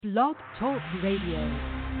Blog Talk Radio.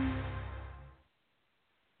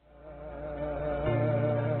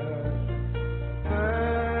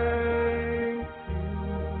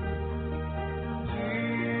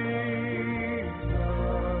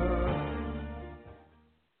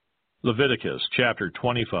 Leviticus chapter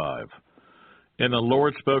 25. And the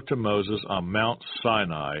Lord spoke to Moses on Mount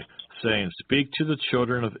Sinai, saying, Speak to the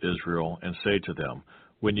children of Israel, and say to them,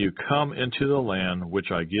 When you come into the land which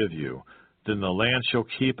I give you, then the land shall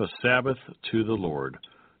keep a Sabbath to the Lord.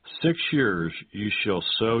 6 years you shall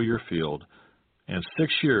sow your field, and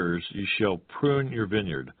 6 years you shall prune your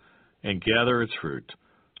vineyard, and gather its fruit.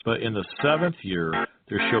 But in the 7th year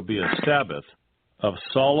there shall be a Sabbath of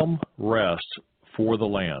solemn rest for the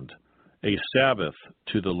land, a Sabbath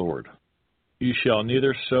to the Lord. You shall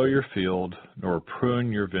neither sow your field nor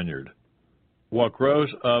prune your vineyard. What grows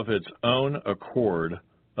of its own accord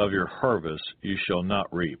of your harvest you shall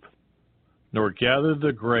not reap, nor gather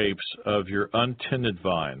the grapes of your untended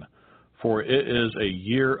vine, for it is a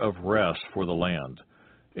year of rest for the land.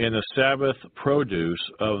 And the Sabbath produce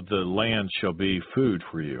of the land shall be food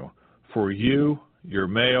for you, your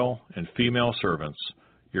male and female servants,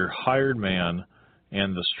 your hired man,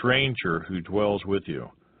 and the stranger who dwells with you.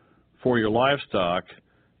 For your livestock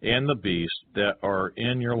and the beasts that are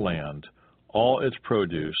in your land, all its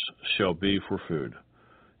produce shall be for food.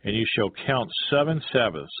 And you shall count 7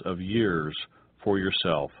 Sabbaths of years for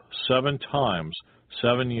yourself, 7 times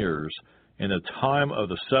 7 years, and the time of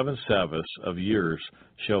the 7 Sabbaths of years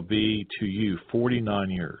shall be to you 49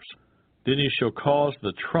 years. Then you shall cause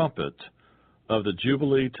the trumpet of the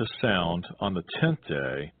Jubilee to sound on the 10th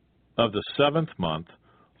day of the 7th month.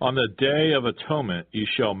 On the day of atonement you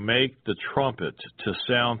shall make the trumpet to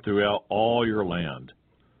sound throughout all your land.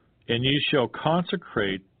 And you shall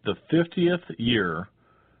consecrate the 50th year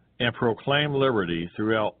and proclaim liberty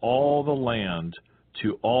throughout all the land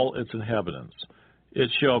to all its inhabitants. It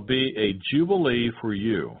shall be a jubilee for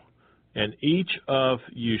you, and each of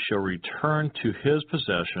you shall return to his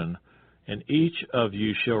possession, and each of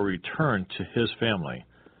you shall return to his family.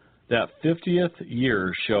 That 50th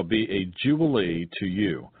year shall be a jubilee to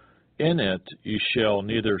you. In it you shall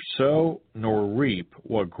neither sow nor reap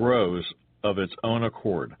what grows of its own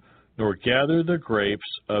accord, nor gather the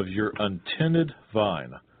grapes of your untended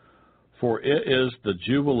vine. For it is the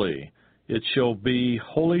jubilee. It shall be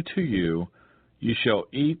holy to you. You shall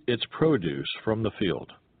eat its produce from the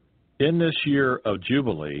field. In this year of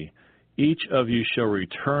jubilee, each of you shall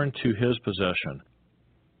return to his possession.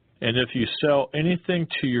 And if you sell anything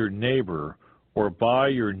to your neighbor or buy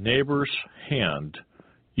your neighbor's hand,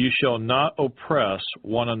 you shall not oppress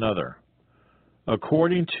one another.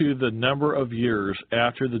 According to the number of years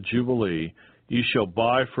after the jubilee, you shall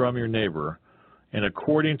buy from your neighbor, and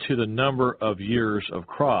according to the number of years of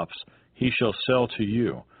crops, he shall sell to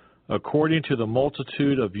you. According to the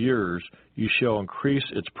multitude of years, you shall increase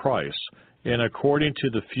its price, and according to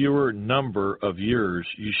the fewer number of years,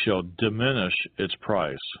 you shall diminish its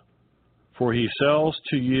price. For he sells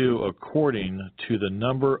to you according to the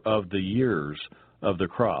number of the years of the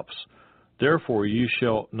crops. Therefore you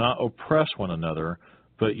shall not oppress one another,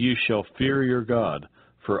 but you shall fear your God,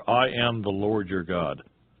 for I am the Lord your God.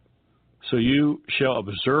 So you shall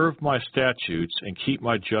observe my statutes and keep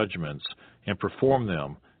my judgments and perform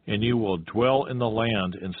them, and you will dwell in the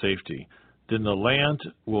land in safety. Then the land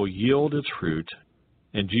will yield its fruit,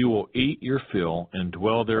 and you will eat your fill and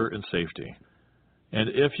dwell there in safety. And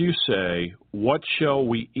if you say, What shall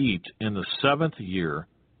we eat in the 7th year,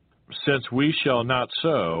 since we shall not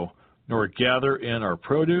sow, nor gather in our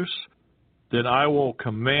produce, then I will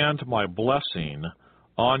command my blessing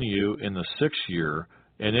on you in the 6th year,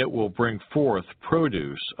 and it will bring forth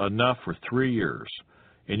produce enough for 3 years.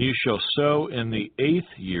 And you shall sow in the 8th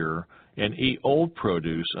year, and eat old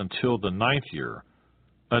produce until the 9th year.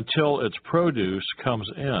 Until its produce comes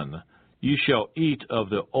in, you shall eat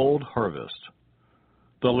of the old harvest.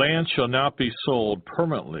 The land shall not be sold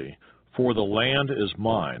permanently, for the land is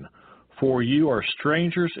mine, for you are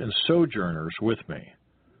strangers and sojourners with me.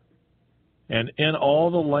 And in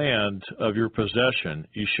all the land of your possession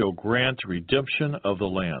you shall grant redemption of the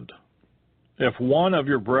land. If one of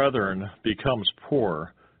your brethren becomes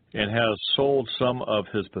poor and has sold some of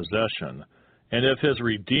his possession, and if his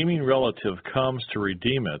redeeming relative comes to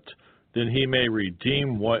redeem it, then he may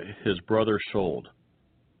redeem what his brother sold.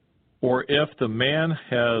 Or if the man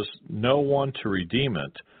has no one to redeem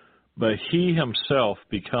it, but he himself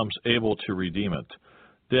becomes able to redeem it,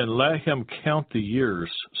 then let him count the years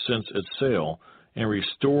since its sale, and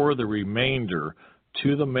restore the remainder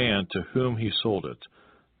to the man to whom he sold it,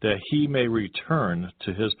 that he may return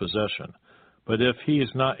to his possession. But if he is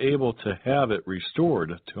not able to have it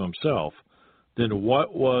restored to himself, then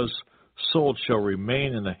what was sold shall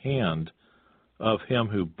remain in the hand of him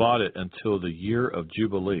who bought it until the year of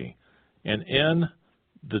Jubilee. And in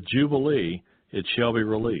the Jubilee it shall be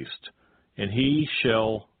released, and he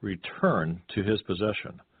shall return to his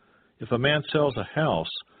possession. If a man sells a house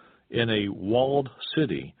in a walled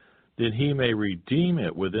city, then he may redeem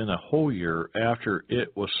it within a whole year after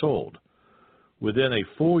it was sold. Within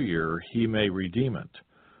a full year he may redeem it.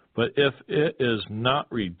 But if it is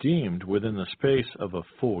not redeemed within the space of a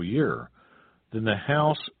full year, then the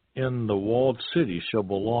house in the walled city shall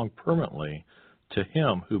belong permanently to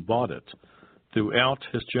him who bought it throughout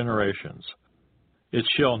his generations. It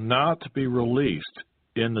shall not be released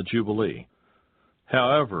in the Jubilee.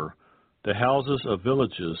 However, the houses of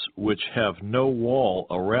villages which have no wall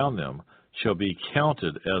around them shall be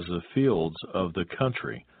counted as the fields of the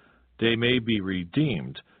country. They may be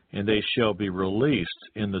redeemed, and they shall be released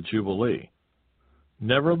in the Jubilee.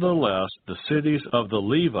 Nevertheless, the cities of the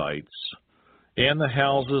Levites and the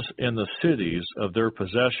houses in the cities of their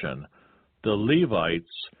possession, the Levites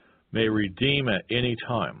may redeem at any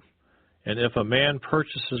time. And if a man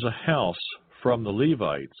purchases a house from the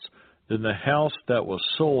Levites, then the house that was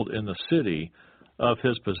sold in the city of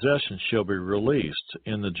his possession shall be released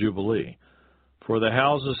in the Jubilee. For the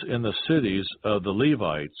houses in the cities of the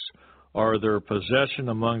Levites are their possession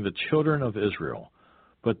among the children of Israel.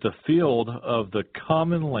 But the field of the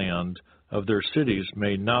common land of their cities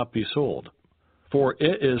may not be sold, for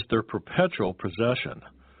it is their perpetual possession.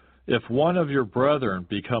 If one of your brethren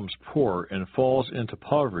becomes poor and falls into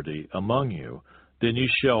poverty among you, then you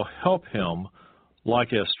shall help him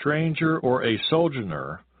like a stranger or a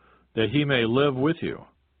sojourner, that he may live with you.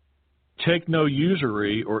 Take no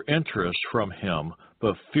usury or interest from him,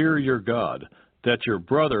 but fear your God, that your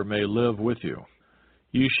brother may live with you.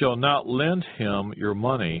 You shall not lend him your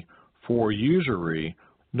money for usury,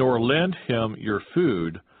 nor lend him your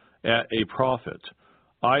food at a profit.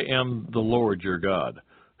 I am the Lord your God,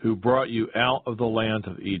 who brought you out of the land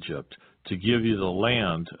of Egypt to give you the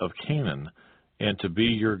land of Canaan and to be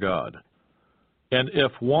your God. And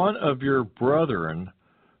if one of your brethren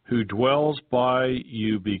who dwells by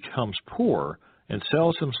you becomes poor and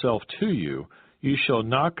sells himself to you, you shall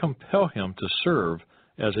not compel him to serve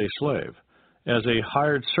as a slave. As a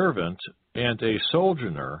hired servant and a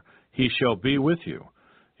sojourner he shall be with you,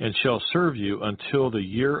 and shall serve you until the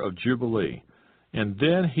year of Jubilee. And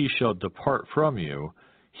then he shall depart from you,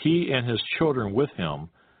 he and his children with him,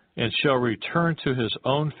 and shall return to his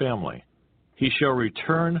own family. He shall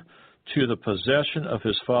return to the possession of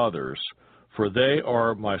his fathers, for they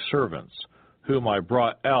are my servants, whom I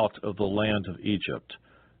brought out of the land of Egypt.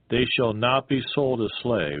 They shall not be sold as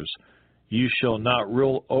slaves. You shall not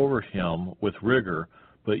rule over him with rigor,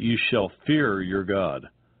 but you shall fear your God.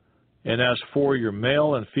 And as for your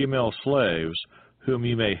male and female slaves, whom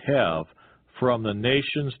you may have from the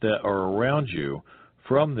nations that are around you,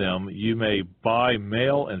 from them you may buy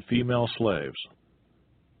male and female slaves.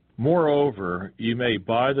 Moreover, you may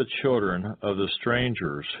buy the children of the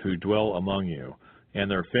strangers who dwell among you,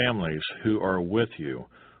 and their families who are with you,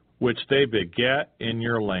 which they begat in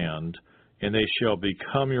your land, and they shall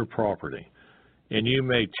become your property. And you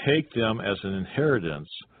may take them as an inheritance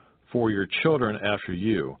for your children after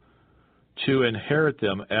you, to inherit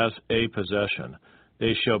them as a possession.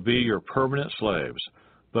 They shall be your permanent slaves.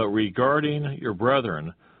 But regarding your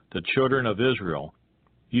brethren, the children of Israel,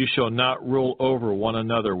 you shall not rule over one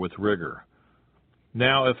another with rigor.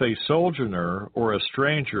 Now if a sojourner or a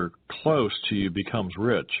stranger close to you becomes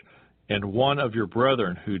rich, and one of your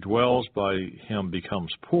brethren who dwells by him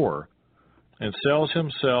becomes poor, and sells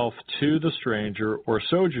himself to the stranger or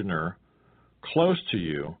sojourner close to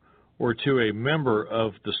you, or to a member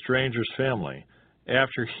of the stranger's family,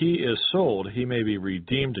 after he is sold, he may be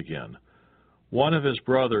redeemed again. One of his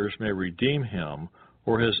brothers may redeem him,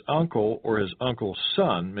 or his uncle or his uncle's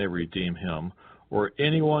son may redeem him, or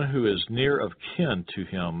anyone who is near of kin to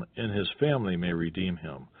him in his family may redeem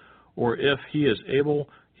him. Or if he is able,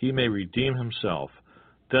 he may redeem himself.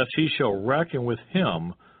 Thus he shall reckon with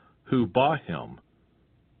him who bought him.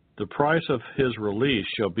 The price of his release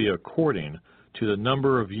shall be according to the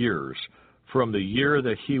number of years, from the year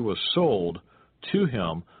that he was sold to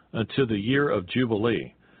him until the year of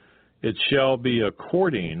Jubilee. It shall be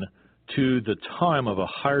according to the time of a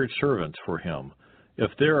hired servant for him.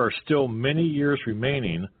 If there are still many years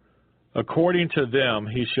remaining, according to them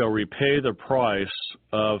he shall repay the price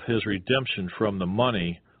of his redemption from the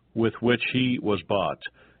money with which he was bought.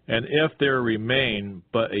 And if there remain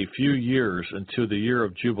but a few years until the year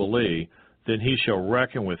of Jubilee, then he shall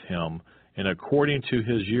reckon with him, and according to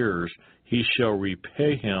his years he shall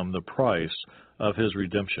repay him the price of his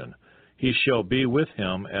redemption. He shall be with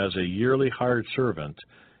him as a yearly hired servant,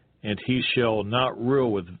 and he shall not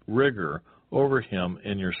rule with rigor over him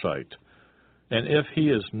in your sight. And if he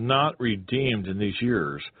is not redeemed in these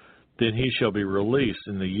years, then he shall be released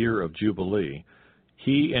in the year of Jubilee,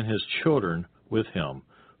 he and his children with him.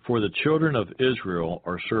 For the children of Israel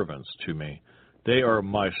are servants to me. They are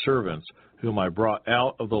my servants, whom I brought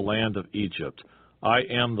out of the land of Egypt. I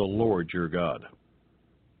am the Lord your God.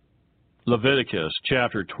 Leviticus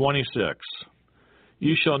chapter 26.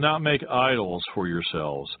 You shall not make idols for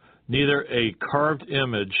yourselves, neither a carved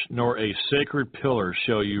image nor a sacred pillar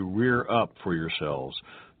shall you rear up for yourselves,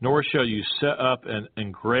 nor shall you set up an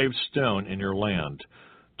engraved stone in your land,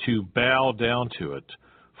 to bow down to it.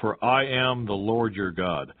 For I am the Lord your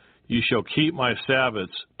God. You shall keep my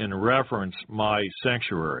Sabbaths and reverence my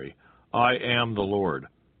sanctuary. I am the Lord.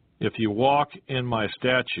 If you walk in my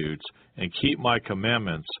statutes and keep my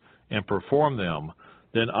commandments and perform them,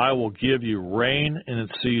 then I will give you rain in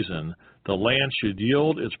its season. The land should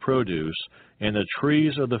yield its produce, and the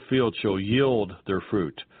trees of the field shall yield their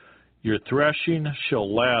fruit. Your threshing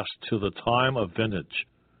shall last till the time of vintage,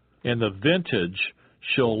 and the vintage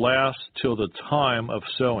shall last till the time of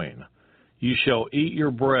sowing. You shall eat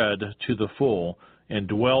your bread to the full, and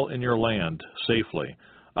dwell in your land safely.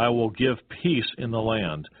 I will give peace in the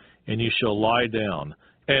land, and you shall lie down,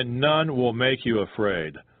 and none will make you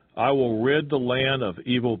afraid. I will rid the land of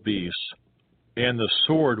evil beasts, and the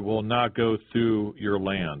sword will not go through your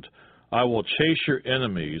land. I will chase your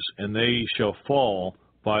enemies, and they shall fall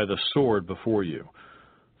by the sword before you.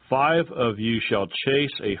 5 of you shall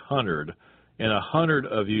chase 100, and 100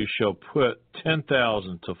 of you shall put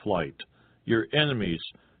 10,000 to flight. Your enemies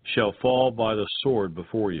shall fall by the sword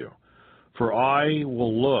before you. For I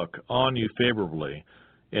will look on you favorably,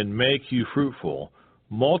 and make you fruitful,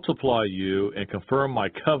 multiply you, and confirm my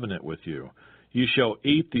covenant with you. You shall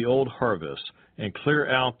eat the old harvest, and clear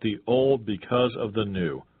out the old because of the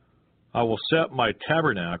new. I will set my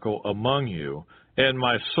tabernacle among you, and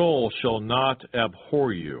my soul shall not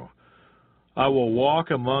abhor you. I will walk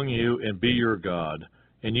among you and be your God,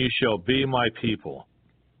 and you shall be my people.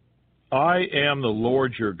 I am the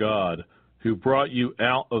Lord your God, who brought you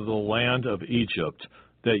out of the land of Egypt,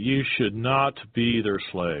 that you should not be their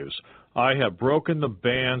slaves. I have broken the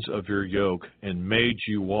bands of your yoke and made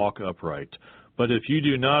you walk upright. But if you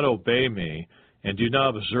do not obey me, and do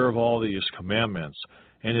not observe all these commandments,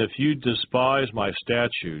 and if you despise my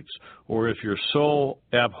statutes, or if your soul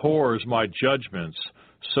abhors my judgments,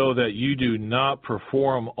 so that you do not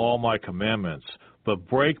perform all my commandments, but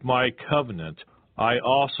break my covenant, I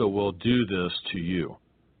also will do this to you.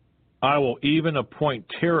 I will even appoint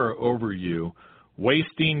terror over you,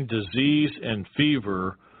 wasting, disease, and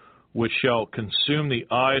fever, which shall consume the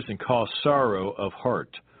eyes and cause sorrow of heart.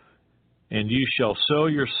 And you shall sow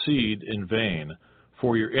your seed in vain,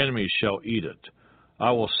 for your enemies shall eat it.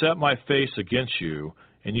 I will set my face against you,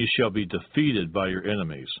 and you shall be defeated by your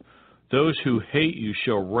enemies. Those who hate you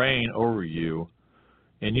shall reign over you,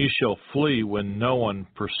 and you shall flee when no one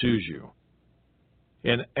pursues you.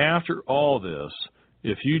 And after all this,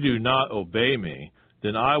 if you do not obey me,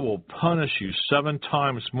 then I will punish you 7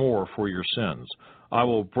 times more for your sins. I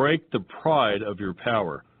will break the pride of your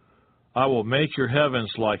power. I will make your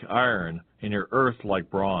heavens like iron, and your earth like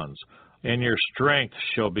bronze, and your strength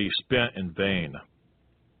shall be spent in vain.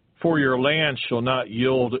 For your land shall not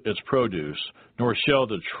yield its produce, nor shall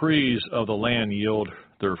the trees of the land yield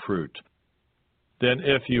their fruit. Then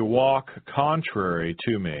if you walk contrary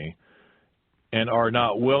to me, and are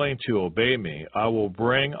not willing to obey me, I will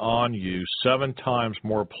bring on you 7 times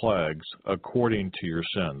more plagues according to your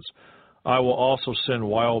sins. I will also send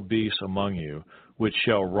wild beasts among you, which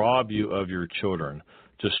shall rob you of your children,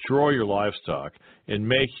 destroy your livestock, and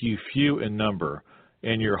make you few in number,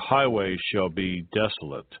 and your highways shall be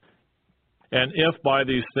desolate. And if by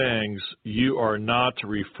these things you are not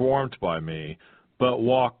reformed by me, but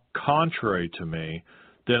walk contrary to me,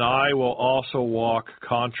 then I will also walk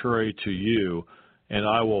contrary to you, and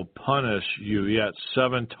I will punish you yet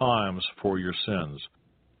 7 times for your sins.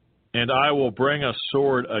 And I will bring a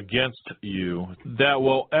sword against you that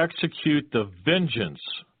will execute the vengeance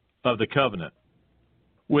of the covenant.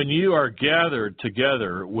 When you are gathered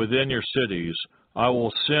together within your cities, I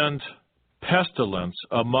will send pestilence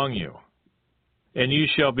among you, and you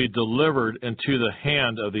shall be delivered into the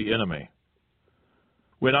hand of the enemy.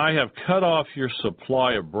 When I have cut off your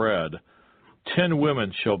supply of bread, 10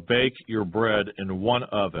 women shall bake your bread in one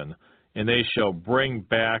oven, and they shall bring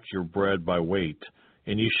back your bread by weight,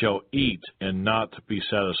 and you shall eat and not be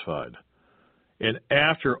satisfied. And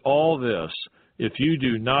after all this, if you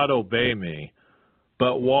do not obey me,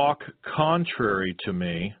 but walk contrary to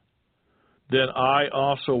me, then I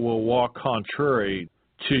also will walk contrary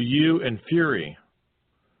to you in fury.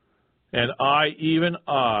 And I, even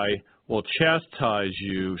I, will chastise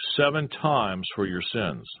you 7 times for your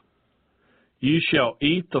sins. You shall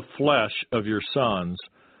eat the flesh of your sons,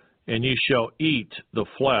 and you shall eat the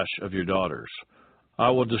flesh of your daughters. I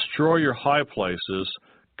will destroy your high places,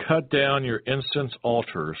 cut down your incense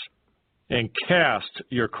altars, and cast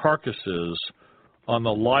your carcasses on the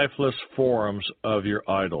lifeless forms of your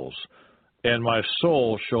idols, and my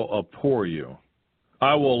soul shall abhor you.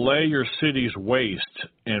 I will lay your cities waste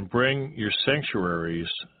and bring your sanctuaries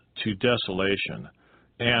to desolation,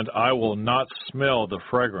 and I will not smell the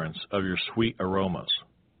fragrance of your sweet aromas.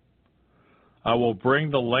 I will bring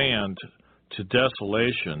the land to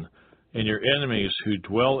desolation, and your enemies who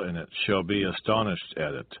dwell in it shall be astonished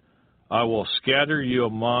at it. I will scatter you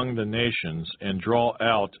among the nations and draw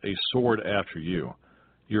out a sword after you.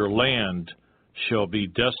 Your land shall be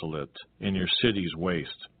desolate, and your cities waste.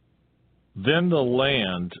 Then the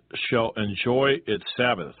land shall enjoy its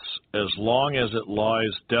Sabbaths as long as it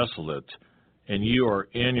lies desolate, and you are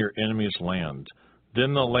in your enemy's land.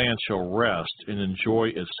 Then the land shall rest and enjoy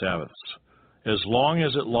its Sabbaths. As long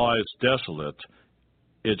as it lies desolate,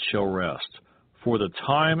 it shall rest. For the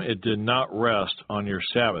time it did not rest on your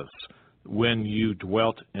Sabbaths when you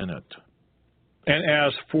dwelt in it. And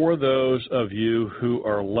as for those of you who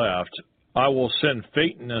are left, I will send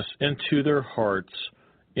faintness into their hearts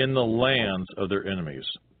in the lands of their enemies.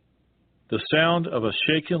 The sound of a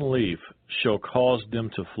shaken leaf shall cause them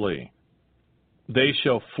to flee. They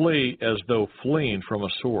shall flee as though fleeing from a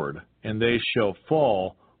sword, and they shall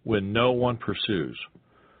fall when no one pursues.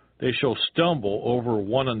 They shall stumble over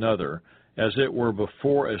one another as it were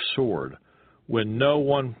before a sword, when no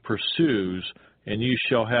one pursues, and you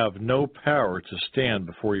shall have no power to stand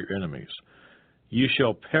before your enemies. You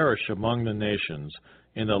shall perish among the nations,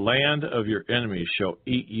 and the land of your enemies shall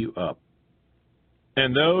eat you up.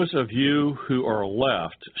 And those of you who are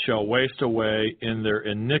left shall waste away in their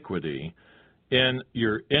iniquity in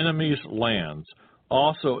your enemies' lands,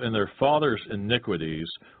 also in their fathers' iniquities,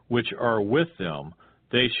 which are with them,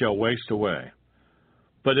 they shall waste away.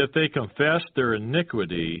 But if they confess their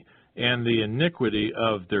iniquity and the iniquity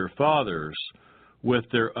of their fathers with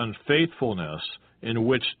their unfaithfulness, in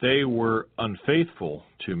which they were unfaithful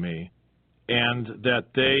to me, and that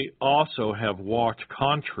they also have walked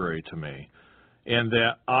contrary to me, and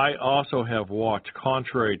that I also have walked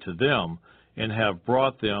contrary to them, and have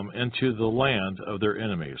brought them into the land of their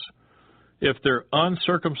enemies. If their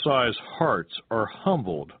uncircumcised hearts are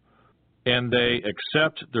humbled, and they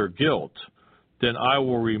accept their guilt, then I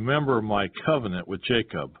will remember my covenant with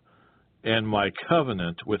Jacob, and my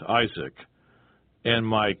covenant with Isaac, and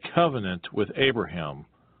my covenant with Abraham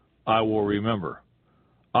I will remember.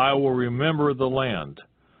 I will remember the land.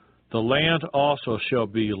 The land also shall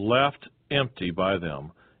be left empty by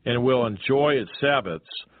them, and will enjoy its Sabbaths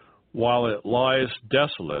while it lies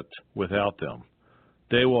desolate without them.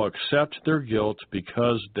 They will accept their guilt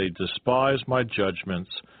because they despise my judgments,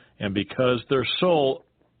 and because their soul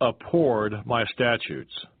abhorred my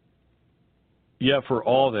statutes. Yet for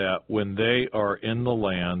all that, when they are in the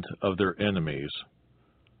land of their enemies,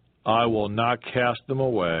 I will not cast them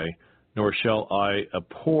away, nor shall I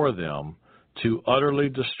abhor them to utterly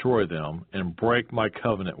destroy them and break my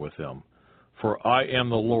covenant with them. For I am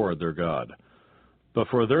the Lord their God. But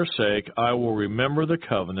for their sake I will remember the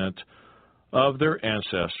covenant of their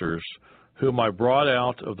ancestors, whom I brought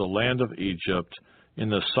out of the land of Egypt in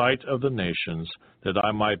the sight of the nations, that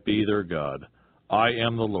I might be their God. I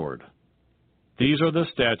am the Lord. These are the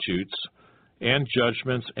statutes and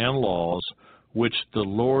judgments and laws which the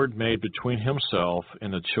Lord made between himself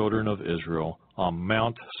and the children of Israel on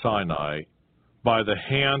Mount Sinai by the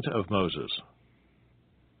hand of Moses.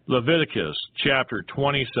 Leviticus chapter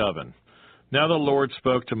 27. Now the Lord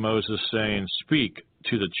spoke to Moses, saying, Speak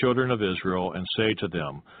to the children of Israel, and say to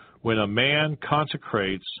them, When a man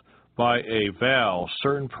consecrates by a vow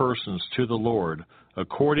certain persons to the Lord,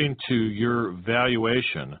 according to your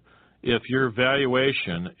valuation, if your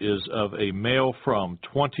valuation is of a male from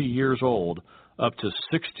 20 years old up to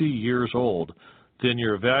 60 years old, then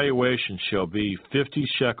your valuation shall be 50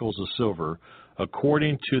 shekels of silver,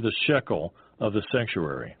 according to the shekel of the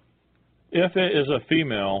sanctuary. If it is a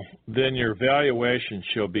female, then your valuation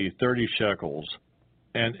shall be 30 shekels,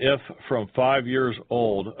 and if from 5 years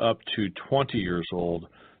old up to 20 years old,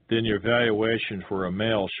 then your valuation for a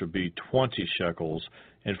male should be 20 shekels,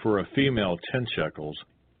 and for a female 10 shekels.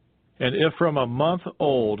 And if from a month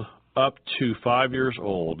old up to 5 years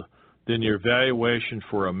old, then your valuation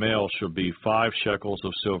for a male shall be 5 shekels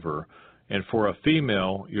of silver, and for a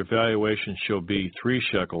female your valuation shall be 3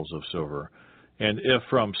 shekels of silver. And if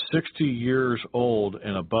from 60 years old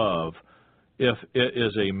and above, if it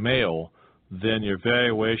is a male, then your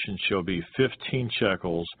valuation shall be 15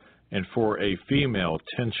 shekels, and for a female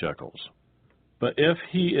 10 shekels. But if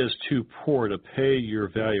he is too poor to pay your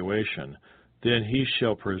valuation, then he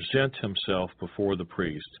shall present himself before the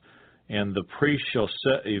priest, and the priest shall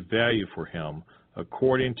set a value for him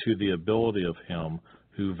according to the ability of him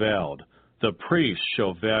who vowed. The priest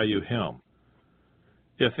shall value him.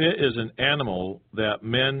 If it is an animal that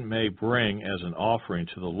men may bring as an offering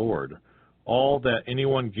to the Lord, all that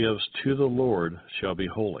anyone gives to the Lord shall be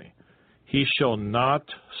holy. He shall not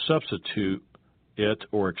substitute it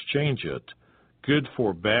or exchange it, good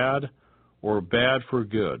for bad or bad for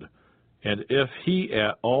good. And if he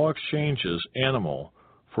at all exchanges animal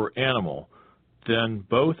for animal, then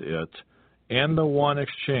both it and the one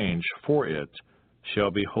exchanged for it shall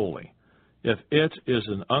be holy. If it is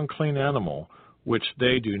an unclean animal, which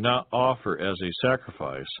they do not offer as a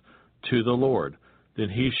sacrifice to the Lord, then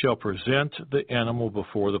he shall present the animal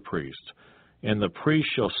before the priest, and the priest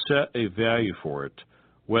shall set a value for it,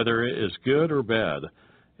 whether it is good or bad,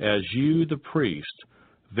 as you, the priest,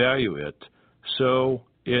 value it, so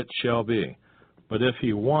it shall be. But if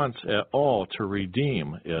he wants at all to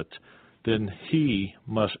redeem it, then he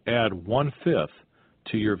must add 1/5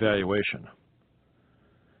 to your valuation.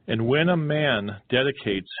 And when a man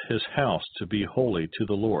dedicates his house to be holy to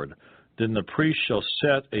the Lord, then the priest shall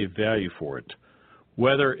set a value for it,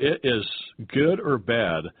 whether it is good or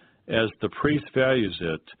bad, as the priest values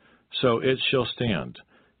it, so it shall stand.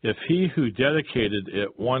 If he who dedicated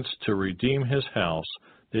it wants to redeem his house,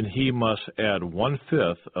 then he must add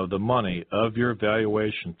 1/5 of the money of your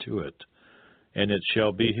valuation to it, and it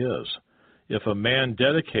shall be his. If a man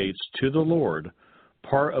dedicates to the Lord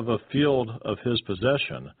part of a field of his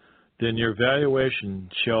possession, then your valuation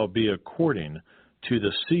shall be according to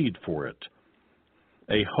the seed for it.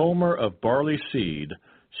 A homer of barley seed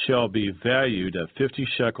shall be valued at 50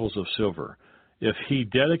 shekels of silver. If he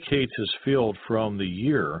dedicates his field from the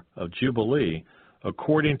year of Jubilee,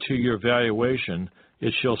 according to your valuation,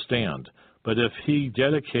 it shall stand. But if he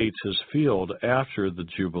dedicates his field after the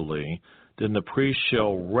Jubilee, then the priest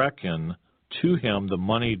shall reckon to him the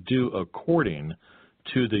money due according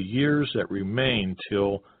to the years that remain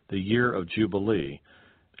till the year of Jubilee,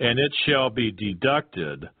 and it shall be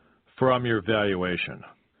deducted from your valuation.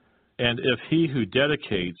 And if he who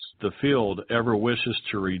dedicates the field ever wishes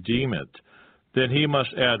to redeem it, then he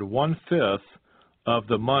must add 1/5 of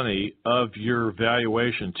the money of your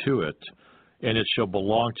valuation to it, and it shall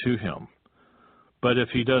belong to him. But if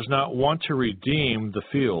he does not want to redeem the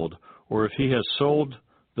field, or if he has sold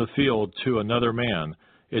the field to another man,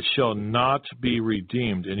 it shall not be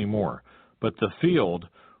redeemed any more. But the field,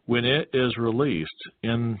 when it is released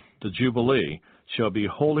in the Jubilee, shall be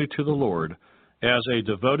holy to the Lord. As a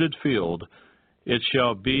devoted field, it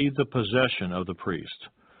shall be the possession of the priest.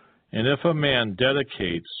 And if a man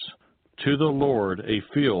dedicates to the Lord a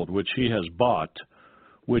field which he has bought,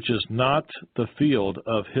 which is not the field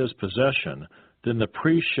of his possession, then the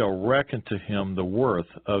priest shall reckon to him the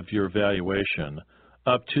worth of your valuation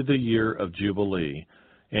up to the year of Jubilee,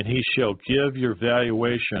 and he shall give your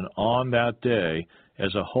valuation on that day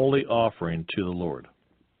as a holy offering to the Lord.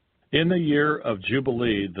 In the year of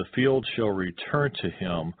Jubilee the field shall return to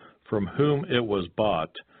him from whom it was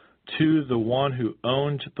bought, to the one who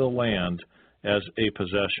owned the land as a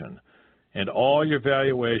possession. And all your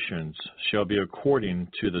valuations shall be according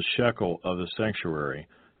to the shekel of the sanctuary,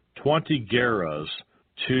 20 gerahs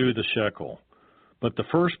to the shekel. But the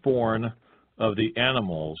firstborn of the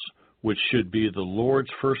animals, which should be the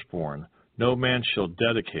Lord's firstborn, no man shall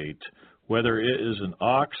dedicate, whether it is an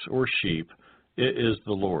ox or sheep, it is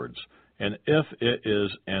the Lord's. And if it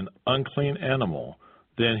is an unclean animal,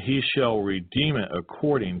 then he shall redeem it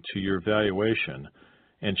according to your valuation,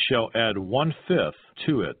 and shall add 1/5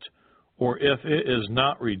 to it. Or if it is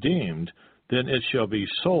not redeemed, then it shall be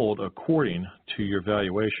sold according to your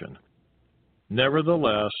valuation.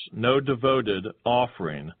 Nevertheless, no devoted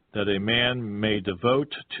offering that a man may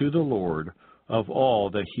devote to the Lord of all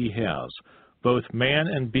that he has, both man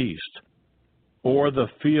and beast, or the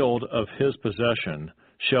field of his possession,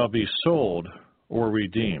 shall be sold or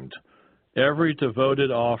redeemed. Every devoted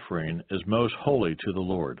offering is most holy to the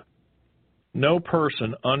Lord. No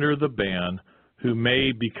person under the ban who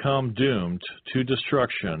may become doomed to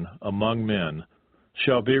destruction among men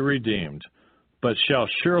shall be redeemed, but shall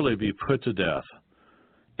surely be put to death.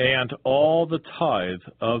 And all the tithe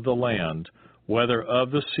of the land, whether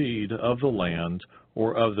of the seed of the land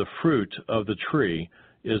or of the fruit of the tree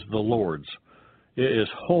is the Lord's. It is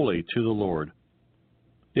holy to the Lord.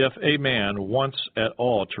 If a man wants at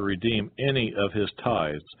all to redeem any of his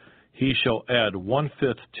tithes, he shall add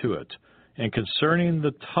 1/5 to it. And concerning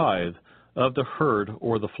the tithe of the herd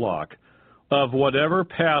or the flock, of whatever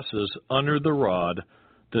passes under the rod,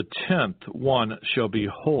 the 10th one shall be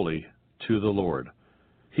holy to the Lord.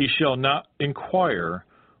 He shall not inquire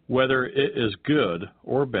whether it is good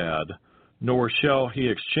or bad, nor shall he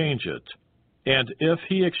exchange it. And if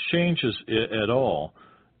he exchanges it at all,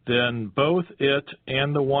 then both it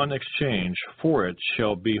and the one exchanged for it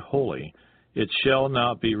shall be holy. It shall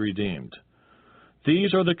not be redeemed.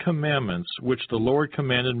 These are the commandments which the Lord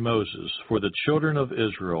commanded Moses for the children of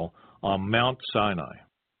Israel on Mount Sinai.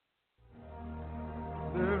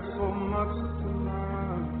 There's so much to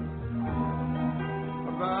learn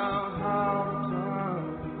about how to turn.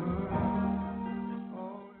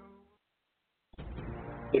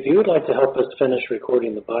 If you would like to help us finish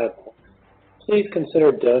recording the Bible, please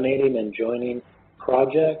consider donating and joining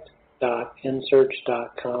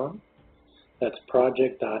project.nsearch.com. That's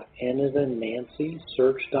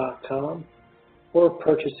project.n-as-in-Nancy-search.com, or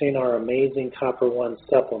purchasing our amazing Copper One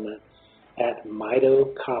supplement at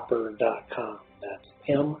mitocopper.com. That's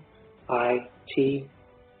M-I-T-O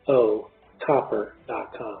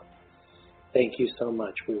copper.com. Thank you so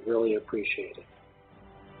much. We really appreciate it.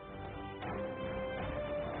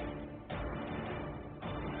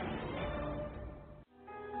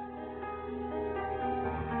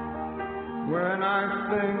 When I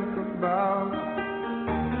think about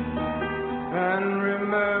and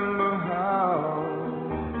remember how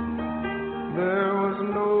there was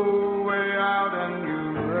no way out and you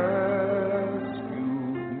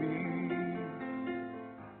rescued me.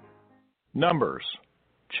 Numbers,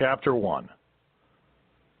 chapter 1.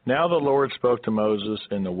 Now the Lord spoke to Moses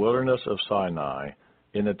in the wilderness of Sinai,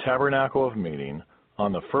 in the tabernacle of meeting,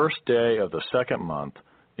 on the first day of the second month,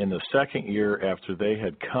 in the second year after they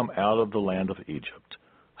had come out of the land of Egypt,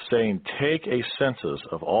 saying, Take a census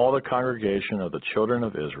of all the congregation of the children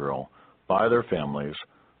of Israel, by their families,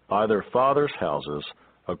 by their fathers' houses,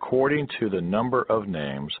 according to the number of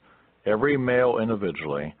names, every male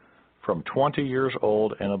individually, from 20 years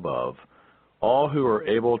old and above, all who are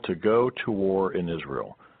able to go to war in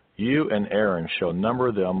Israel. You and Aaron shall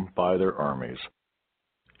number them by their armies.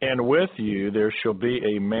 And with you there shall be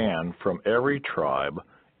a man from every tribe,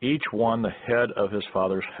 each one the head of his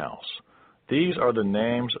father's house. These are the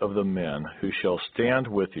names of the men who shall stand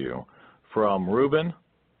with you. From Reuben,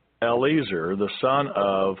 Eleazar the son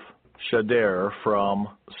of Shedeur. From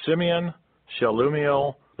Simeon,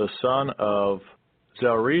 Shelumiel the son of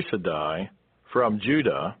Zurishaddai. From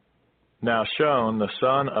Judah, Nahshon the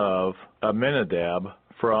son of Amminadab.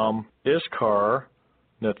 From Issachar,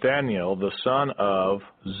 Nathaniel the son of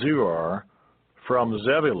Zuar. From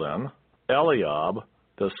Zebulun, Eliab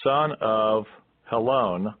the son of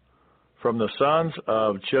Helon. From the sons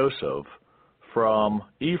of Joseph, from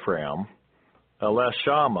Ephraim,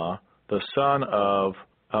 Elishama the son of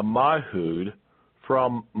Ammihud.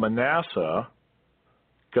 From Manasseh,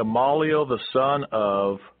 Gamaliel the son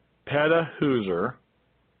of Pedahuzur.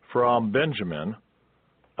 From Benjamin,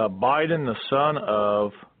 Abidan the son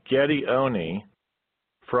of Gideoni.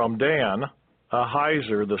 From Dan,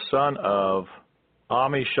 Ahiezer the son of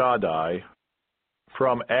Ammishaddai.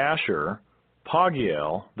 From Asher,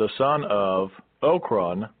 Pagiel the son of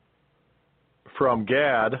Okron. From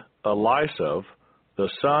Gad, Elisaph the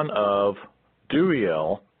son of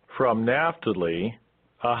Deuel. From Naphtali,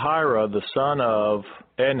 Ahira the son of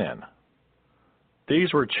Enan.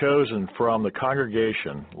 These were chosen from the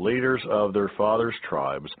congregation, leaders of their fathers'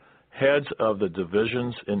 tribes, heads of the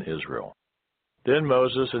divisions in Israel. Then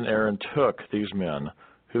Moses and Aaron took these men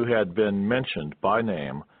who had been mentioned by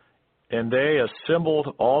name, and they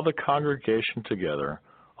assembled all the congregation together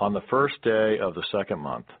on the first day of the second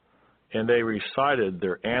month. And they recited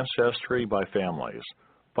their ancestry by families,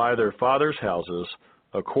 by their fathers' houses,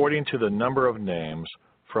 according to the number of names,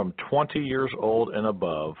 from 20 years old and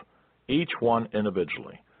above, each one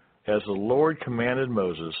individually. As the Lord commanded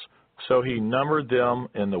Moses, so he numbered them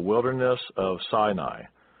in the wilderness of Sinai.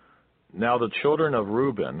 Now the children of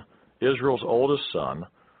Reuben, Israel's oldest son,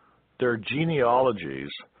 their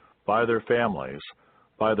genealogies, by their families,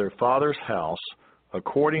 by their father's house,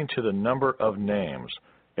 according to the number of names,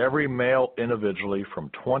 every male individually from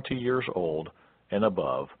 20 years old and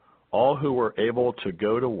above, all who were able to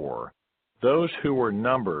go to war. Those who were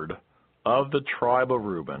numbered of the tribe of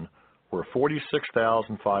Reuben were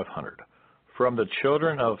 46,500. From the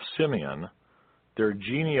children of Simeon, their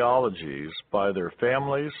genealogies by their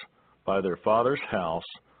families, by their father's house,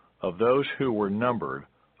 of those who were numbered,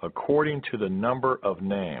 according to the number of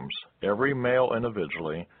names, every male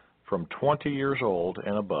individually, from 20 years old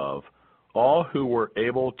and above, all who were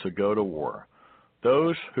able to go to war.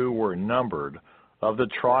 Those who were numbered of the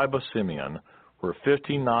tribe of Simeon were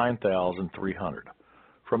 59,300.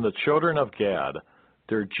 From the children of Gad,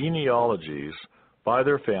 their genealogies, by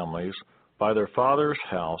their families, by their father's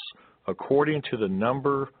house, according to the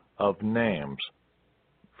number of names,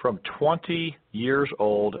 from 20 years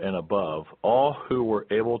old and above, all who were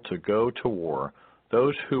able to go to war,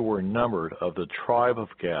 those who were numbered of the tribe of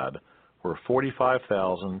Gad were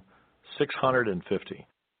 45,650.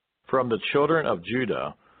 From the children of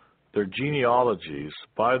Judah, their genealogies,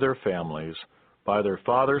 by their families, by their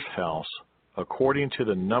father's house, according to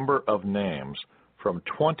the number of names, from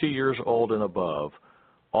 20 years old and above,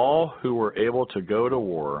 all who were able to go to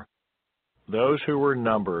war, those who were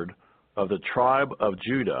numbered of the tribe of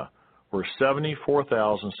Judah were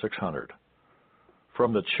 74,600.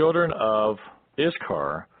 From the children of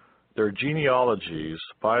Issachar, their genealogies,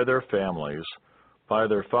 by their families, by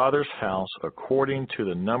their father's house, according to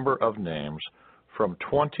the number of names, from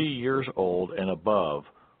 20 years old and above,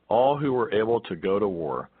 all who were able to go to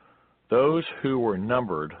war. Those who were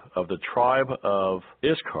numbered of the tribe of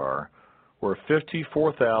Issachar were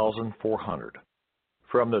 54,400.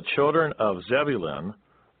 From the children of Zebulun,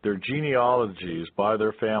 their genealogies, by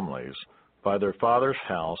their families, by their father's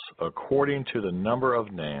house, according to the number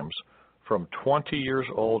of names, from 20 years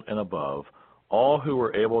old and above, all who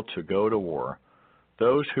were able to go to war.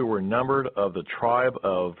 Those who were numbered of the tribe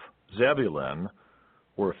of Zebulun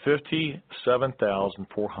were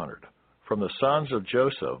 57,400. From the sons of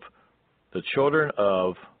Joseph, the children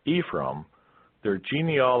of Ephraim, their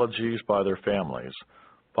genealogies, by their families,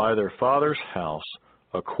 by their father's house,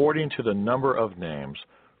 according to the number of names,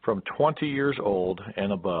 from 20 years old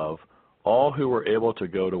and above, all who were able to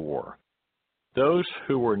go to war. Those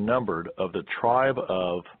who were numbered of the tribe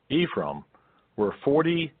of Ephraim were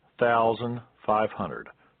 40,500.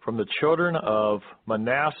 From the children of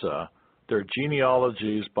Manasseh, their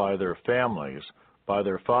genealogies, by their families, by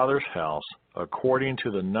their father's house, according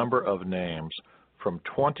to the number of names, from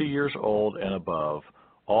 20 years old and above,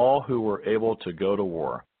 all who were able to go to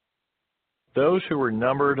war. Those who were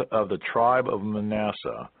numbered of the tribe of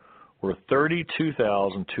Manasseh were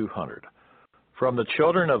 32,200. From the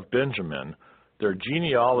children of Benjamin, their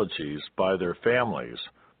genealogies, by their families,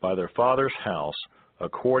 by their father's house,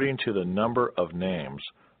 according to the number of names,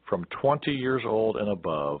 from 20 years old and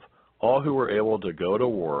above, all who were able to go to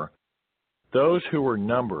war. Those who were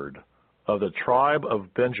numbered of the tribe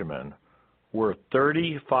of Benjamin were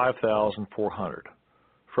 35,400.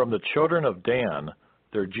 From the children of Dan,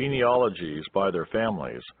 their genealogies, by their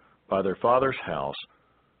families, by their father's house,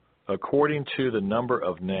 according to the number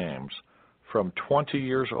of names, from 20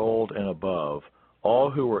 years old and above,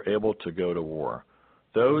 all who were able to go to war.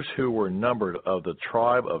 Those who were numbered of the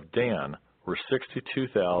tribe of Dan were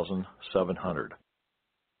 62,700.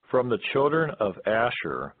 From the children of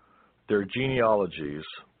Asher, their genealogies,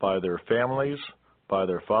 by their families, by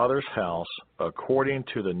their father's house, according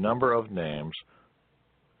to the number of names,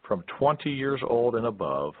 from 20 years old and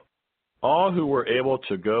above, all who were able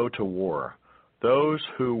to go to war. Those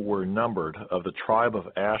who were numbered of the tribe of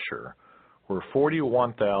Asher were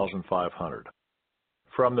 41,500.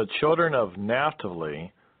 From the children of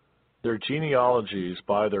Naphtali, their genealogies,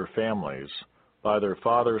 by their families, by their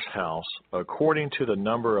father's house, according to the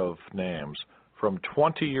number of names, from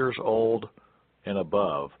 20 years old and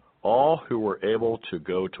above, all who were able to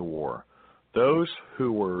go to war. Those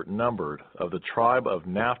who were numbered of the tribe of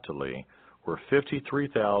Naphtali were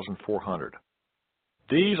 53,400.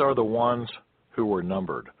 These are the ones who were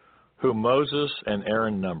numbered, whom Moses and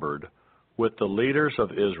Aaron numbered, with the leaders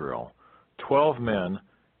of Israel, 12 men,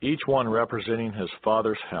 each one representing his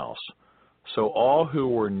father's house. So all who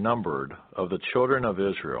were numbered of the children of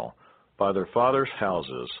Israel, by their father's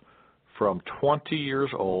houses, from 20 years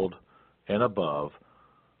old and above,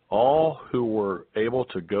 all who were able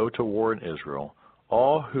to go to war in Israel,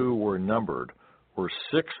 all who were numbered, were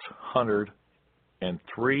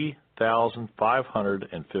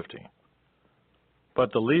 603,550.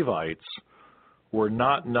 But the Levites were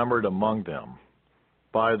not numbered among them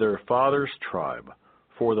by their father's tribe,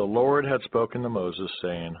 for the Lord had spoken to Moses,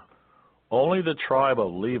 saying, Only the tribe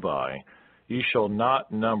of Levi ye shall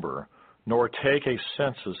not number, nor take a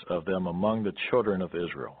census of them among the children of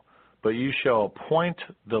Israel. But you shall appoint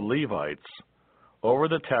the Levites over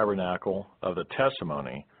the tabernacle of the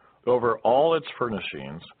testimony, over all its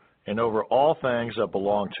furnishings, and over all things that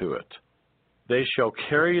belong to it. They shall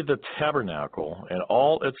carry the tabernacle and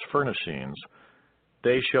all its furnishings.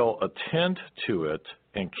 They shall attend to it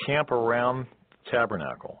and camp around the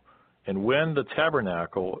tabernacle. And when the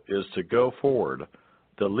tabernacle is to go forward,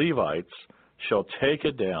 the Levites shall take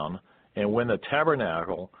it down, and when the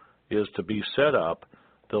tabernacle is to be set up,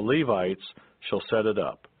 the Levites shall set it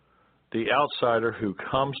up. The outsider who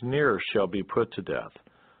comes near shall be put to death.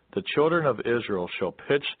 The children of Israel shall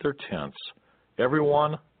pitch their tents,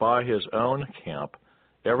 everyone by his own camp,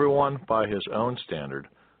 everyone by his own standard,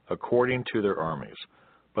 according to their armies.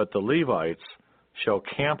 But the Levites shall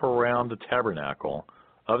camp around the tabernacle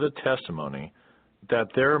of the testimony, that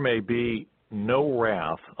there may be no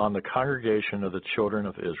wrath on the congregation of the children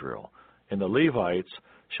of Israel. And the Levites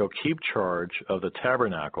shall keep charge of the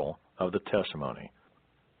tabernacle of the testimony.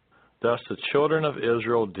 Thus the children of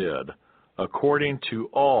Israel did, according to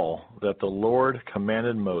all that the Lord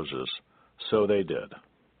commanded Moses, so they did.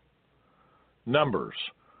 Numbers,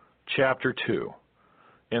 chapter 2.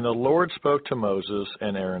 And the Lord spoke to Moses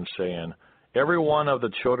and Aaron, saying, Every one of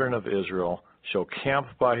the children of Israel shall camp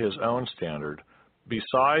by his own standard,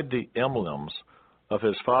 beside the emblems of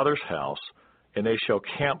his father's house, and they shall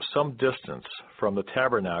camp some distance from the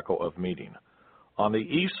tabernacle of meeting. On the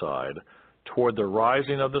east side, toward the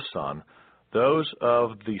rising of the sun, those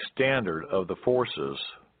of the standard of the forces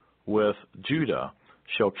with Judah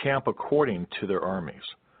shall camp according to their armies.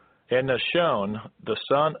 And Nashon, the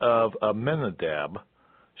son of Amminadab,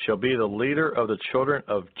 shall be the leader of the children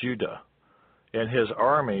of Judah, and his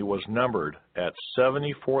army was numbered at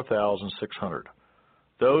 74,600.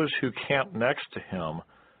 Those who camp next to him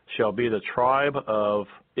shall be the tribe of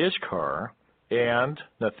Issachar, and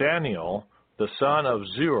Nathaniel, the son of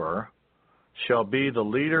Zuar, shall be the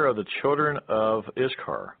leader of the children of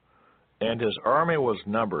Issachar, and his army was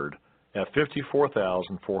numbered at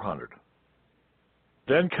 54,400.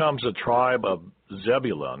 Then comes the tribe of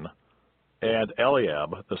Zebulun, and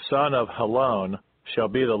Eliab, the son of Helon, shall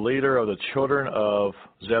be the leader of the children of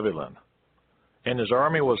Zebulun, and his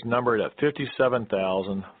army was numbered at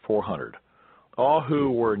 57,400. All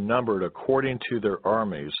who were numbered according to their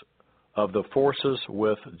armies of the forces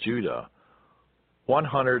with Judah,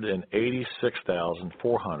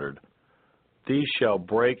 186,400. These shall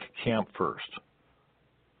break camp first.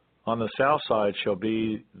 On the south side shall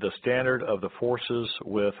be the standard of the forces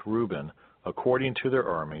with Reuben, according to their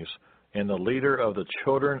armies, and the leader of the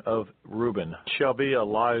children of Reuben shall be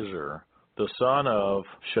Elizur, the son of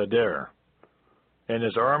Shader, and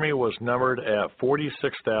his army was numbered at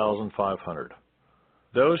 46,500.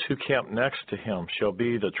 Those who camp next to him shall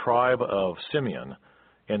be the tribe of Simeon,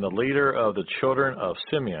 and the leader of the children of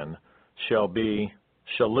Simeon shall be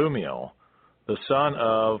Shalumiel, the son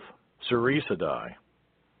of Zurishaddai.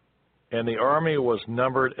 And the army was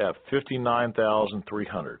numbered at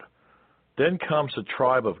 59,300. Then comes the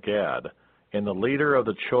tribe of Gad, and the leader of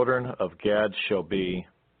the children of Gad shall be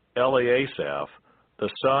Eliasaph, the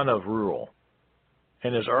son of Reuel.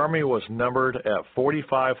 And his army was numbered at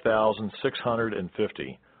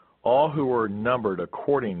 45,650, all who were numbered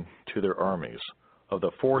according to their armies, of the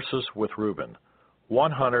forces with Reuben,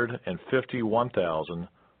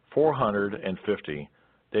 151,450.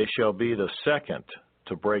 They shall be the second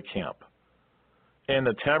to break camp. And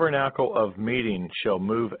the tabernacle of meeting shall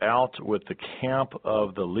move out with the camp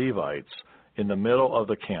of the Levites in the middle of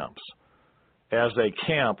the camps. As they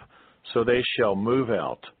camp, so they shall move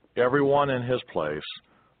out, everyone in his place,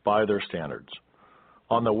 by their standards.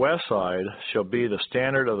 On the west side shall be the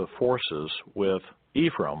standard of the forces with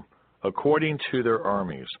Ephraim, according to their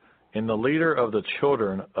armies. And the leader of the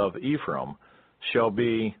children of Ephraim shall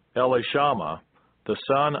be Elishama, the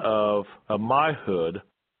son of Ammihud,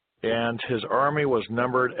 and his army was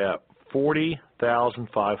numbered at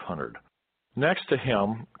 40,500. Next to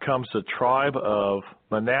him comes the tribe of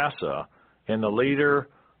Manasseh, and the leader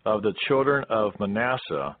of the children of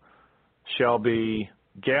Manasseh shall be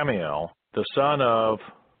Gamaliel, the son of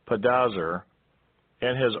Pedazur,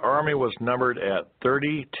 and his army was numbered at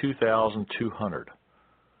 32,200.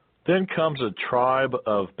 Then comes the tribe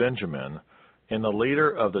of Benjamin, and the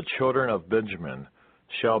leader of the children of Benjamin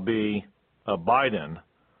shall be Abidan,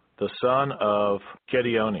 the son of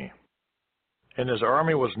Gideoni, and his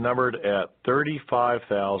army was numbered at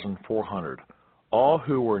 35,400, all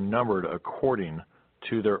who were numbered according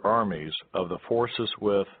to their armies of the forces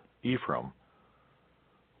with Ephraim,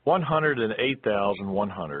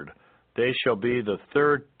 108,100. They shall be the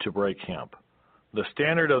third to break camp. The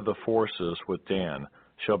standard of the forces with Dan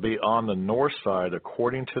shall be on the north side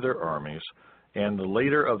according to their armies, and the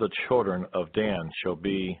leader of the children of Dan shall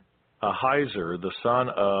be Ahiezer, the son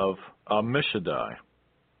of Ammishaddai,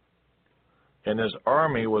 and his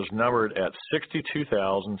army was numbered at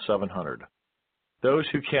 62,700. Those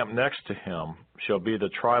who camp next to him shall be the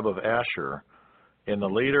tribe of Asher, and the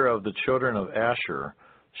leader of the children of Asher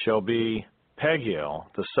shall be Pagiel,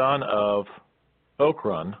 the son of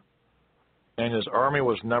Ochran, and his army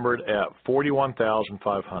was numbered at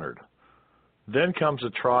 41,500. Then comes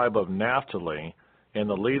the tribe of Naphtali, and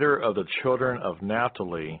the leader of the children of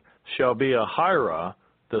Naphtali shall be Ahira,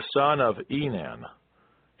 the son of Enan,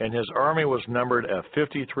 and his army was numbered at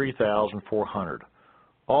 53,400.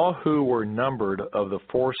 All who were numbered of the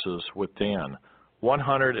forces with Dan,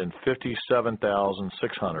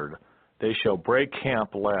 157,600, they shall break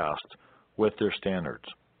camp last with their standards.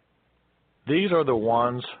 These are the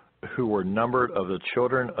ones who were numbered of the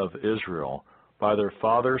children of Israel by their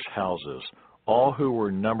fathers' houses. All who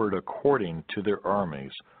were numbered according to their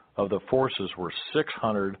armies of the forces were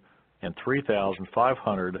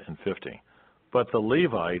 603,550. But the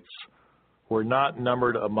Levites were not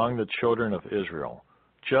numbered among the children of Israel,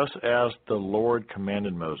 just as the Lord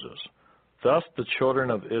commanded Moses. Thus the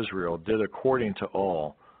children of Israel did according to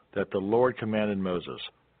all that the Lord commanded Moses.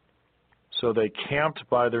 So they camped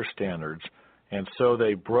by their standards, and so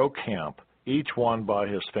they broke camp, each one by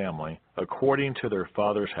his family, according to their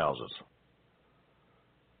fathers' houses.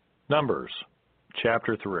 Numbers,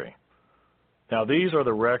 chapter 3. Now these are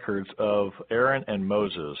the records of Aaron and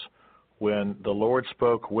Moses when the Lord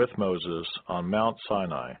spoke with Moses on Mount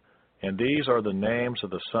Sinai. And these are the names of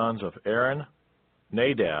the sons of Aaron: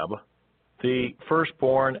 Nadab, the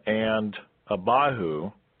firstborn, and Abihu,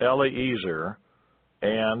 Eleazar,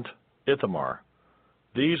 and Ithamar.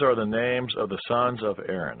 These are the names of the sons of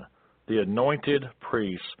Aaron, the anointed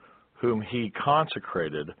priests whom he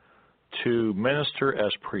consecrated to minister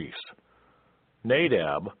as priests.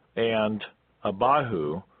 Nadab and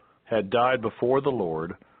Abihu had died before the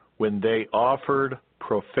Lord when they offered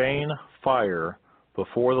profane fire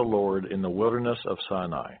before the Lord in the wilderness of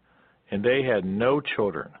Sinai, and they had no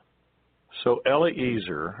children. So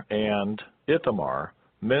Eleazar and Ithamar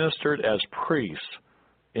ministered as priests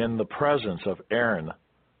in the presence of Aaron,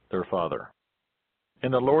 their father.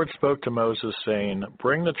 And the Lord spoke to Moses, saying,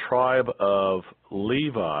 Bring the tribe of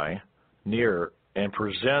Levi near and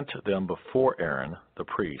present them before Aaron the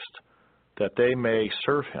priest, that they may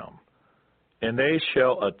serve him. And they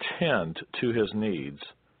shall attend to his needs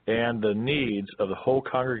and the needs of the whole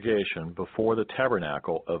congregation before the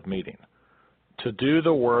tabernacle of meeting, to do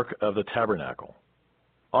the work of the tabernacle.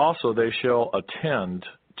 Also they shall attend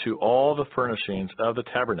to all the furnishings of the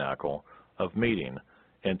tabernacle of meeting,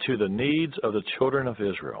 and to the needs of the children of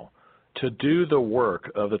Israel, to do the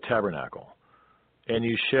work of the tabernacle. And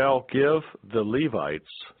you shall give the Levites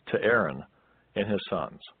to Aaron and his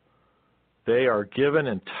sons. They are given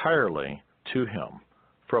entirely to him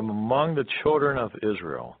from among the children of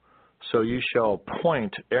Israel. So you shall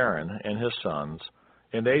appoint Aaron and his sons,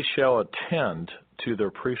 and they shall attend to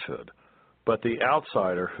their priesthood. But the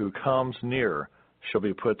outsider who comes near shall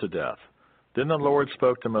be put to death. Then the Lord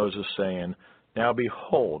spoke to Moses, saying, Now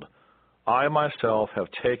behold, I myself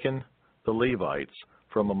have taken the Levites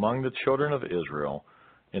from among the children of Israel,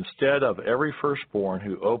 instead of every firstborn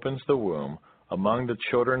who opens the womb among the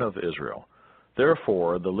children of Israel.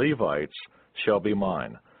 Therefore the Levites shall be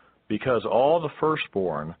mine, because all the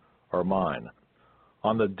firstborn are mine.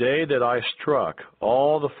 On the day that I struck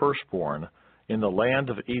all the firstborn in the land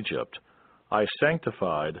of Egypt, I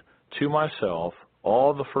sanctified to myself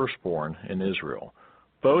all the firstborn in Israel,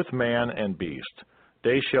 both man and beast.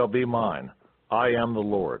 They shall be mine. I am the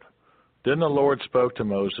Lord. Then the Lord spoke to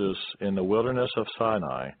Moses in the wilderness of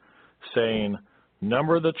Sinai, saying,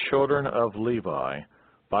 Number the children of Levi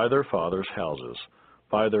by their fathers' houses,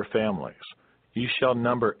 by their families. You shall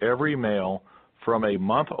number every male from a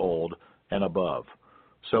month old and above.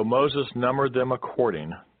 So Moses numbered them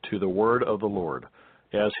according to the word of the Lord,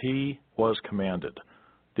 as he was commanded.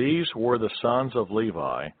 These were the sons of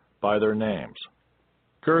Levi by their names: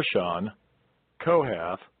 Gershon,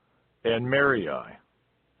 Kohath, and Merari.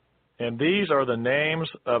 And these are the names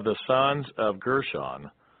of the sons of Gershon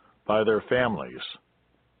by their families: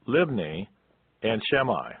 Libni and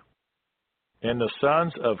Shimei. And the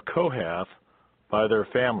sons of Kohath by their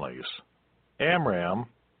families: Amram,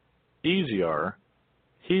 Eziar,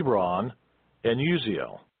 Hebron, and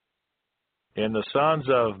Uziel. And the sons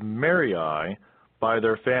of Merari by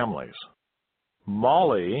their families: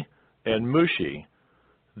 Mali and Mushi.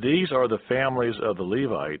 These are the families of the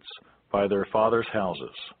Levites by their fathers'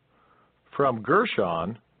 houses. From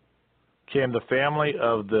Gershon came the family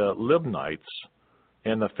of the Libnites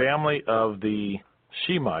and the family of the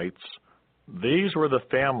Shemites. These were the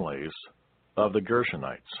families of the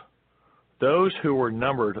Gershonites, those who were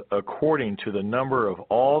numbered according to the number of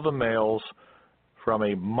all the males from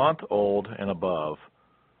a month old and above.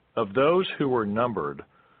 Of those who were numbered,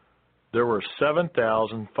 there were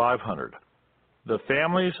 7,500. The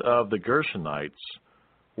families of the Gershonites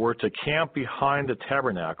were to camp behind the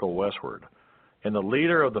tabernacle westward, and the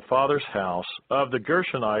leader of the father's house of the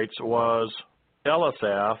Gershonites was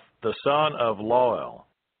Elisaph, the son of Lael.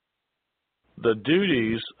 The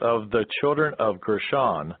duties of the children of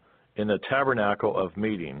Gershon in the tabernacle of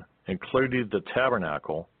meeting included the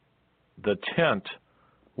tabernacle, the tent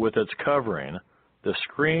with its covering, the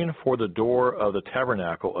screen for the door of the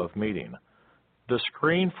tabernacle of meeting, the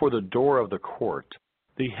screen for the door of the court,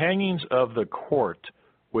 the hangings of the court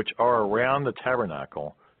which are around the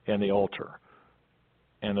tabernacle and the altar,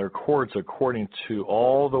 and their cords according to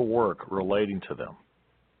all the work relating to them.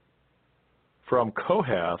 From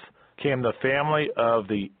Kohath came the family of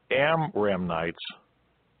the Amramites,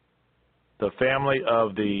 the family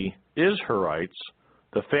of the Izharites,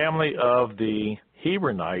 the family of the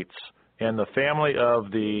Hebronites, and the family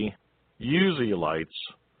of the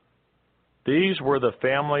Uzzielites. These were the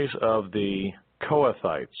families of the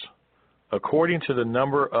Kohathites. According to the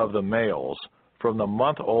number of the males, from the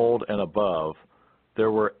month old and above,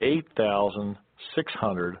 there were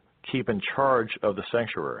 8,600 keeping charge of the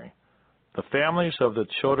sanctuary. The families of the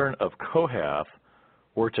children of Kohath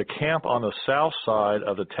were to camp on the south side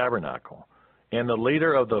of the tabernacle, and the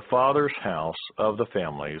leader of the father's house of the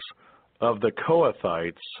families of the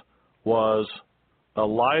Kohathites was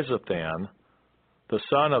Elizathan, the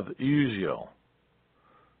son of Uzziel.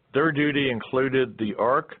 Their duty included the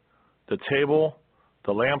ark, the table,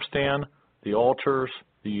 the lampstand, the altars,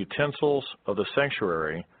 the utensils of the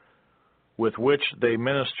sanctuary with which they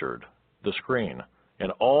ministered, the screen,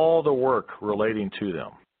 and all the work relating to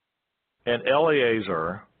them. And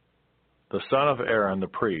Eleazar, the son of Aaron the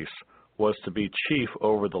priest, was to be chief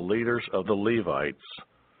over the leaders of the Levites,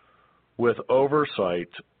 with oversight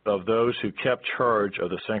of those who kept charge of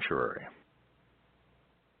the sanctuary.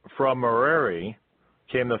 From Merari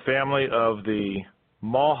came the family of the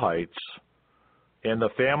Mahites and the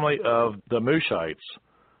family of the Mushites.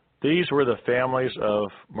 These were the families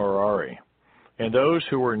of Merari, and those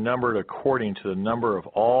who were numbered according to the number of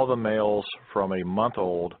all the males from a month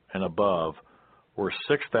old and above were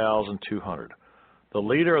 6,200. The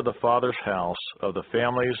leader of the father's house of the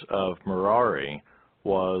families of Merari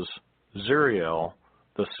was Zeriel,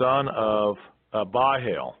 the son of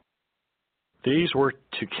Abihail. These were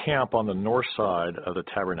to camp on the north side of the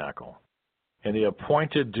tabernacle. And the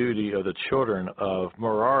appointed duty of the children of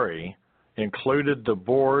Merari included the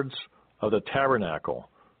boards of the tabernacle,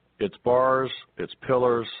 its bars, its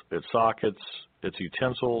pillars, its sockets, its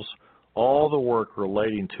utensils, all the work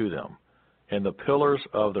relating to them, and the pillars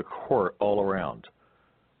of the court all around,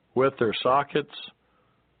 with their sockets,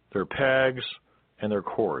 their pegs, and their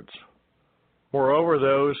cords. Moreover,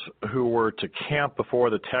 those who were to camp before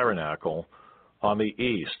the tabernacle on the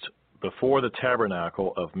east, before the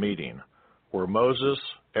tabernacle of meeting, were Moses,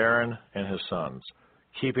 Aaron, and his sons,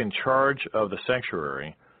 keeping charge of the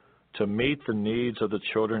sanctuary to meet the needs of the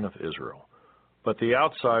children of Israel. But the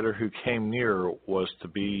outsider who came near was to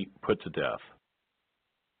be put to death.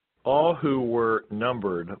 All who were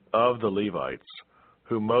numbered of the Levites,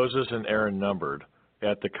 whom Moses and Aaron numbered,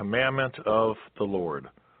 at the commandment of the Lord,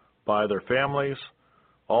 by their families,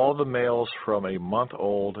 all the males from a month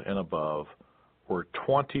old and above, were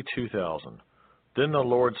 22,000. Then the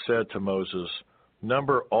Lord said to Moses,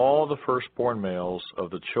 "Number all the firstborn males of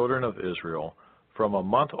the children of Israel from a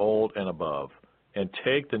month old and above, and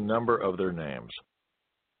take the number of their names.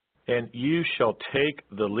 And you shall take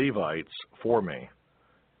the Levites for me.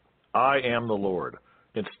 I am the Lord.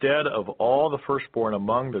 Instead of all the firstborn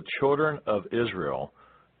among the children of Israel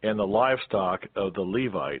and the livestock of the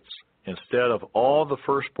Levites, instead of all the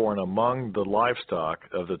firstborn among the livestock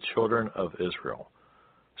of the children of Israel."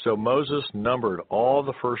 So Moses numbered all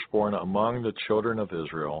the firstborn among the children of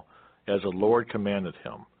Israel, as the Lord commanded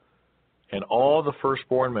him. And all the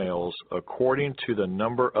firstborn males, according to the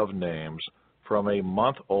number of names, from a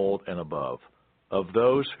month old and above, of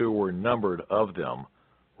those who were numbered of them,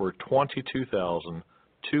 were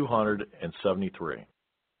 22,273.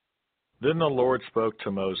 Then the Lord spoke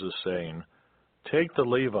to Moses, saying, "Take the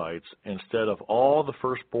Levites instead of all the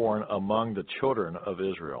firstborn among the children of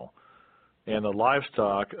Israel, and the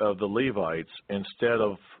livestock of the Levites instead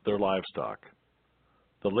of their livestock.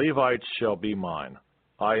 The Levites shall be mine.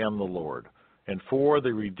 I am the Lord. And for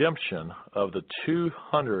the redemption of the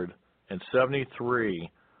 273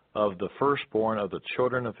 of the firstborn of the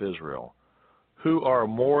children of Israel, who are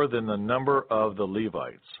more than the number of the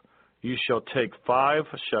Levites, you shall take 5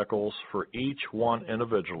 shekels for each one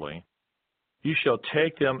individually. You shall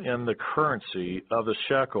take them in the currency of the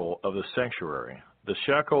shekel of the sanctuary, the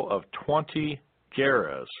shekel of 20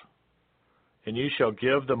 gerahs, and you shall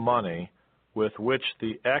give the money with which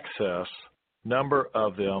the excess number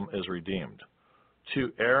of them is redeemed,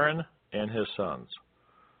 to Aaron and his sons.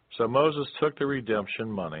 So Moses took the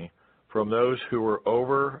redemption money from those who were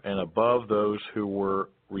over and above those who were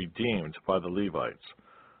redeemed by the Levites.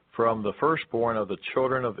 From the firstborn of the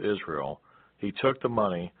children of Israel, he took the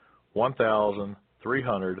money,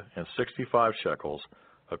 1,365 shekels,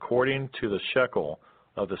 according to the shekel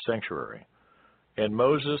of the sanctuary. And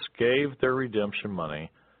Moses gave their redemption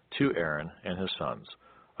money to Aaron and his sons,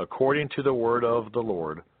 according to the word of the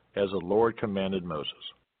Lord, as the Lord commanded Moses.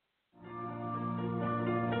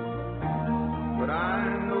 But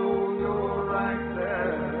I know you're right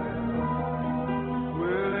there,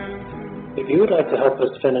 willing to. If you would like to help us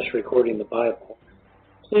finish recording the Bible,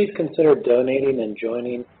 please consider donating and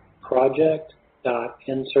joining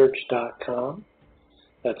project.nsearch.com.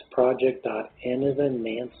 That's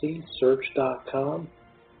project.n-as-in-Nancy-search.com,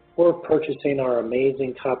 or purchasing our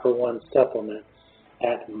amazing Copper One supplement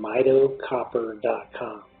at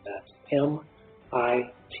mitocopper.com. That's M-I-T-O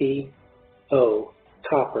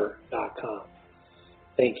copper.com.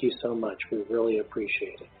 Thank you so much. We really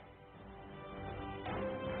appreciate it.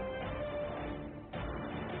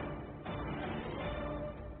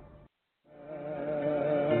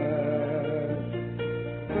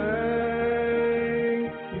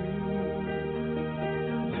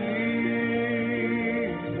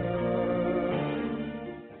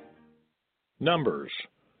 Numbers,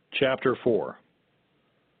 chapter 4.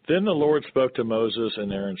 Then the Lord spoke to Moses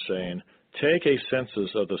and Aaron, saying, Take a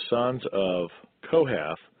census of the sons of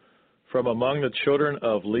Kohath from among the children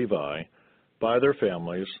of Levi, by their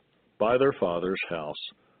families, by their father's house,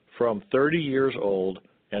 from 30 years old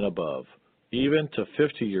and above, even to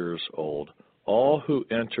 50 years old, all who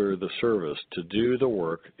enter the service to do the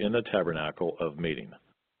work in the tabernacle of meeting.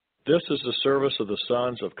 This is the service of the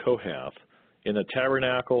sons of Kohath in the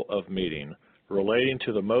tabernacle of meeting, relating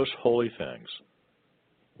to the most holy things.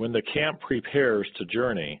 When the camp prepares to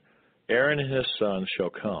journey, Aaron and his sons shall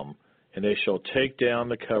come, and they shall take down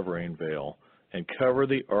the covering veil and cover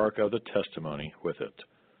the ark of the testimony with it.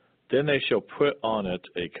 Then they shall put on it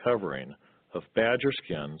a covering of badger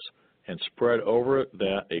skins, and spread over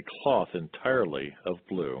that a cloth entirely of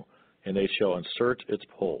blue, and they shall insert its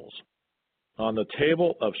poles. On the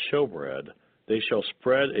table of showbread they shall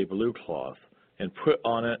spread a blue cloth, and put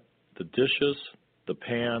on it the dishes, the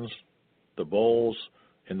pans, the bowls,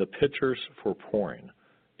 and the pitchers for pouring,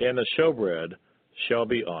 and the showbread shall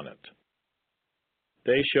be on it.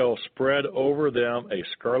 They shall spread over them a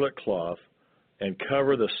scarlet cloth, and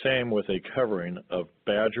cover the same with a covering of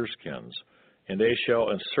badger skins, and they shall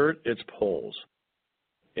insert its poles.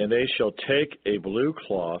 And they shall take a blue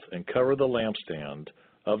cloth and cover the lampstand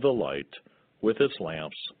of the light with its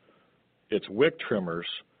lamps, its wick trimmers,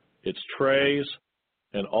 its trays,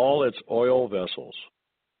 and all its oil vessels,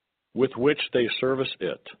 with which they service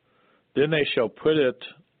it. Then they shall put it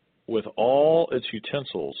with all its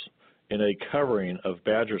utensils in a covering of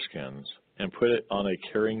badger skins, and put it on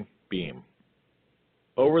a carrying beam.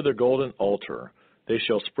 Over the golden altar they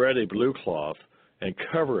shall spread a blue cloth, and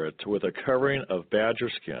cover it with a covering of badger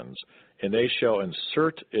skins, and they shall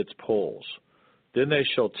insert its poles. Then they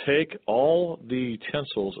shall take all the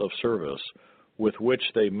utensils of service with which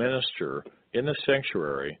they minister in the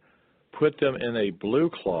sanctuary, put them in a blue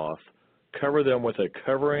cloth, cover them with a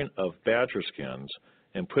covering of badger skins,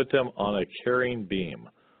 and put them on a carrying beam.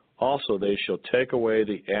 Also they shall take away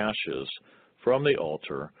the ashes from the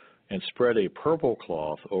altar, and spread a purple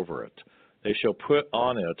cloth over it. They shall put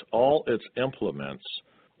on it all its implements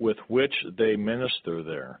with which they minister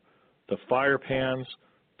there, the fire pans,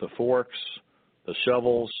 the forks, the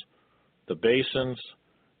shovels, the basins,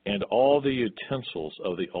 and all the utensils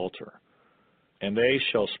of the altar. And they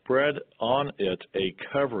shall spread on it a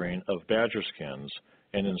covering of badger skins,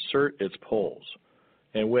 and insert its poles.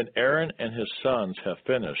 And when Aaron and his sons have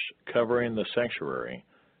finished covering the sanctuary,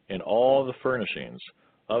 and all the furnishings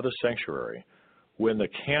of the sanctuary, when the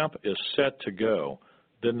camp is set to go,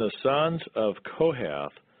 then the sons of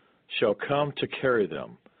Kohath shall come to carry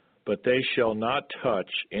them, but they shall not touch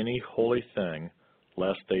any holy thing,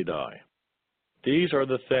 lest they die. These are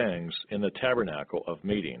the things in the tabernacle of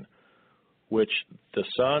meeting, which the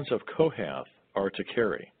sons of Kohath are to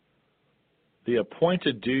carry. The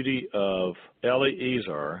appointed duty of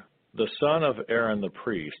Eleazar, the son of Aaron the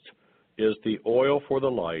priest, is the oil for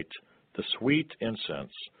the light, the sweet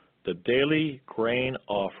incense, the daily grain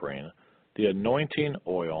offering, the anointing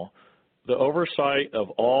oil, the oversight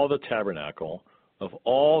of all the tabernacle, of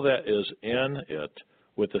all that is in it,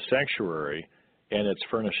 with the sanctuary and its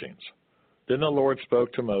furnishings. Then the Lord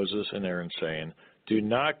spoke to Moses and Aaron, saying, Do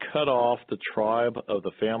not cut off the tribe of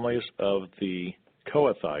the families of the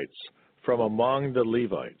Kohathites from among the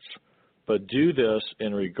Levites, but do this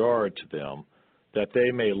in regard to them, that they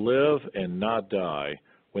may live and not die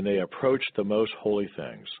when they approach the most holy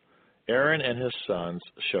things. Aaron and his sons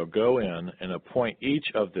shall go in and appoint each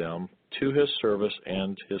of them to his service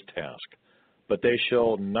and his task, but they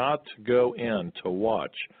shall not go in to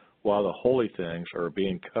watch while the holy things are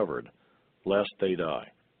being covered, lest they die.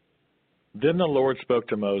 Then the Lord spoke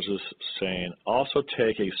to Moses, saying, Also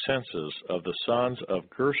take a census of the sons of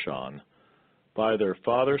Gershon by their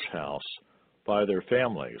father's house, by their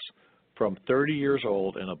families, from 30 years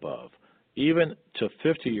old and above, even to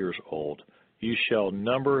 50 years old. You shall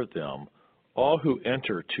number them, all who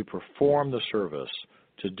enter to perform the service,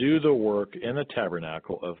 to do the work in the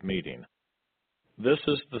tabernacle of meeting. This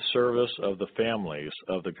is the service of the families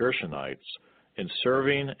of the Gershonites in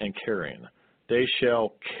serving and carrying. They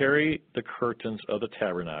shall carry the curtains of the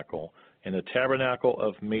tabernacle and the tabernacle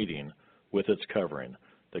of meeting with its covering,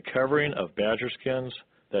 the covering of badger skins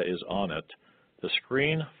that is on it, the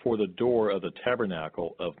screen for the door of the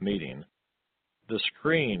tabernacle of meeting, the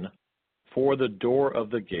screen for the door of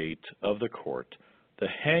the gate of the court, the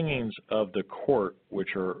hangings of the court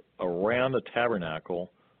which are around the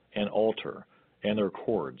tabernacle and altar, and their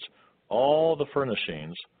cords, all the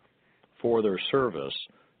furnishings for their service,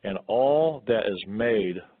 and all that is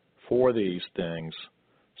made for these things,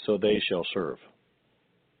 so they shall serve.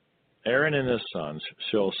 Aaron and his sons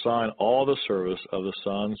shall assign all the service of the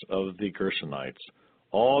sons of the Gershonites,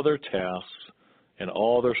 all their tasks and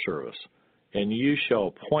all their service, and you shall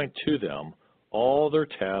appoint to them all their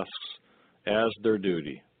tasks as their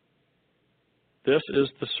duty. This is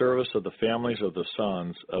the service of the families of the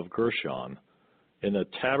sons of Gershon in the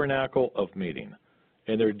tabernacle of meeting,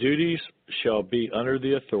 and their duties shall be under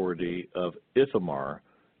the authority of Ithamar,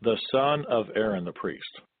 the son of Aaron the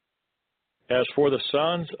priest. As for the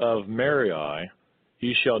sons of Merari,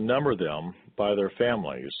 ye shall number them by their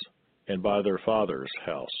families and by their father's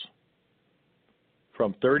house.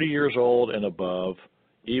 From 30 years old and above,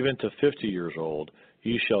 even to 50 years old,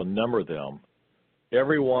 ye shall number them,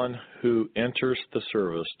 every one who enters the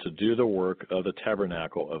service to do the work of the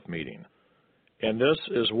tabernacle of meeting. And this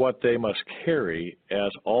is what they must carry as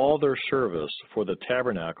all their service for the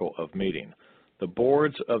tabernacle of meeting: the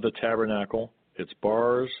boards of the tabernacle, its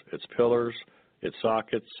bars, its pillars, its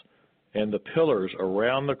sockets, and the pillars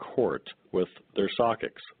around the court with their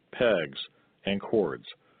sockets, pegs, and cords,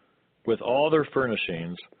 with all their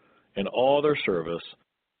furnishings and all their service.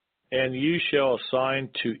 And you shall assign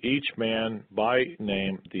to each man by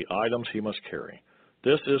name the items he must carry.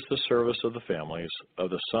 This is the service of the families of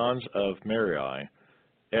the sons of Merari,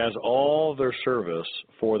 as all their service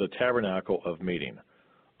for the tabernacle of meeting,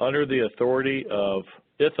 under the authority of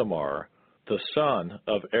Ithamar, the son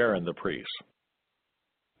of Aaron the priest.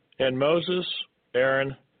 And Moses,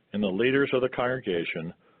 Aaron, and the leaders of the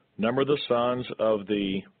congregation numbered the sons of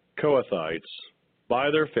the Kohathites by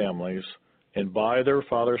their families and by their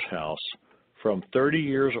father's house, from 30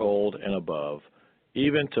 years old and above,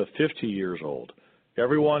 even to 50 years old,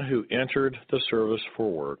 everyone who entered the service for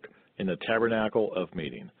work in the tabernacle of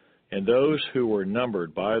meeting. And those who were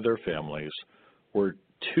numbered by their families were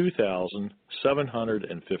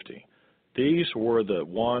 2,750. These were the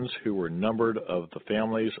ones who were numbered of the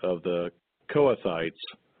families of the Kohathites,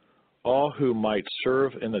 all who might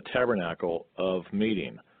serve in the tabernacle of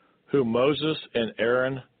meeting, whom Moses and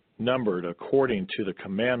Aaron numbered according to the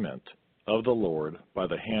commandment of the Lord by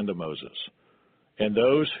the hand of Moses. And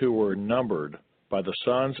those who were numbered by the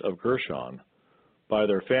sons of Gershon, by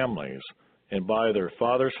their families, and by their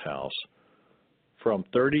father's house, from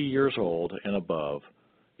 30 years old and above,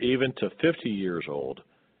 even to 50 years old,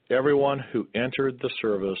 everyone who entered the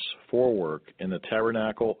service for work in the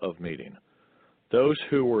tabernacle of meeting. Those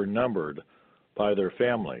who were numbered by their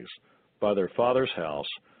families, by their father's house,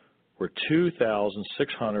 were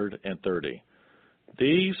 2,630.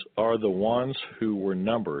 These are the ones who were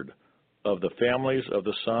numbered of the families of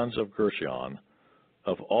the sons of Gershon,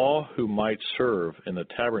 of all who might serve in the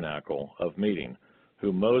tabernacle of meeting,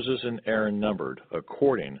 whom Moses and Aaron numbered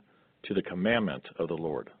according to the commandment of the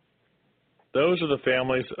Lord. Those are the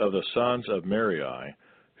families of the sons of Merari,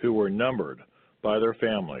 who were numbered by their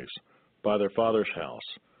families, by their father's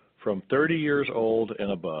house, from 30 years old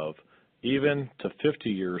and above, even to 50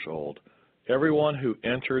 years old, everyone who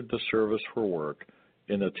entered the service for work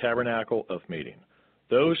in the tabernacle of meeting.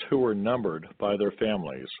 Those who were numbered by their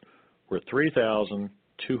families were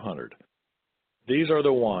 3,200. These are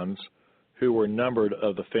the ones who were numbered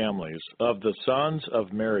of the families of the sons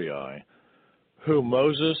of Merari, whom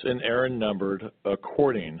Moses and Aaron numbered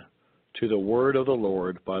according to the word of the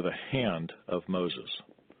Lord by the hand of Moses.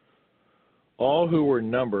 All who were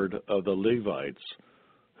numbered of the Levites,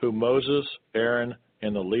 whom Moses, Aaron,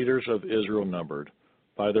 and the leaders of Israel numbered,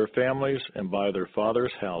 by their families and by their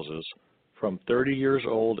fathers' houses, from 30 years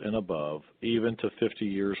old and above, even to 50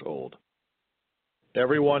 years old.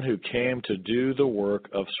 Everyone who came to do the work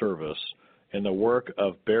of service and the work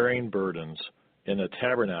of bearing burdens in the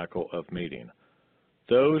tabernacle of meeting.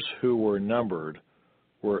 Those who were numbered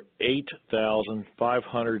were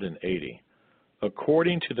 8,580.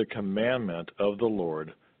 According to the commandment of the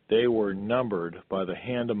Lord, they were numbered by the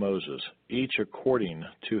hand of Moses, each according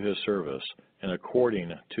to his service and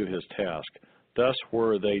according to his task. Thus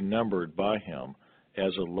were they numbered by him,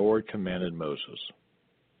 as the Lord commanded Moses.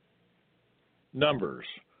 Numbers,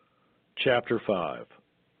 chapter 5.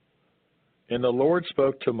 And the Lord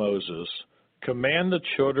spoke to Moses, Command the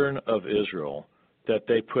children of Israel that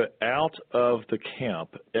they put out of the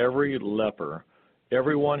camp every leper,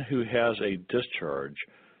 everyone who has a discharge,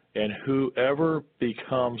 and whoever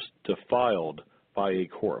becomes defiled by a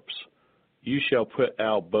corpse. You shall put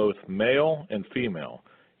out both male and female.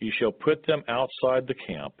 You shall put them outside the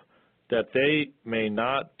camp, that they may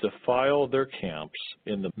not defile their camps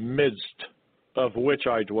in the midst of which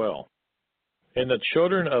I dwell. And the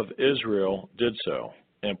children of Israel did so,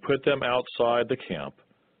 and put them outside the camp,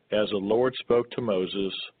 as the Lord spoke to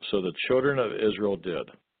Moses, so the children of Israel did.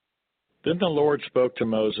 Then the Lord spoke to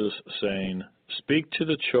Moses, saying, Speak to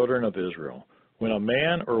the children of Israel. When a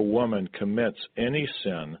man or woman commits any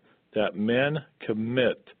sin that men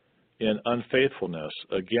commit in unfaithfulness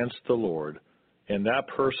against the Lord, and that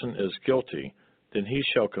person is guilty, then he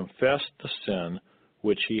shall confess the sin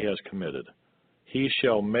which he has committed. He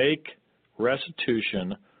shall make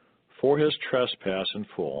restitution for his trespass in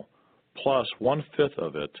full, plus 1/5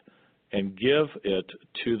 of it, and give it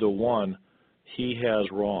to the one he has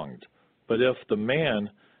wronged. But if the man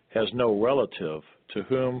has no relative to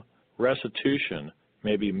whom restitution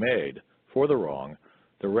may be made for the wrong,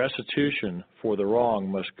 the restitution for the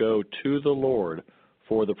wrong must go to the Lord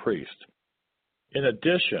for the priest. In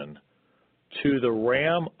addition to the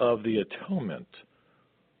ram of the atonement,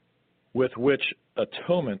 with which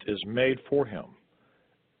atonement is made for him,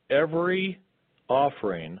 every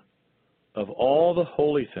offering of all the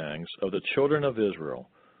holy things of the children of Israel,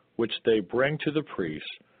 which they bring to the priest,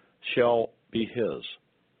 shall be his,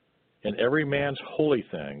 and every man's holy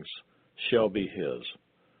things shall be his.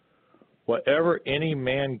 Whatever any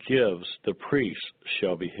man gives, the priest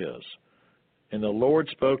shall be his. And the Lord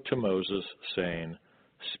spoke to Moses, saying,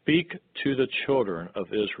 Speak to the children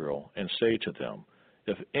of Israel, and say to them,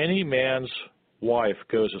 If any man's wife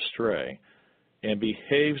goes astray, and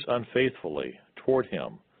behaves unfaithfully toward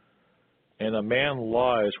him, and a man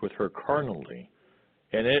lies with her carnally,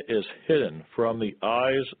 and it is hidden from the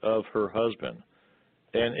eyes of her husband,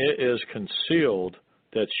 and it is concealed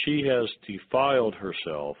that she has defiled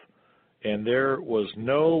herself, and there was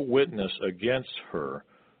no witness against her,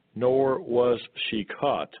 nor was she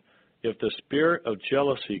caught, if the spirit of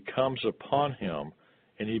jealousy comes upon him,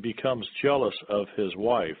 and he becomes jealous of his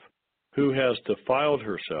wife, who has defiled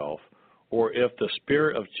herself, or if the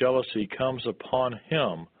spirit of jealousy comes upon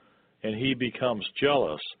him, and he becomes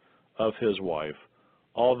jealous of his wife,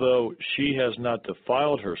 although she has not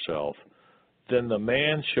defiled herself, then the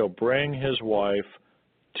man shall bring his wife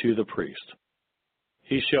to the priest.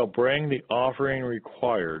 He shall bring the offering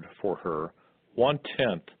required for her,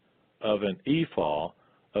 1/10 of an ephah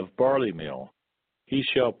of barley meal. He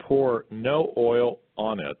shall pour no oil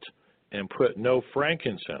on it, and put no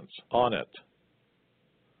frankincense on it,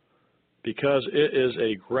 because it is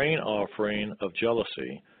a grain offering of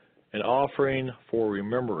jealousy, an offering for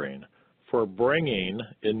remembering, for bringing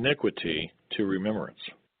iniquity to remembrance.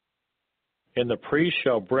 And the priest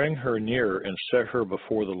shall bring her near and set her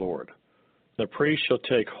before the Lord. The priest shall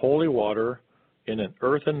take holy water in an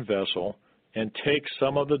earthen vessel, and take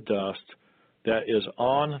some of the dust that is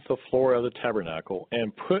on the floor of the tabernacle,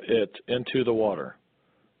 and put it into the water.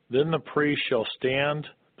 Then the priest shall stand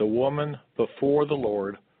the woman before the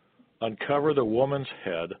Lord, uncover the woman's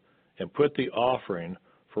head, and put the offering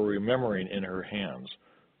for remembering in her hands,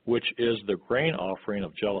 which is the grain offering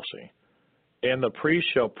of jealousy. And the priest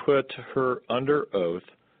shall put her under oath,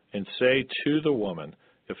 and say to the woman,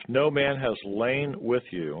 If no man has lain with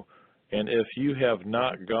you, and if you have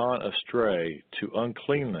not gone astray to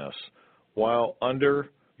uncleanness while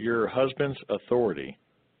under your husband's authority,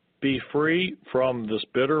 be free from this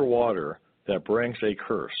bitter water that brings a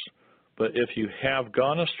curse. But if you have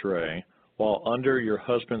gone astray while under your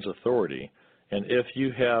husband's authority, and if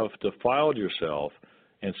you have defiled yourself,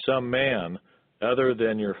 and some man other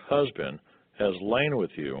than your husband has lain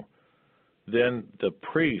with you, Then the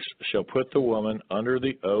priest shall put the woman under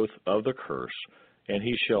the oath of the curse, and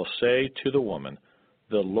he shall say to the woman,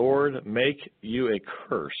 The Lord make you a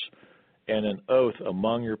curse and an oath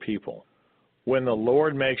among your people. When the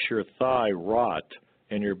Lord makes your thigh rot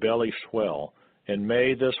and your belly swell, and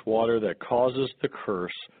may this water that causes the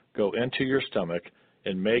curse go into your stomach,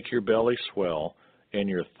 and make your belly swell and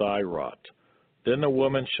your thigh rot. Then the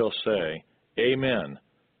woman shall say, Amen,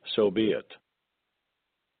 so be it.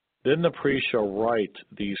 Then the priest shall write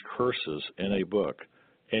these curses in a book,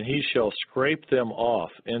 and he shall scrape them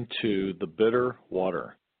off into the bitter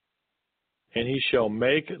water. And he shall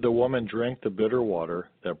make the woman drink the bitter water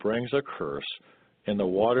that brings a curse, and the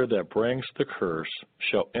water that brings the curse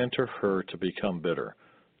shall enter her to become bitter.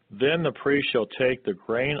 Then the priest shall take the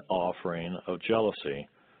grain offering of jealousy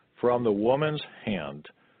from the woman's hand,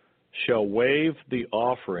 shall wave the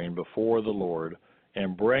offering before the Lord,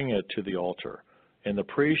 and bring it to the altar. And the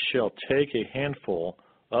priest shall take a handful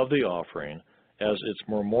of the offering as its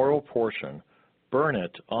memorial portion, burn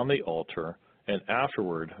it on the altar, and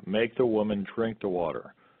afterward make the woman drink the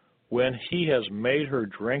water. When he has made her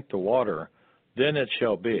drink the water, then it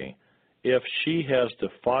shall be, if she has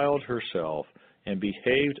defiled herself and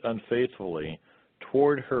behaved unfaithfully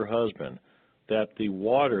toward her husband, that the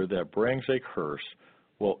water that brings a curse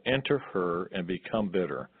will enter her and become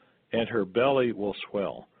bitter, and her belly will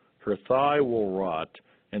swell. Her thigh will rot,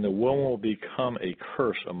 and the woman will become a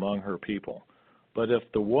curse among her people. But if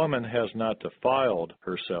the woman has not defiled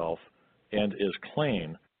herself and is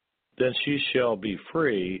clean, then she shall be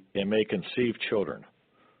free and may conceive children.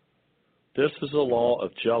 This is the law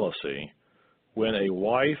of jealousy, when a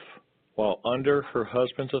wife, while under her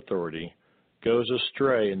husband's authority, goes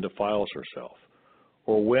astray and defiles herself,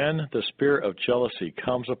 or when the spirit of jealousy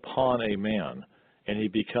comes upon a man, and he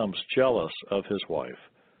becomes jealous of his wife.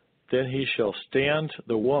 Then he shall stand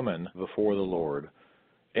the woman before the Lord,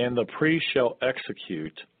 and the priest shall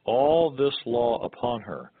execute all this law upon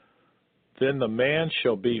her. Then the man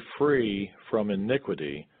shall be free from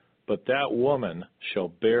iniquity, but that woman shall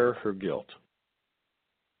bear her guilt.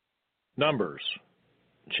 Numbers,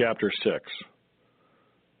 chapter 6.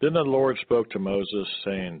 Then the Lord spoke to Moses,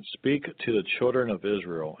 saying, Speak to the children of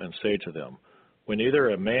Israel, and say to them, When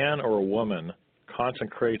either a man or a woman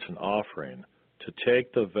consecrates an offering, to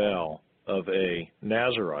take the vow of a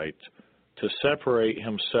Nazirite, to separate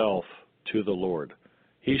himself to the Lord.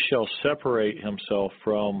 He shall separate himself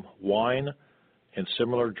from wine and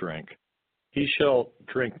similar drink. He shall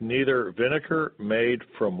drink neither vinegar made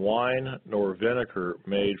from wine nor vinegar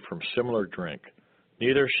made from similar drink.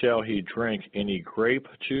 Neither shall he drink any grape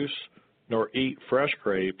juice, nor eat fresh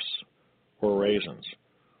grapes or raisins.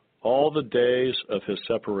 All the days of his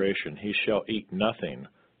separation he shall eat nothing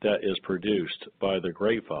that is produced by the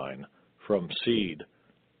grapevine, from seed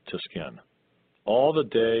to skin. All the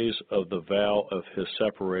days of the vow of his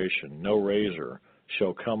separation no razor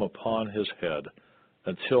shall come upon his head,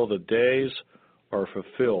 until the days are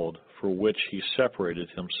fulfilled for which he separated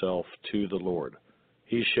himself to the Lord.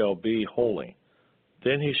 He shall be holy.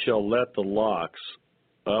 Then he shall let the locks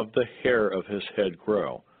of the hair of his head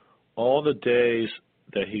grow. All the days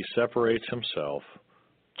that he separates himself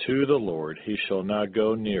to the Lord, he shall not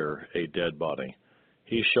go near a dead body.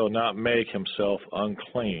 He shall not make himself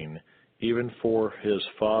unclean, even for his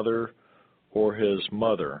father or his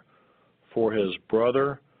mother, for his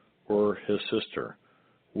brother or his sister,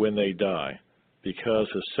 when they die, because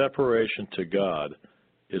his separation to God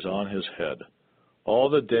is on his head. All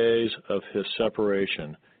the days of his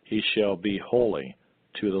separation he shall be holy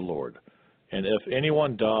to the Lord. And if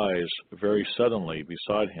anyone dies very suddenly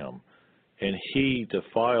beside him, and he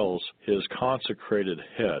defiles his consecrated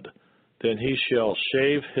head, then he shall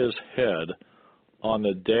shave his head on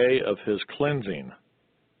the day of his cleansing.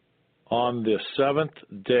 On the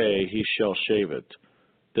 7th day he shall shave it.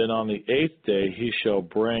 Then on the 8th day he shall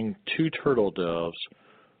bring 2 turtle doves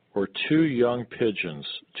or 2 young pigeons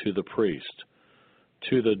to the priest,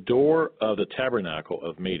 to the door of the tabernacle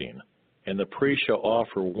of meeting. And the priest shall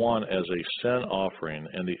offer one as a sin offering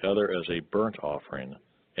and the other as a burnt offering,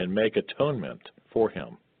 and make atonement for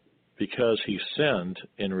him, because he sinned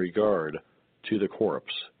in regard to the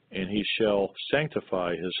corpse, and he shall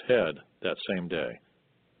sanctify his head that same day.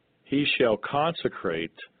 He shall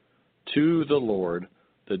consecrate to the Lord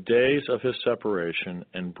the days of his separation,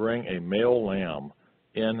 and bring a male lamb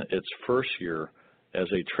in its first year as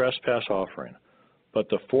a trespass offering. But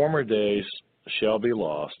the former days shall be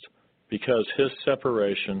lost, because his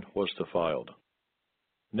separation was defiled.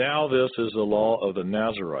 Now this is the law of the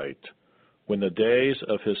Nazirite. When the days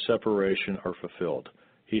of his separation are fulfilled,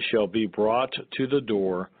 he shall be brought to the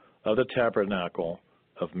door of the tabernacle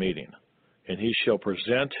of meeting. And he shall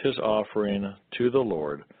present his offering to the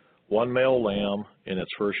Lord, one male lamb in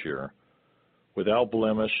its first year, without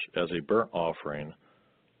blemish as a burnt offering,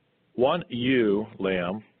 one ewe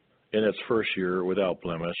lamb in its first year without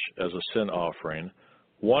blemish as a sin offering,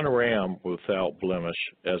 one ram without blemish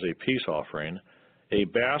as a peace offering, a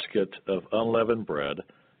basket of unleavened bread,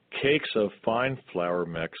 cakes of fine flour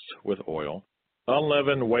mixed with oil,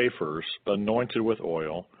 unleavened wafers anointed with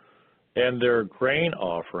oil, and their grain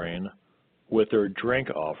offering with their drink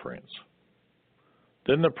offerings.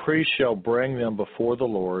 Then the priest shall bring them before the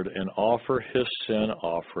Lord and offer his sin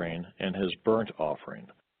offering and his burnt offering.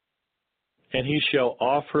 And he shall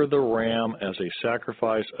offer the ram as a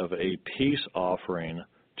sacrifice of a peace offering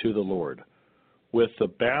to the Lord. With the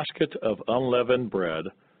basket of unleavened bread,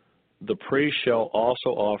 the priest shall also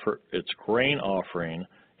offer its grain offering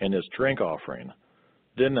and its drink offering.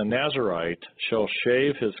 Then the Nazirite shall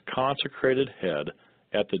shave his consecrated head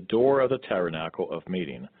at the door of the tabernacle of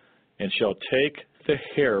meeting, and shall take the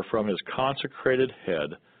hair from his consecrated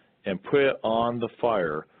head and put it on the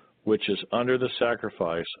fire which is under the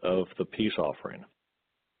sacrifice of the peace offering.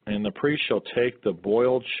 And the priest shall take the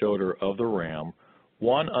boiled shoulder of the ram,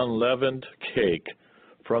 one unleavened cake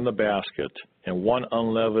from the basket, and one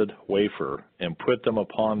unleavened wafer, and put them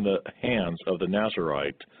upon the hands of the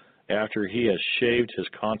Nazirite after he has shaved his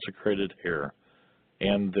consecrated hair.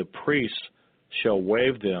 And the priest shall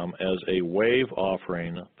wave them as a wave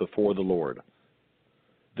offering before the Lord.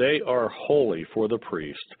 They are holy for the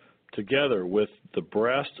priest, together with the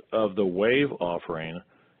breast of the wave offering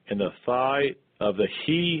and the thigh of the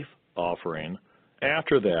heave offering.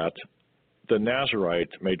 After that, the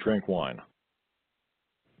Nazirite may drink wine.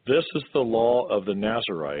 This is the law of the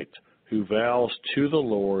Nazirite, who vows to the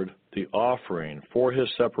Lord the offering for his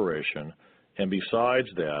separation, and besides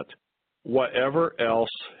that, whatever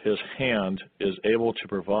else his hand is able to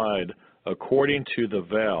provide according to the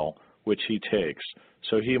vow which he takes,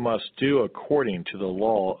 so he must do according to the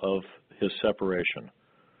law of his separation.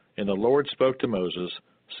 And the Lord spoke to Moses,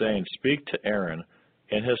 saying, Speak to Aaron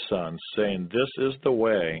and his sons, saying, This is the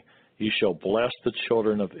way ye shall bless the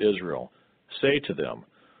children of Israel. Say to them,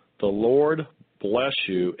 The Lord bless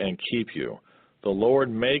you and keep you. The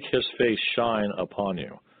Lord make his face shine upon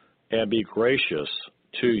you, and be gracious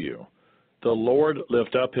to you. The Lord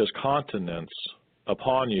lift up his countenance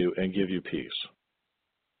upon you and give you peace.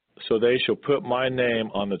 So they shall put my name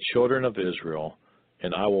on the children of Israel,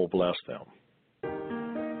 and I will bless them.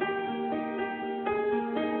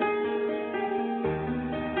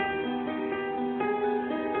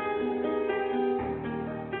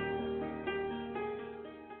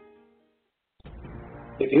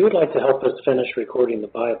 If you would like to help us finish recording the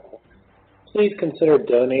Bible, please consider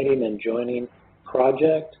donating and joining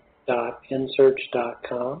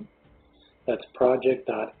project.nsearch.com. That's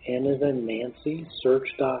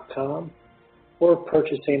project.n-as-in-Nancy-search.com, or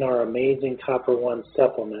purchasing our amazing Copper One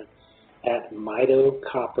supplement at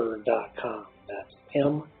mitocopper.com. That's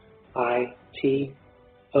M-I-T-O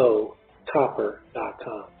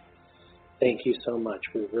copper.com. Thank you so much.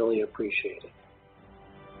 We really appreciate it.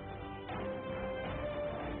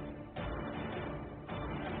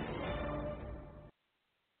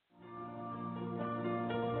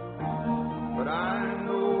 But I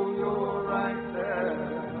know you're right there,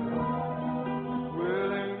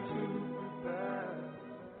 willing to prepare.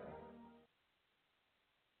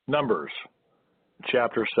 Numbers,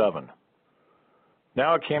 chapter 7.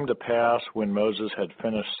 Now it came to pass, when Moses had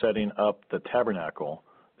finished setting up the tabernacle,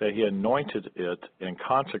 that he anointed it and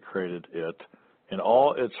consecrated it and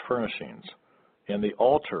all its furnishings, and the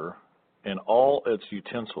altar and all its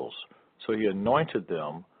utensils. So he anointed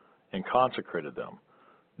them and consecrated them.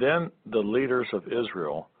 Then the leaders of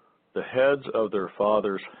Israel, the heads of their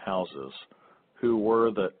fathers' houses, who were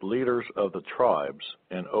the leaders of the tribes,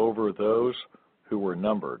 and over those who were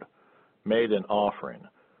numbered, made an offering.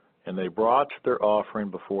 And they brought their offering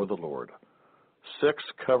before the Lord, 6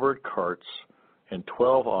 covered carts and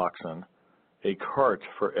 12 oxen, a cart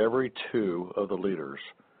for every 2 of the leaders,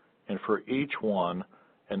 and for each one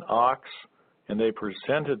an ox, and they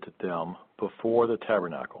presented them before the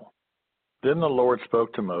tabernacle. Then the Lord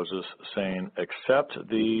spoke to Moses, saying, Accept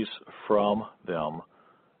these from them,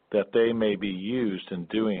 that they may be used in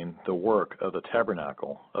doing the work of the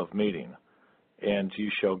tabernacle of meeting, and you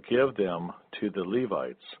shall give them to the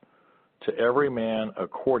Levites, to every man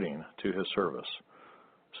according to his service.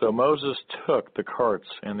 So Moses took the carts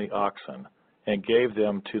and the oxen, and gave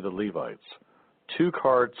them to the Levites. 2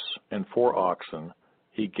 carts and 4 oxen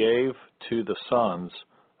he gave to the sons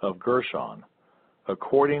of Gershon,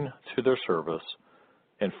 according to their service,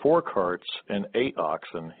 and 4 carts and 8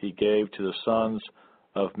 oxen he gave to the sons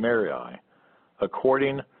of Merari,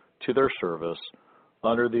 according to their service,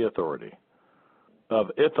 under the authority of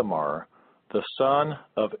Ithamar, the son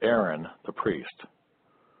of Aaron the priest.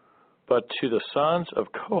 But to the sons of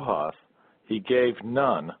Kohath he gave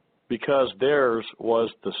none, because theirs was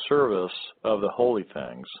the service of the holy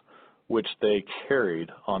things, which they carried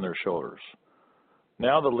on their shoulders.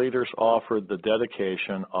 Now the leaders offered the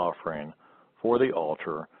dedication offering for the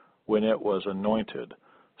altar when it was anointed.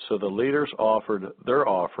 So the leaders offered their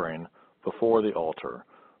offering before the altar.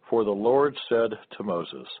 For the Lord said to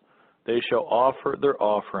Moses, they shall offer their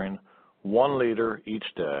offering 1 liter each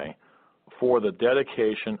day for the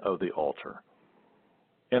dedication of the altar.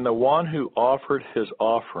 And the one who offered his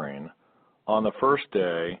offering on the first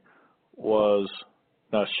day was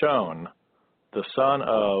Nahshon, the son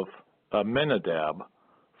of Amminadab,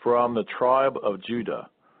 from the tribe of Judah.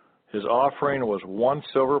 His offering was 1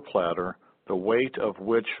 silver platter, the weight of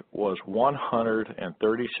which was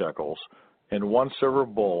 130 shekels, and 1 silver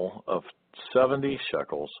bowl of 70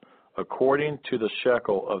 shekels, according to the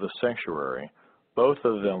shekel of the sanctuary, both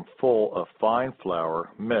of them full of fine flour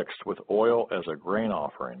mixed with oil as a grain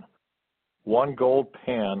offering. 1 gold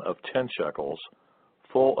pan of 10 shekels,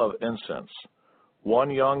 full of incense, 1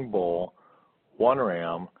 young bull, 1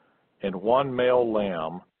 ram, and 1 male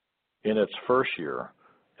lamb in its first year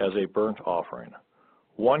as a burnt offering,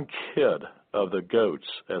 1 kid of the goats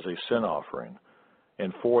as a sin offering,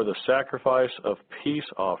 and for the sacrifice of peace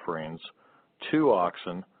offerings, 2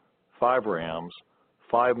 oxen, 5 rams,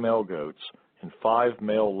 5 male goats, and 5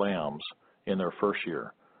 male lambs in their first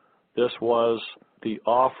year. This was the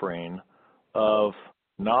offering of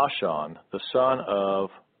Nahshon, the son of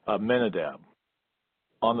Amminadab.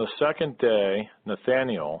 On the second day,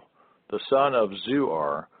 Nathaniel, the son of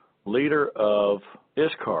Zuar, leader of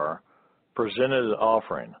Issachar, presented an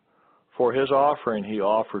offering. For his offering he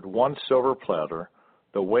offered 1 silver platter,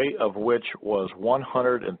 the weight of which was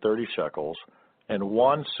 130 shekels, and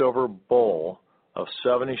 1 silver bowl of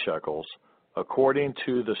 70 shekels, according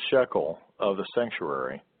to the shekel of the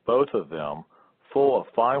sanctuary, both of them full of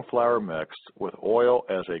fine flour mixed with oil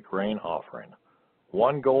as a grain offering,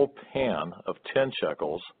 1 gold pan of 10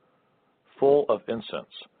 shekels, full of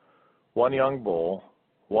incense, 1 young bull,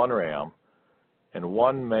 1 ram, and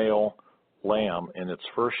 1 male lamb in its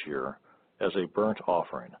first year as a burnt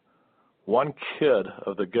offering, 1 kid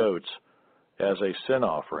of the goats as a sin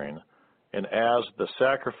offering, and as the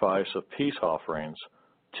sacrifice of peace offerings,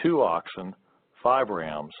 2 oxen, 5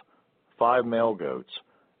 rams, 5 male goats,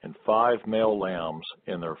 and 5 male lambs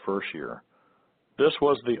in their first year. This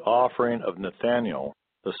was the offering of Nathaniel,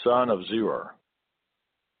 the son of Zuar.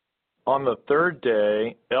 On the third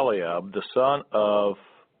day, Eliab, the son of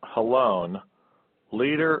Helon,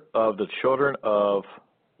 leader of the children of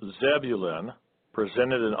Zebulun,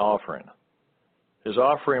 presented an offering. His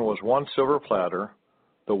offering was 1 silver platter,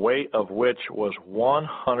 the weight of which was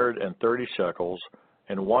 130 shekels,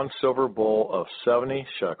 and 1 silver bowl of 70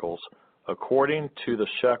 shekels, according to the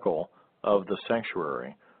shekel of the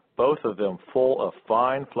sanctuary, both of them full of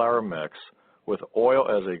fine flour mixed with oil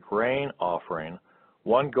as a grain offering,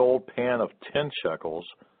 1 gold pan of 10 shekels,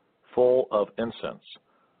 full of incense,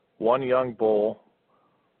 1 young bull,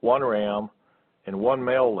 1 ram, and 1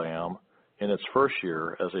 male lamb in its first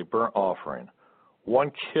year as a burnt offering,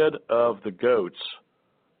 1 kid of the goats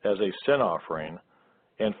as a sin offering,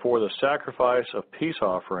 and for the sacrifice of peace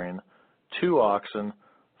offering, 2 oxen,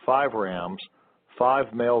 5 rams,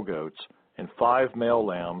 5 male goats, and 5 male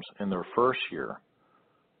lambs in their first year.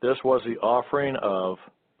 This was the offering of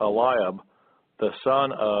Eliab, the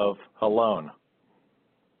son of Helon.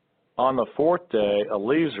 On the fourth day,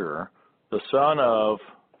 Eliezer, the son of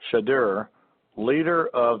Shadir, leader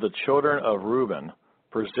of the children of Reuben,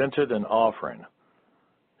 presented an offering.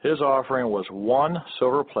 His offering was 1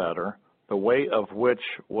 silver platter, the weight of which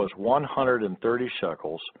was 130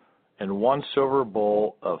 shekels, and 1 silver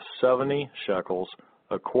bowl of 70 shekels,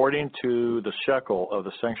 according to the shekel of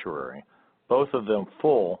the sanctuary, both of them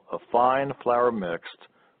full of fine flour mixed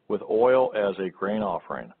with oil as a grain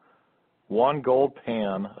offering, 1 gold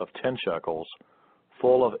pan of 10 shekels,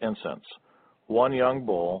 full of incense, 1 young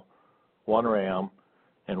bull, 1 ram,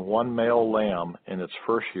 and 1 male lamb in its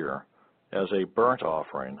first year as a burnt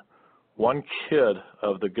offering, 1 kid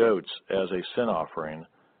of the goats as a sin offering,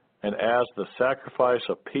 and as the sacrifice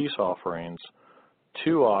of peace offerings,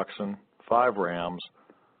 2 oxen, 5 rams,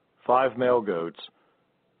 5 male goats,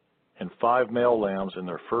 and 5 male lambs in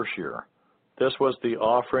their first year. This was the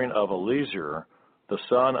offering of Eliezer, the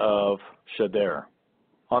son of Shadir.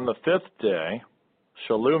 On the 5th day,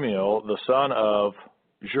 Shalumiel, the son of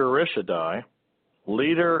Zurishaddai,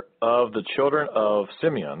 leader of the children of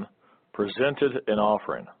Simeon, presented an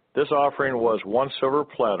offering. This offering was 1 silver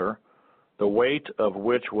platter, the weight of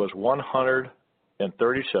which was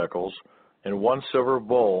 130 shekels, and 1 silver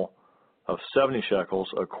bowl of 70 shekels,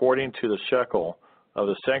 according to the shekel of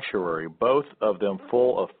the sanctuary, both of them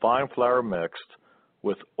full of fine flour mixed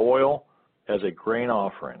with oil as a grain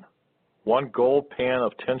offering. 1 gold pan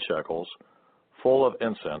of 10 shekels, full of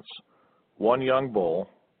incense, 1 young bull,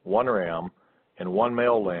 1 ram, and 1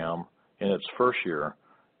 male lamb in its first year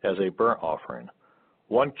as a burnt offering.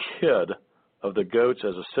 1 kid of the goats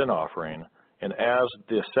as a sin offering, and as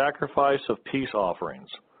the sacrifice of peace offerings.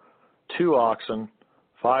 2 oxen,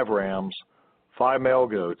 5 rams, 5 male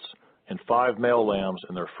goats, and 5 male lambs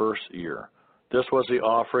in their first year. This was the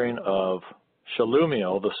offering of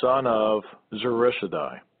Shelumiel, the son of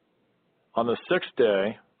Zurishaddai. On the 6th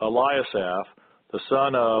day, Eliasaph, the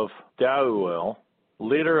son of Dauel,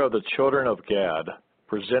 leader of the children of Gad,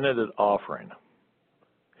 presented an offering.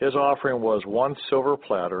 His offering was 1 silver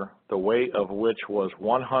platter, the weight of which was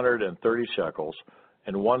 130 shekels,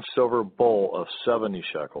 and 1 silver bowl of 70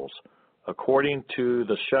 shekels, according to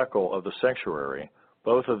the shekel of the sanctuary,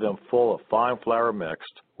 both of them full of fine flour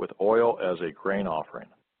mixed with oil as a grain offering.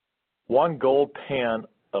 1 gold pan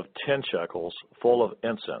of 10 shekels, full of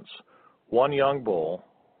incense, 1 young bull,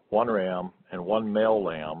 1 ram, and 1 male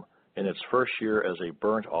lamb in its first year as a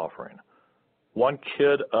burnt offering. 1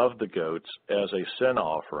 kid of the goats as a sin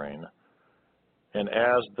offering, and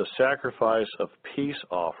as the sacrifice of peace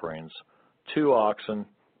offerings, 2 oxen,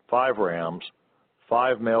 5 rams,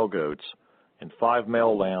 5 male goats, and 5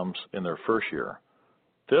 male lambs in their first year.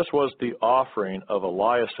 This was the offering of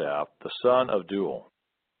Eliasaph, the son of Deuel.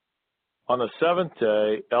 On the 7th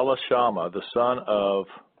day, Elishama, the son of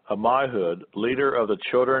Ammihud, leader of the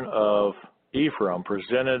children of Ephraim,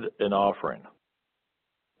 presented an offering.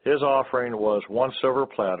 His offering was 1 silver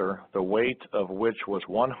platter, the weight of which was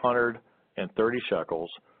 130 shekels,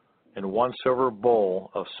 and 1 silver bowl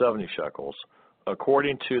of 70 shekels,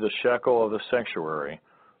 according to the shekel of the sanctuary,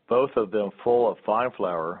 both of them full of fine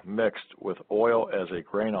flour mixed with oil as a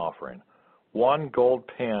grain offering. 1 gold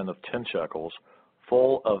pan of 10 shekels,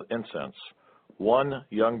 full of incense, 1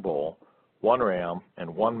 young bull, 1 ram, and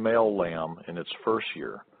 1 male lamb in its first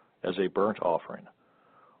year as a burnt offering.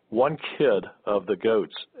 1 kid of the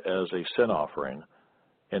goats as a sin offering,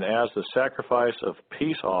 and as the sacrifice of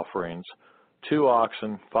peace offerings, 2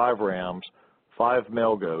 oxen, 5 rams, 5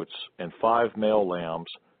 male goats, and 5 male lambs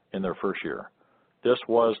in their first year. This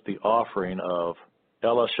was the offering of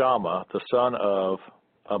Elishama, the son of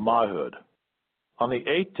Ammihud. On the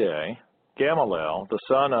 8th day, Gamaliel, the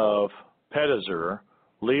son of Pedazur,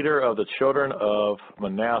 leader of the children of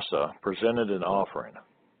Manasseh, presented an offering.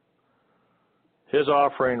 His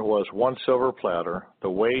offering was 1 silver platter, the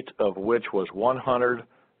weight of which was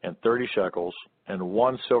 130 shekels, and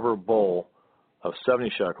 1 silver bowl of 70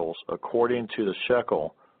 shekels, according to the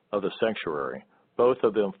shekel of the sanctuary, both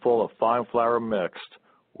of them full of fine flour mixed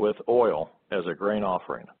with oil as a grain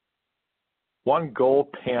offering. 1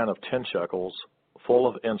 gold pan of 10 shekels, full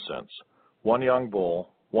of incense, 1 young bull,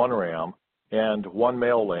 1 ram, and 1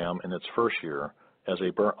 male lamb in its first year as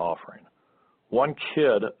a burnt offering. 1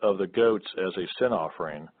 kid of the goats as a sin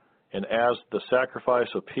offering, and as the sacrifice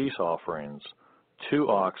of peace offerings, 2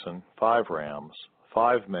 oxen, 5 rams,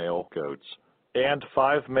 5 male goats, and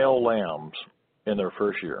 5 male lambs in their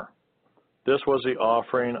first year. This was the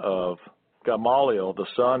offering of Gamaliel, the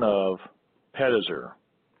son of Pedazur.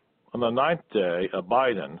 On the 9th day,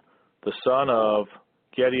 Abidan, the son of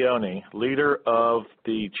Gideoni, leader of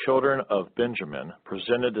the children of Benjamin,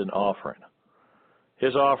 presented an offering.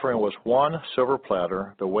 His offering was 1 silver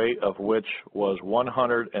platter, the weight of which was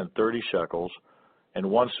 130 shekels, and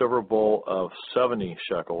 1 silver bowl of 70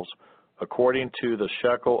 shekels, according to the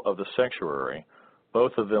shekel of the sanctuary,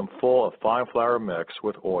 both of them full of fine flour mixed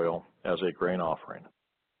with oil as a grain offering.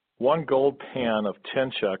 1 gold pan of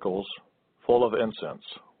 10 shekels, full of incense,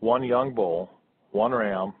 1 young bull, 1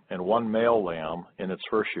 ram, and 1 male lamb in its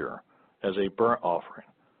first year as a burnt offering.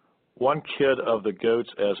 1 kid of the goats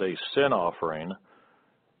as a sin offering,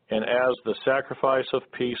 and as the sacrifice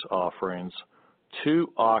of peace offerings,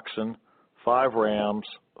 2 oxen, 5 rams,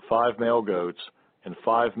 5 male goats, and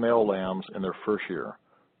 5 male lambs in their first year.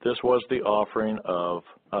 This was the offering of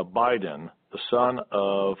Abidan, the son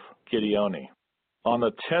of Gideoni. On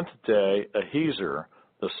the 10th day, Ahiezer,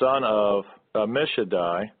 the son of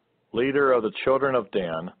Ammishaddai, leader of the children of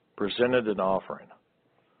Dan, presented an offering.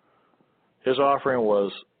 His offering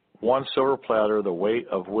was 1 silver platter, the weight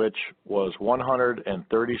of which was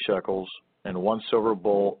 130 shekels, and 1 silver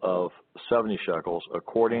bowl of 70 shekels,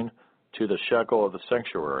 according to the shekel of the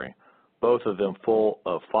sanctuary, both of them full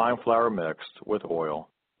of fine flour mixed with oil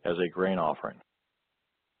as a grain offering.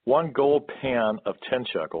 1 gold pan of 10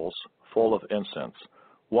 shekels, full of incense,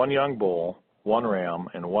 1 young bull, 1 ram,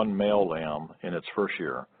 and 1 male lamb in its first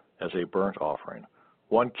year, as a burnt offering,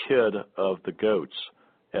 1 kid of the goats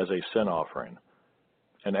as a sin offering,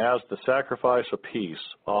 and as the sacrifice of peace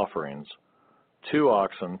offerings, 2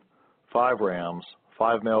 oxen, 5 rams,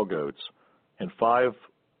 5 male goats, and 5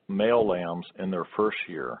 male lambs in their first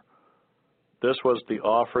year. This was the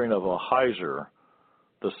offering of Ahiezer,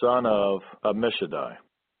 the son of Ammishaddai.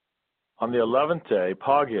 On the 11th day,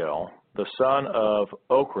 Pagiel, the son of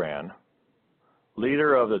Ochran,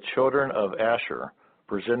 leader of the children of Asher,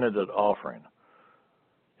 presented an offering.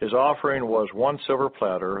 His offering was 1 silver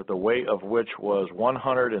platter, the weight of which was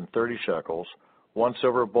 130 shekels, 1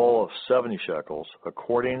 silver bowl of 70 shekels,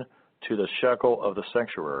 according to the shekel of the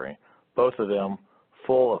sanctuary, both of them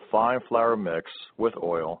full of fine flour mixed with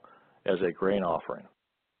oil as a grain offering.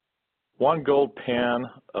 1 gold pan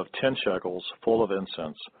of 10 shekels, full of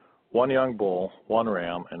incense, 1 young bull, 1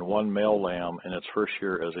 ram, and 1 male lamb in its first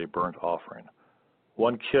year as a burnt offering,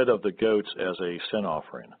 1 kid of the goats as a sin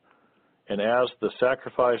offering, and as the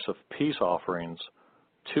sacrifice of peace offerings,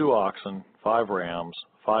 2 oxen, 5 rams,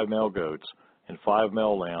 5 male goats, and 5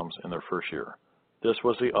 male lambs in their first year. This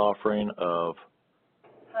was the offering of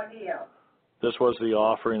Pagiel. This was the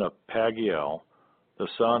offering of Pagiel, the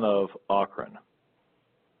son of Ochran.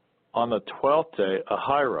 On the 12th day,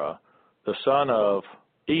 Ahira, the son of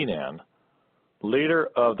Enan, leader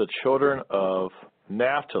of the children of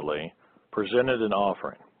Naphtali, presented an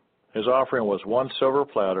offering. His offering was 1 silver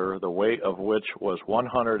platter, the weight of which was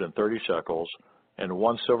 130 shekels, and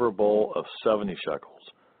 1 silver bowl of 70 shekels,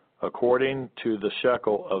 according to the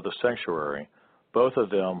shekel of the sanctuary, both of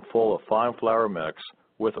them full of fine flour mixed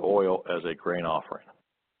with oil as a grain offering.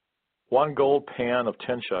 1 gold pan of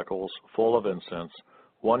 10 shekels, full of incense,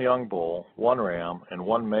 1 young bull, 1 ram, and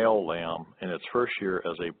 1 male lamb in its first year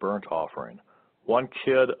as a burnt offering, 1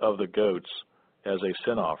 kid of the goats as a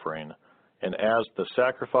sin offering, and as the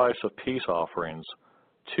sacrifice of peace offerings,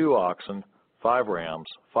 2 oxen, 5 rams,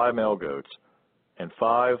 5 male goats, and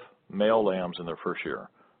 5 male lambs in their first year.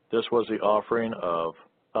 This was the offering of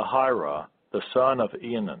Ahira, the son of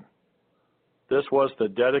Enan. This was the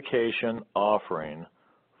dedication offering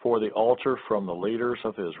for the altar from the leaders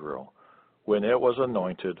of Israel, when it was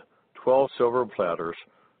anointed, 12 silver platters,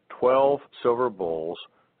 12 silver bowls,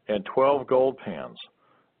 and 12 gold pans.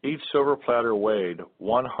 Each silver platter weighed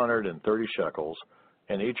 130 shekels,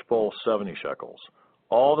 and each bowl 70 shekels.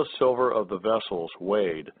 All the silver of the vessels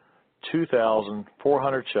weighed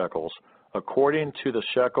 2,400 shekels, according to the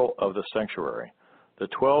shekel of the sanctuary. The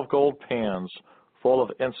 12 gold pans full of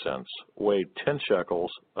incense weighed 10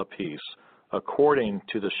 shekels apiece, according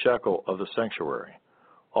to the shekel of the sanctuary.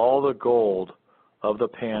 All the gold of the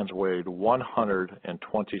pans weighed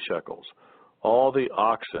 120 shekels. All the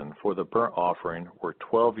oxen for the burnt offering were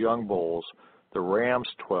 12 young bulls, the rams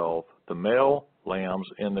 12, the male lambs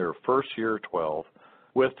in their first year 12,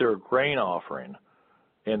 with their grain offering,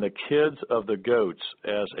 and the kids of the goats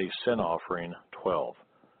as a sin offering 12.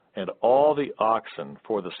 And all the oxen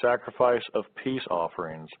for the sacrifice of peace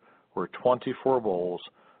offerings were 24 bulls,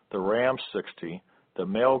 the rams 60, the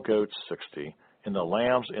male goats 60, and the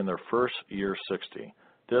lambs in their first year 60.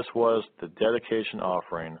 This was the dedication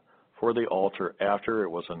offering for the altar after it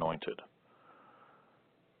was anointed.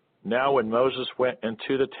 Now when Moses went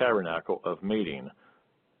into the tabernacle of meeting,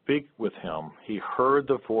 speak with him, he heard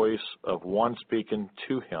the voice of one speaking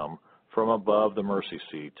to him from above the mercy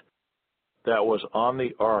seat that was on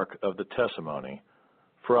the ark of the testimony,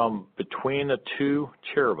 from between the 2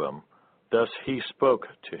 cherubim. Thus he spoke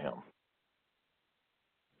to him.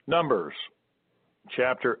 Numbers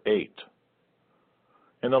chapter 8.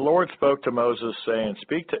 And the Lord spoke to Moses, saying,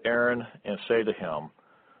 Speak to Aaron and say to him,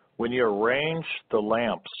 When you arrange the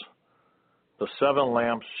lamps, the 7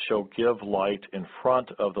 lamps shall give light in front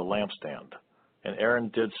of the lampstand. And Aaron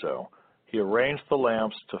did so. He arranged the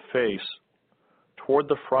lamps to face toward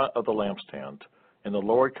the front of the lampstand. And the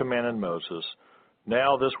Lord commanded Moses,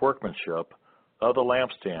 Now this workmanship of the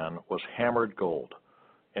lampstand was hammered gold,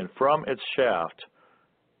 and from its shaft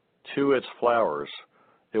to its flowers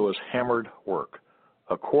it was hammered work,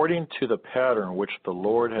 according to the pattern which the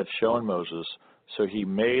Lord had shown Moses, so he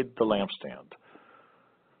made the lampstand.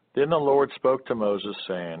 Then the Lord spoke to Moses,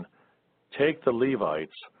 saying, Take the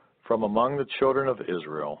Levites from among the children of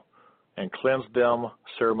Israel, and cleanse them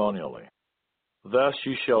ceremonially. Thus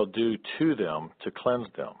you shall do to them to cleanse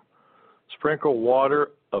them. Sprinkle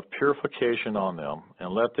water of purification on them,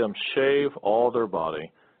 and let them shave all their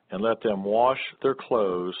body, and let them wash their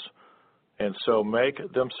clothes, and so make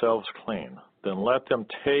themselves clean. Then let them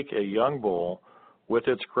take a young bull with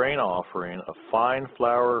its grain offering of fine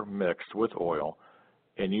flour mixed with oil,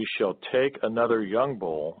 and you shall take another young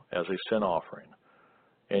bull as a sin offering.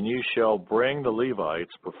 And you shall bring the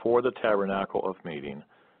Levites before the tabernacle of meeting,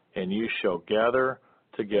 and you shall gather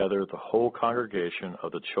together the whole congregation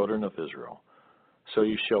of the children of Israel. So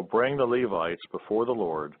you shall bring the Levites before the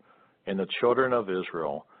Lord, and the children of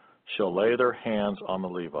Israel shall lay their hands on the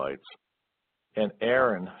Levites. And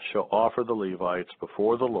Aaron shall offer the Levites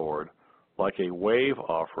before the Lord like a wave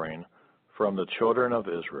offering from the children of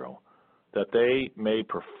Israel, that they may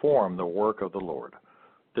perform the work of the Lord.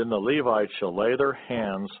 Then the Levites shall lay their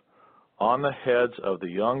hands on the heads of the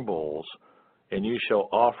young bulls, and you shall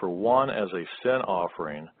offer one as a sin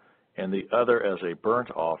offering and the other as a burnt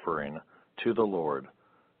offering to the Lord,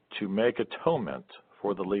 to make atonement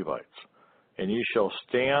for the Levites. And you shall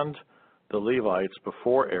stand the Levites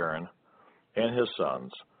before Aaron and his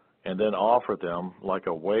sons, and then offer them like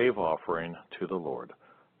a wave offering to the Lord.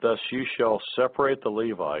 Thus you shall separate the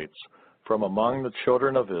Levites from among the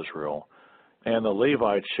children of Israel, and the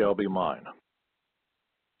Levites shall be mine.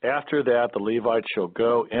 After that the Levites shall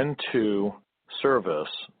go into service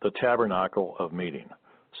the tabernacle of meeting.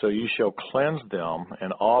 So you shall cleanse them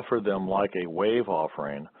and offer them like a wave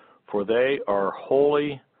offering, for they are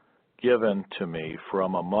wholly given to me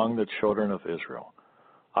from among the children of Israel.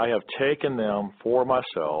 I have taken them for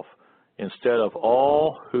myself instead of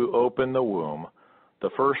all who open the womb, the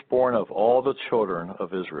firstborn of all the children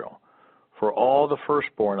of Israel. For all the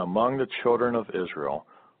firstborn among the children of Israel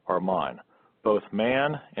are mine, both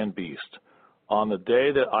man and beast. On the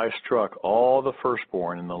day that I struck all the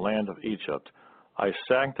firstborn in the land of Egypt, I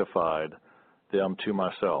sanctified them to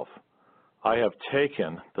myself. I have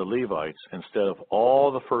taken the Levites instead of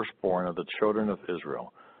all the firstborn of the children of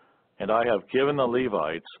Israel, and I have given the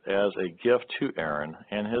Levites as a gift to Aaron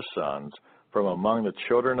and his sons from among the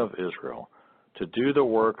children of Israel, to do the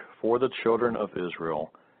work for the children of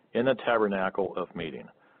Israel in the tabernacle of meeting,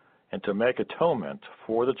 and to make atonement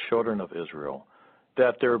for the children of Israel,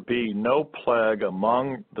 that there be no plague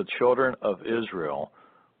among the children of Israel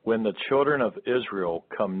when the children of Israel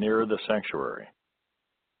come near the sanctuary.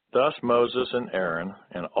 Thus Moses and Aaron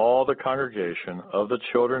and all the congregation of the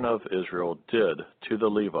children of Israel did to the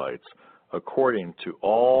Levites, according to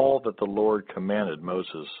all that the Lord commanded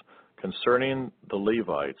Moses concerning the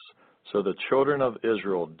Levites, so the children of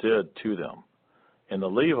Israel did to them. And the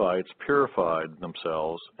Levites purified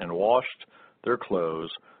themselves and washed their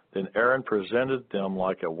clothes. Then Aaron presented them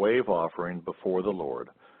like a wave offering before the Lord,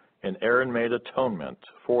 and Aaron made atonement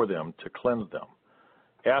for them to cleanse them.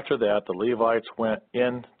 After that, the Levites went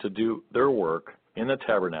in to do their work in the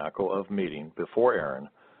tabernacle of meeting before Aaron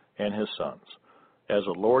and his sons, as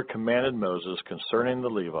the Lord commanded Moses concerning the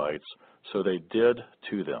Levites, so they did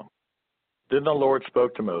to them. Then the Lord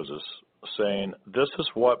spoke to Moses, saying, This is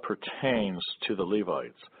what pertains to the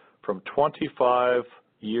Levites. From 25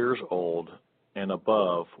 years old and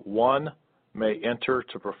above, one may enter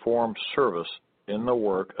to perform service in the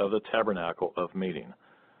work of the tabernacle of meeting.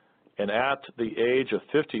 And at the age of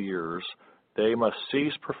 50 years, they must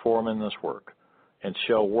cease performing this work, and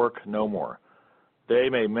shall work no more. They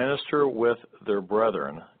may minister with their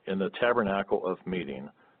brethren in the tabernacle of meeting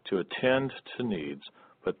to attend to needs,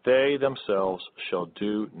 but they themselves shall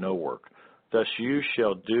do no work. Thus you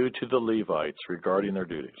shall do to the Levites regarding their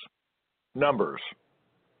duties. Numbers,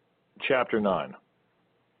 chapter 9.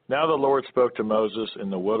 Now the Lord spoke to Moses in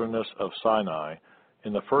the wilderness of Sinai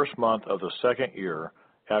in the first month of the second year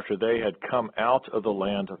after they had come out of the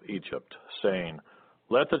land of Egypt, saying,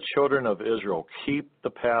 Let the children of Israel keep the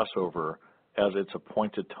Passover as its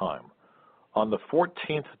appointed time. On the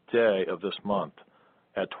 14th day of this month,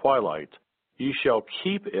 at twilight, ye shall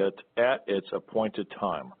keep it at its appointed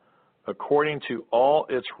time. According to all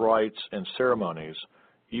its rites and ceremonies,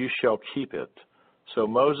 you shall keep it. So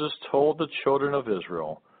Moses told the children of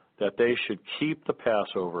Israel that they should keep the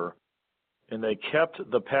Passover, and they kept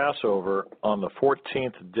the Passover on the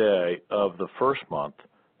 14th day of the first month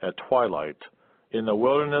at twilight in the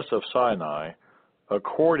wilderness of Sinai,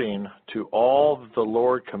 according to all that the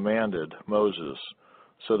Lord commanded Moses.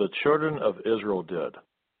 So the children of Israel did.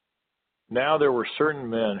 Now there were certain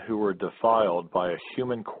men who were defiled by a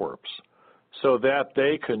human corpse, so that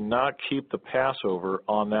they could not keep the Passover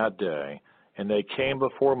on that day, and they came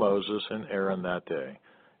before Moses and Aaron that day.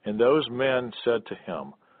 And those men said to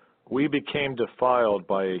him, We became defiled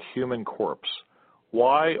by a human corpse.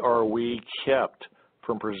 Why are we kept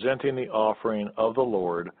from presenting the offering of the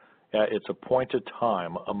Lord at its appointed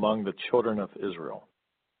time among the children of Israel?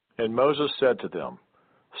 And Moses said to them,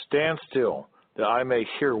 Stand still, that I may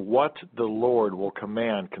hear what the Lord will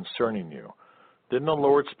command concerning you. Then the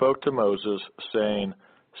Lord spoke to Moses, saying,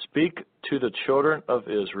 Speak to the children of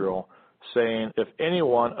Israel, saying, If any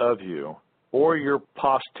one of you or your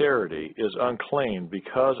posterity is unclean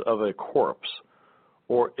because of a corpse,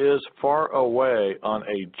 or is far away on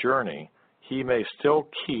a journey, he may still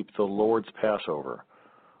keep the Lord's Passover.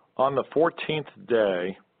 On the 14th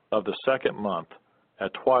day of the second month,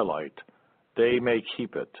 at twilight, they may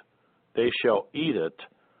keep it. They shall eat it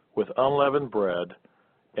with unleavened bread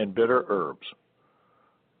and bitter herbs.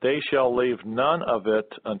 They shall leave none of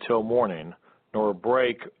it until morning, nor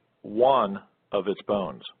break one of its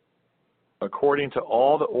bones. According to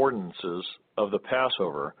all the ordinances of the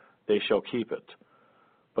Passover, they shall keep it.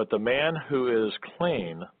 But the man who is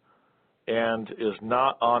clean and is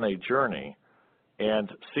not on a journey and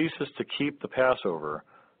ceases to keep the Passover,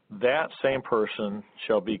 that same person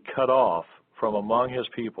shall be cut off from among his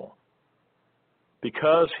people.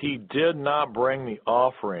 Because he did not bring the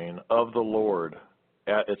offering of the Lord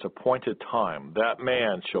at its appointed time, that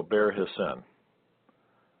man shall bear his sin.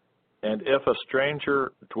 And if a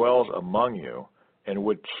stranger dwells among you and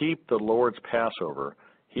would keep the Lord's Passover,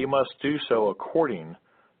 he must do so according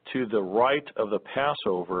to the rite of the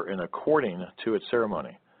Passover and according to its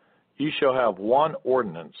ceremony. You shall have one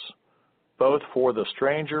ordinance, both for the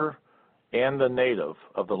stranger and the native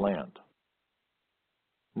of the land.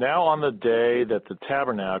 Now on the day that the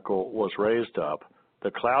tabernacle was raised up, the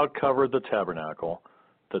cloud covered the tabernacle,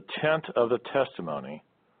 the tent of the testimony.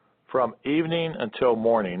 From evening until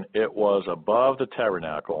morning it was above the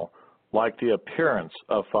tabernacle, like the appearance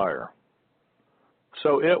of fire.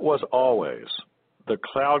 So it was always. The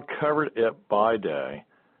cloud covered it by day,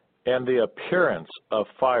 and the appearance of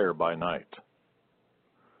fire by night.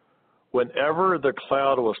 Whenever the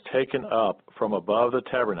cloud was taken up from above the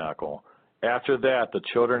tabernacle, after that the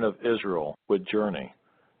children of Israel would journey,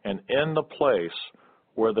 and in the place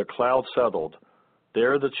where the cloud settled,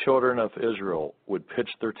 there the children of Israel would pitch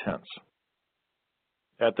their tents.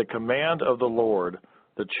 At the command of the Lord,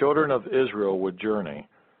 the children of Israel would journey,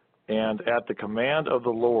 and at the command of the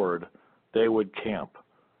Lord they would camp.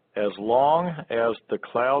 As long as the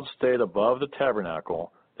cloud stayed above the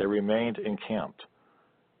tabernacle, they remained encamped.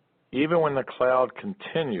 Even when the cloud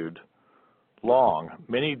continued long,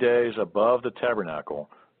 many days above the tabernacle,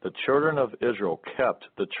 the children of Israel kept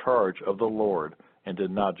the charge of the Lord and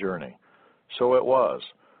did not journey. So it was,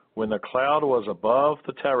 when the cloud was above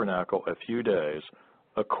the tabernacle a few days,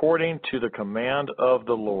 according to the command of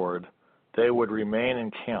the Lord, they would remain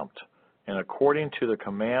encamped, and according to the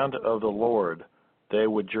command of the Lord, they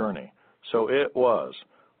would journey. So it was,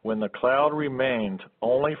 when the cloud remained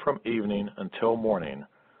only from evening until morning,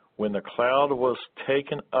 when the cloud was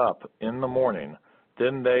taken up in the morning,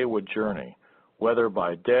 then they would journey, whether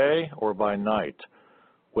by day or by night.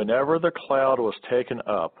 Whenever the cloud was taken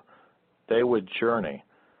up, they would journey,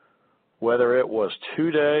 whether it was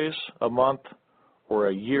 2 days, a month, or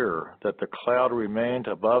a year that the cloud remained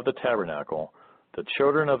above the tabernacle. The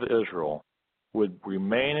children of Israel would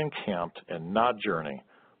remain encamped and not journey,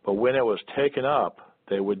 but when it was taken up,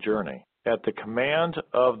 they would journey. At the command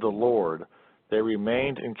of the Lord, they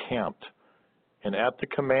remained encamped, and at the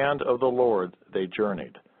command of the Lord, they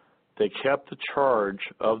journeyed. They kept the charge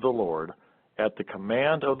of the Lord at the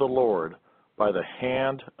command of the Lord by the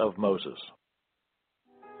hand of Moses.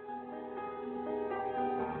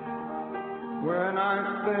 When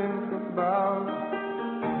I think about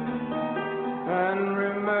and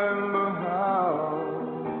remember how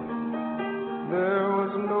there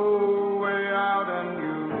was no way out and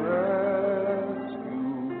you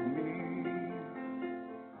rescued me.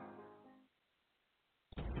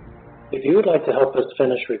 If you would like to help us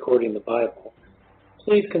finish recording the Bible,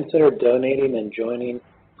 please consider donating and joining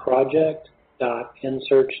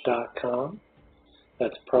project.nsearch.com.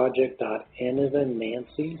 That's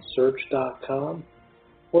project.nancy.search.com,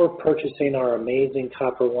 or purchasing our amazing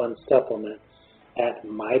Copper One supplement at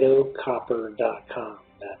mitocopper.com.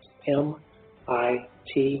 That's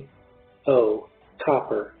MITO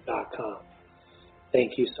copper.com.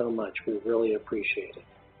 Thank you so much. We really appreciate it.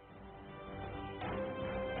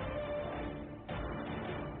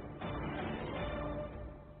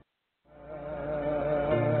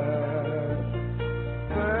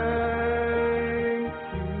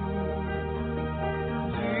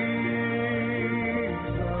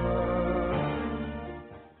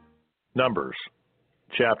 Numbers,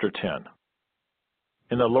 chapter 10.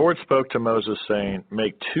 And the Lord spoke to Moses, saying,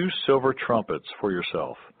 Make 2 silver trumpets for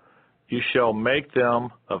yourself. You shall make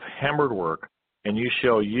them of hammered work, and you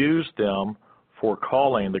shall use them for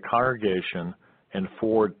calling the congregation and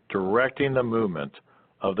for directing the movement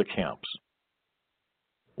of the camps.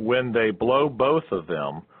 When they blow both of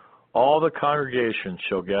them, all the congregation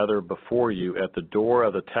shall gather before you at the door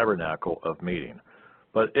of the tabernacle of meeting.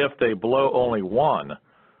 But if they blow only one,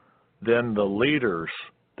 then the leaders,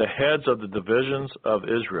 the heads of the divisions of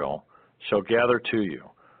Israel, shall gather to you.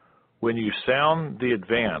 When you sound the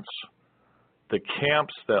advance, the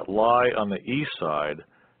camps that lie on the east side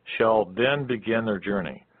shall then begin their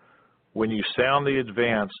journey. When you sound the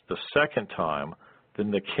advance the second time,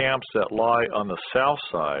 then the camps that lie on the south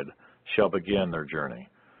side shall begin their journey.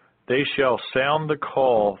 They shall sound the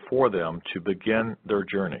call for them to begin their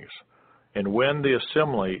journeys. And when the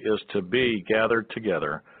assembly is to be gathered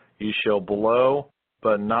together, ye shall blow,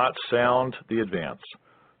 but not sound the advance.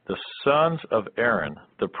 The sons of Aaron,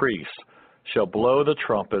 the priests, shall blow the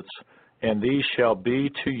trumpets, and these shall be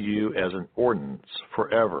to you as an ordinance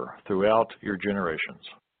forever throughout your generations.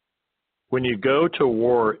 When you go to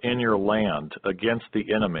war in your land against the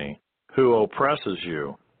enemy who oppresses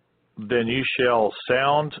you, then you shall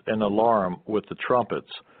sound an alarm with the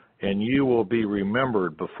trumpets, and you will be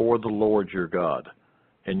remembered before the Lord your God,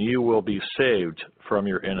 and you will be saved from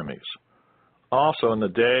your enemies. Also in the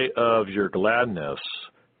day of your gladness,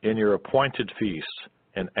 in your appointed feasts,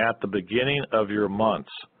 and at the beginning of your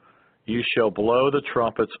months, you shall blow the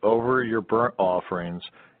trumpets over your burnt offerings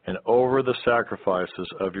and over the sacrifices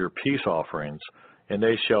of your peace offerings, and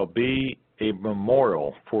they shall be a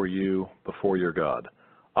memorial for you before your God.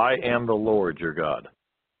 I am the Lord your God.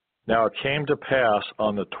 Now it came to pass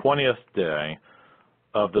on the 20th day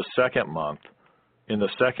of the second month, in the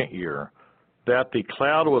second year, that the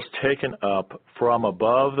cloud was taken up from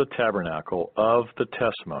above the tabernacle of the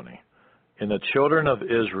testimony. And the children of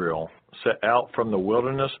Israel set out from the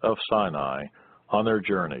wilderness of Sinai on their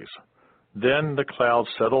journeys. Then the cloud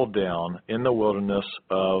settled down in the wilderness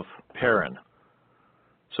of Paran.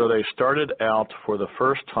 So they started out for the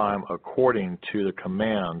first time according to the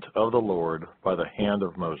command of the Lord by the hand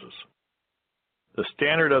of Moses. The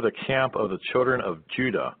standard of the camp of the children of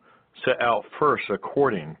Judah set out first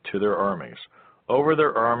according to their armies. Over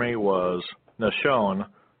their army was Nahshon,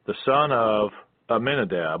 the son of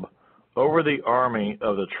Amminadab. Over the army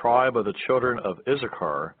of the tribe of the children of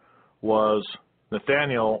Issachar was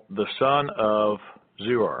Nathaniel, the son of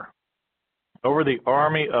Zuar. Over the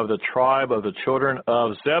army of the tribe of the children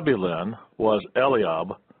of Zebulun was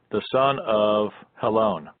Eliab, the son of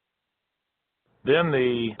Helon. Then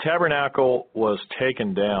the tabernacle was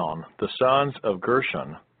taken down. The sons of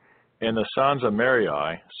Gershon and the sons of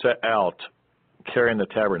Merari set out carrying the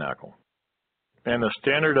tabernacle. And the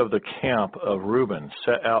standard of the camp of Reuben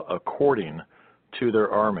set out according to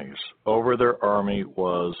their armies. Over their army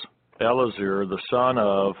was Elazar, the son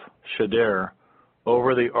of Shedeur.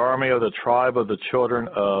 Over the army of the tribe of the children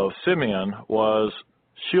of Simeon was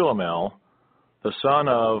Shelumiel, the son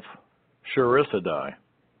of Shurisadai.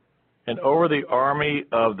 And over the army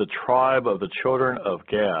of the tribe of the children of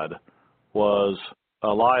Gad was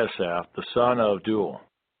Eliasaph, the son of Deuel.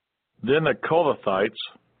 Then the Kohathites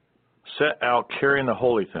set out carrying the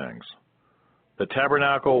holy things. The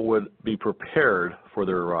tabernacle would be prepared for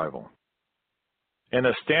their arrival. And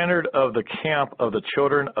the standard of the camp of the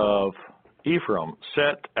children of Ephraim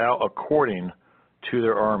set out according to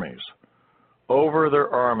their armies. Over their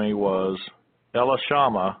army was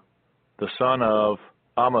Elishama, the son of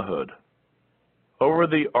Ammihud. Over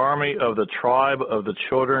the army of the tribe of the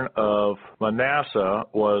children of Manasseh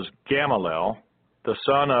was Gamaliel, the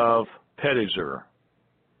son of Pedazur.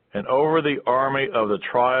 And over the army of the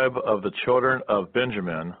tribe of the children of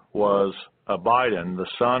Benjamin was Abidan, the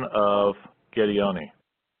son of Gideoni.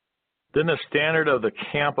 Then the standard of the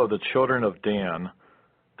camp of the children of Dan,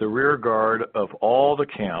 the rear guard of all the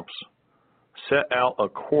camps, set out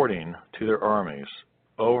according to their armies.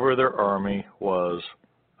 Over their army was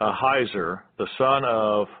Ahiezer, the son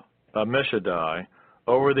of Ammishaddai.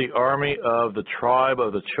 Over the army of the tribe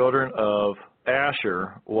of the children of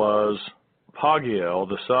Asher was Pagiel,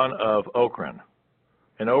 the son of Ochran.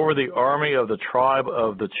 And over the army of the tribe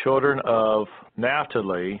of the children of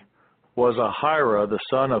Naphtali was Ahira, the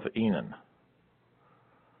son of Enan.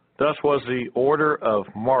 Thus was the order of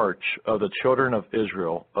march of the children of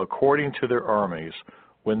Israel, according to their armies,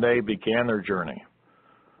 when they began their journey.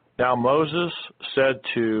 Now Moses said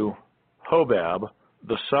to Hobab,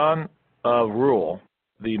 the son of Reuel,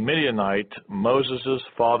 the Midianite, Moses'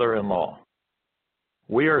 father-in-law,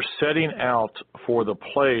 we are setting out for the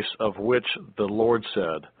place of which the Lord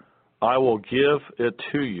said, I will give it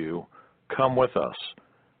to you, come with us,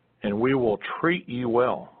 and we will treat you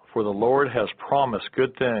well, for the Lord has promised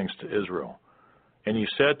good things to Israel. And he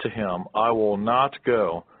said to him, I will not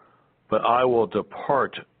go, but I will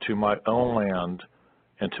depart to my own land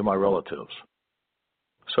and to my relatives.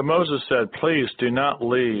 So Moses said, "Please do not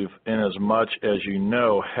leave inasmuch as you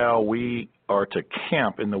know how we are to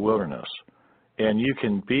camp in the wilderness, and you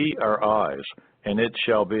can be our eyes, and it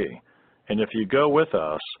shall be. And if you go with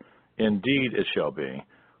us, indeed it shall be,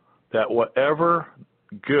 that whatever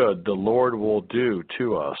good the Lord will do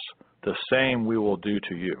to us, the same we will do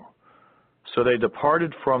to you." So they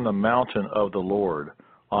departed from the mountain of the Lord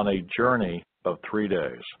on a journey of 3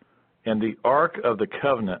 days. And the ark of the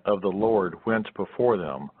covenant of the Lord went before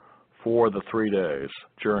them for the 3 days'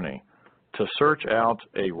 journey to search out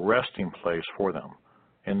a resting place for them.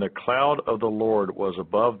 And the cloud of the Lord was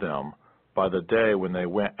above them by the day when they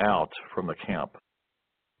went out from the camp.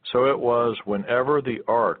 So it was whenever the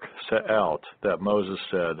ark set out that Moses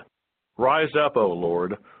said, "Rise up, O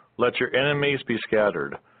Lord, let your enemies be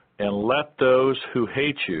scattered, and let those who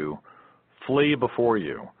hate you flee before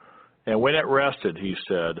you." And when it rested, he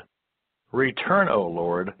said, "Return, O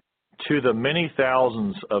Lord, to the many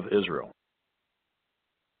thousands of Israel."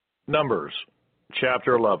 Numbers,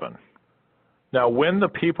 chapter 11. Now when the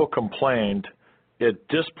people complained, it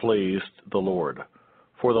displeased the Lord,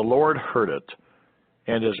 for the Lord heard it,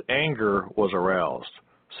 and his anger was aroused.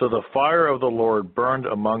 So the fire of the Lord burned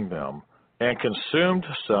among them, and consumed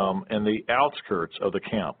some in the outskirts of the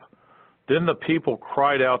camp. Then the people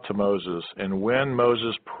cried out to Moses, and when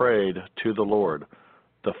Moses prayed to the Lord,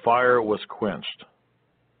 the fire was quenched.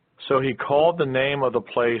 So he called the name of the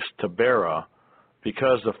place Taberah,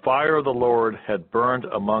 because the fire of the Lord had burned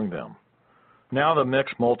among them. Now the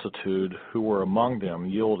mixed multitude who were among them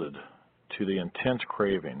yielded to the intense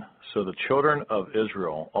craving. So the children of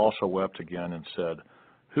Israel also wept again and said,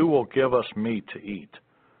 "Who will give us meat to eat?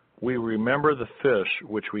 We remember the fish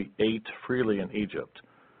which we ate freely in Egypt,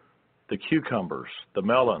 the cucumbers, the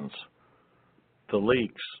melons, the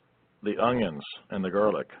leeks, the onions, and the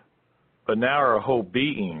garlic. But now our whole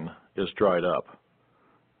being is dried up.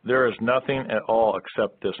 There is nothing at all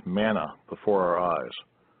except this manna before our eyes."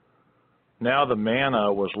 Now the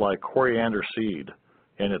manna was like coriander seed,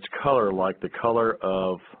 and its color like the color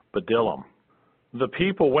of bdellium. The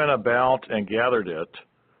people went about and gathered it,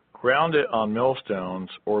 ground it on millstones,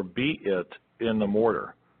 or beat it in the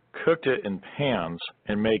mortar, cooked it in pans,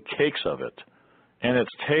 and made cakes of it. And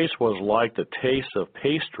its taste was like the taste of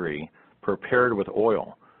pastry prepared with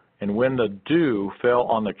oil. And when the dew fell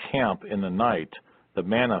on the camp in the night, the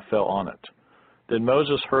manna fell on it. Then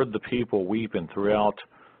Moses heard the people weeping throughout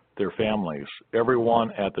their families,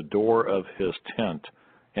 everyone at the door of his tent,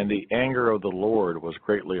 and the anger of the Lord was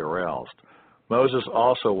greatly aroused. Moses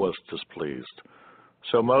also was displeased.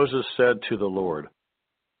 So Moses said to the Lord,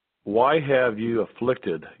 "Why have you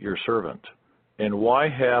afflicted your servant? And why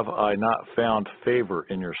have I not found favor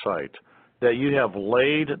in your sight, that you have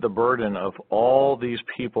laid the burden of all these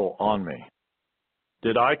people on me?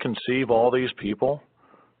 Did I conceive all these people?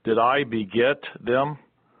 Did I beget them,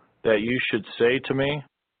 that you should say to me,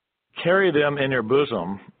 'Carry them in your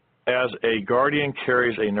bosom, as a guardian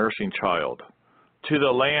carries a nursing child, to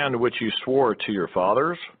the land which you swore to your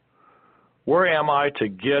fathers?' Where am I to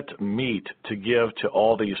get meat to give to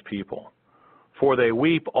all these people? For they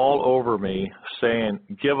weep all over me, saying,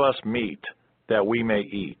 'Give us meat, that we may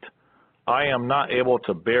eat.' I am not able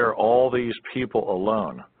to bear all these people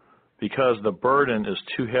alone, because the burden is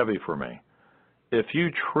too heavy for me. If you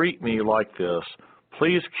treat me like this,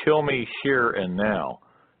 please kill me here and now,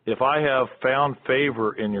 if I have found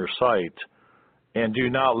favor in your sight, and do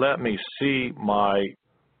not let me see my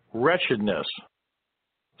wretchedness."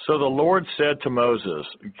 So the Lord said to Moses,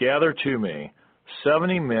 "Gather to me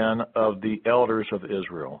 70 men of the elders of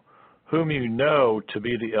Israel, whom you know to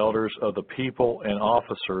be the elders of the people and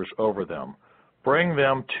officers over them. Bring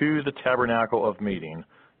them to the tabernacle of meeting,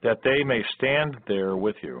 that they may stand there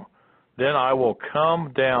with you. Then I will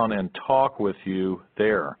come down and talk with you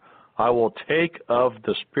there. I will take of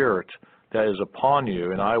the Spirit that is upon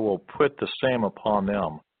you, and I will put the same upon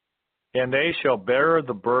them. And they shall bear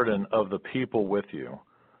the burden of the people with you,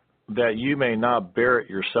 that you may not bear it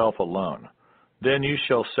yourself alone. Then you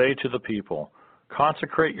shall say to the people,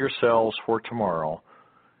 'Consecrate yourselves for tomorrow,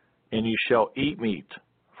 and you shall eat meat.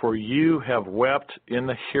 For you have wept in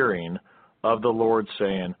the hearing of the Lord,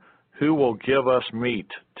 saying, Who will give us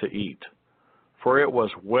meat to eat? For it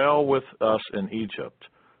was well with us in Egypt.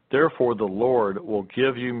 Therefore the Lord will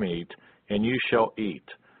give you meat, and you shall eat.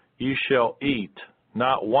 You shall eat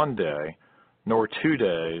not 1 day, nor 2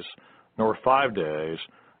 days, nor 5 days,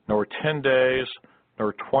 nor 10 days,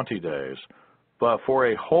 nor 20 days, but for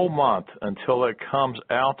a whole month, until it comes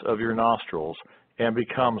out of your nostrils and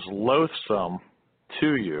becomes loathsome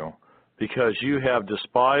to you, because you have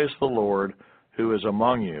despised the Lord who is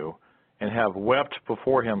among you, and have wept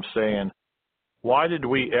before him, saying, why did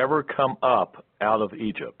we ever come up out of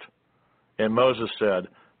Egypt? And Moses said,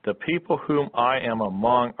 the people whom I am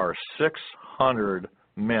among are 600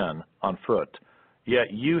 men on foot.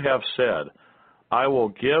 Yet you have said, I will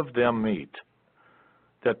give them meat,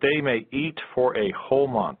 that they may eat for a whole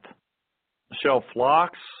month. Shall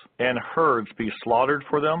flocks and herds be slaughtered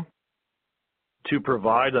for them, to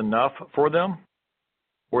provide enough for them?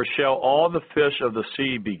 Or shall all the fish of the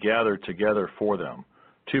sea be gathered together for them,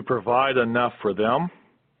 to provide enough for them?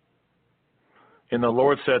 And the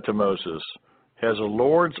Lord said to Moses, has the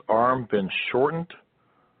Lord's arm been shortened?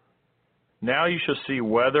 Now you shall see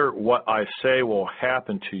whether what I say will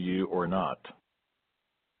happen to you or not.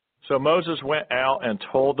 So Moses went out and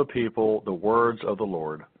told the people the words of the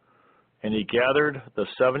Lord. And he gathered the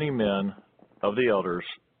 70 men of the elders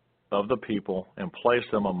of the people and placed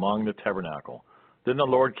them among the tabernacle. Then the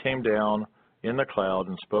Lord came down in the cloud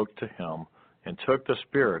and spoke to him, and took the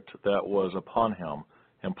Spirit that was upon him,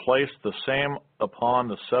 and placed the same upon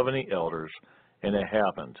the 70 elders. And it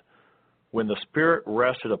happened, when the Spirit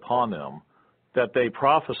rested upon them, that they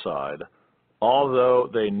prophesied, although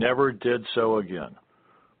they never did so again.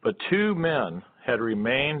 But 2 men had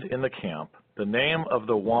remained in the camp. The name of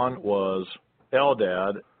the one was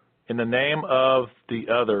Eldad, and the name of the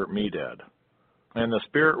other Medad. And the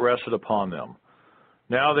Spirit rested upon them.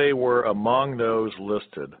 Now they were among those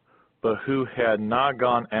listed, but who had not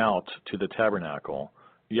gone out to the tabernacle,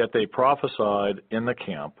 yet they prophesied in the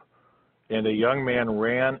camp. And a young man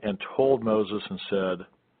ran and told Moses and said,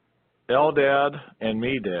 Eldad and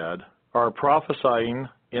Medad are prophesying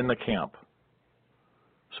in the camp.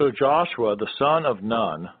 So Joshua, the son of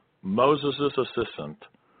Nun, Moses' assistant,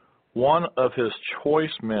 one of his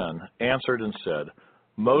choice men, answered and said,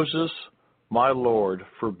 Moses, my Lord,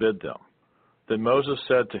 forbid them. Then Moses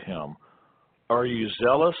said to him, are you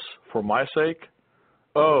zealous for my sake?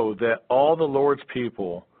 Oh, that all the Lord's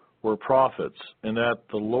people were prophets, and that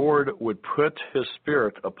the Lord would put his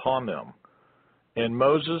Spirit upon them. And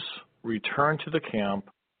Moses returned to the camp,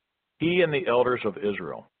 he and the elders of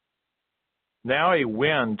Israel. Now a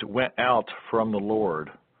wind went out from the Lord,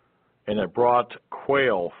 and it brought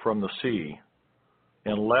quail from the sea,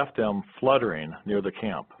 and left them fluttering near the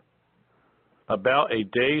camp. About a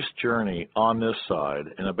day's journey on this side,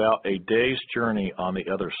 and about a day's journey on the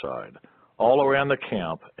other side, all around the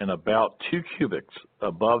camp, and about 2 cubits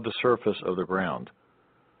above the surface of the ground.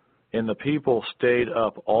 And the people stayed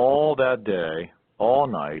up all that day, all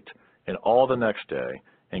night, and all the next day,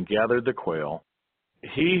 and gathered the quail.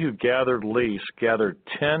 He who gathered least gathered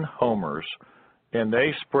 10 homers, and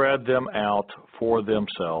they spread them out for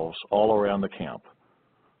themselves all around the camp.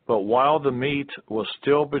 But while the meat was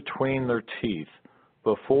still between their teeth,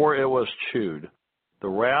 before it was chewed, the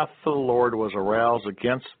wrath of the Lord was aroused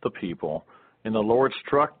against the people, and the Lord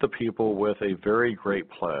struck the people with a very great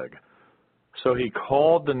plague. So he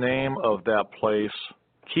called the name of that place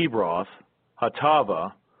Kibroth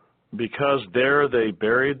Hattava, because there they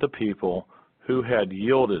buried the people who had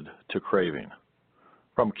yielded to craving.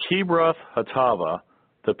 From Kibroth Hattava,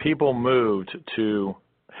 the people moved to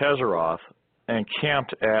Hazeroth and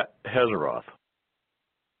camped at Hazeroth.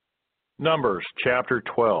 Numbers chapter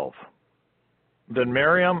 12. Then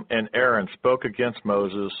Miriam and Aaron spoke against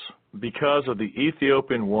Moses because of the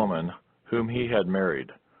Ethiopian woman whom he had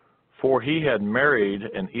married, for he had married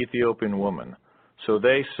an Ethiopian woman. So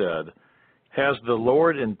they said, has the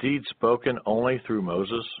Lord indeed spoken only through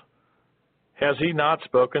Moses? Has he not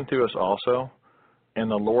spoken through us also? And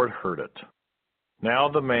the Lord heard it. Now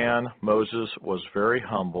the man, Moses, was very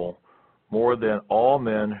humble, more than all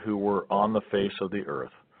men who were on the face of the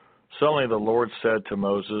earth. Suddenly the Lord said to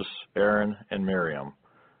Moses, Aaron, and Miriam,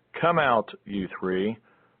 come out, you 3,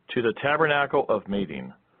 to the tabernacle of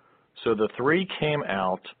meeting. So the 3 came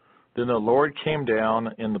out. Then the Lord came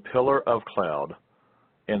down in the pillar of cloud,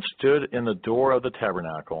 and stood in the door of the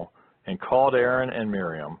tabernacle, and called Aaron and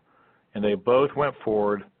Miriam, and they both went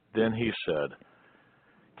forward. Then he said,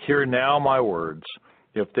 hear now my words.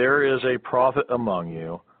 If there is a prophet among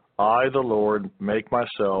you, I, the Lord, make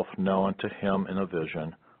myself known to him in a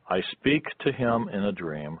vision. I speak to him in a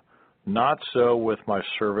dream. Not so with my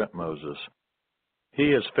servant Moses. He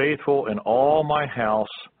is faithful in all my house.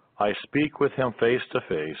 I speak with him face to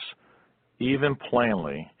face, even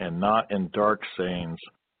plainly, and not in dark sayings.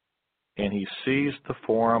 And he sees the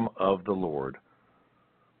form of the Lord.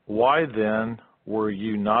 Why then were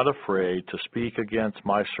you not afraid to speak against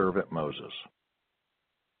my servant Moses?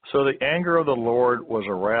 So the anger of the Lord was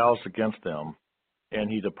aroused against them, and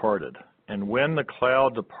he departed. And when the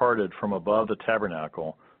cloud departed from above the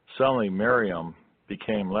tabernacle, suddenly Miriam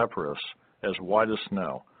became leprous, as white as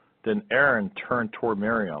snow. Then Aaron turned toward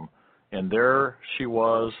Miriam and there she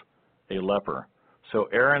was a leper. So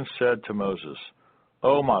Aaron said to Moses,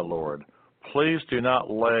 O my Lord, please do not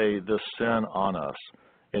lay this sin on us,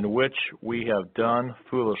 in which we have done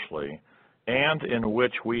foolishly, and in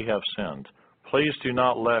which we have sinned. Please do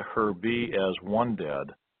not let her be as one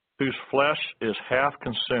dead, whose flesh is half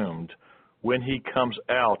consumed when he comes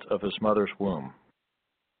out of his mother's womb.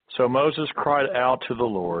 So Moses cried out to the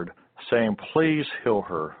Lord, saying, Please heal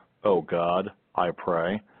her, O God, I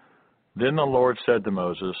pray. Then the Lord said to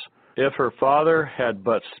Moses, If her father had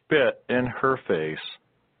but spit in her face,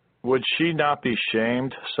 would she not be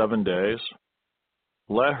shamed 7 days?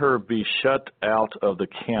 Let her be shut out of the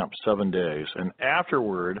camp 7 days, and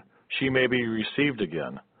afterward she may be received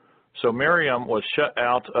again. So Miriam was shut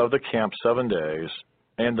out of the camp 7 days,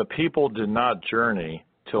 and the people did not journey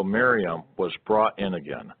till Miriam was brought in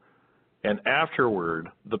again. And afterward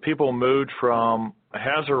the people moved from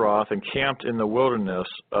Hazeroth and camped in the wilderness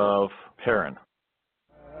of Paran.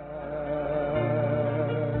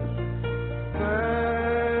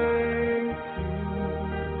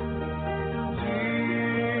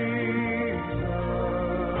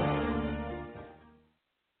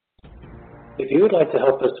 If you would like to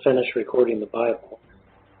help us finish recording the Bible,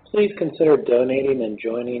 please consider donating and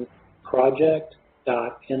joining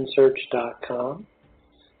project.nsearch.com.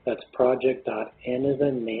 That's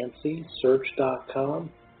project.n-as-in-Nancy-search.com,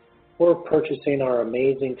 or purchasing our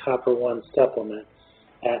amazing Copper One supplement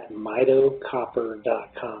at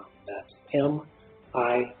mitocopper.com. That's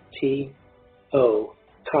M-I-T-O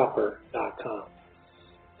copper.com.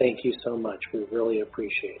 Thank you so much. We really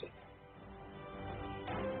appreciate it.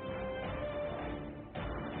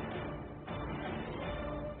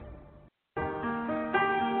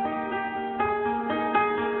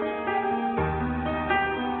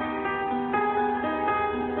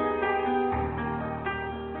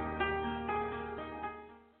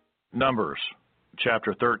 Numbers,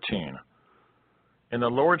 chapter 13. And the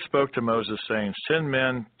Lord spoke to Moses, saying, Send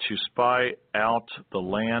men to spy out the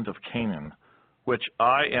land of Canaan, which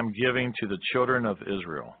I am giving to the children of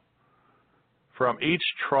Israel. From each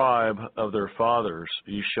tribe of their fathers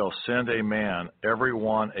you shall send a man, every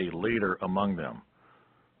one a leader among them.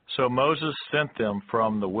 So Moses sent them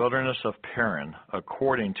from the wilderness of Paran,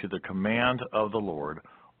 according to the command of the Lord,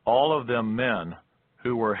 all of them men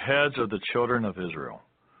who were heads of the children of Israel.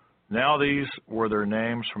 Now these were their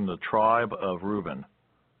names from the tribe of Reuben: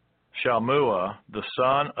 Shalmuah, the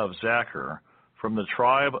son of Zachar, from the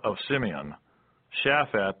tribe of Simeon;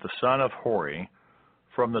 Shaphat, the son of Hori,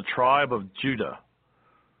 from the tribe of Judah;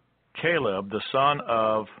 Caleb, the son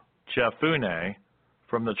of Jephunneh,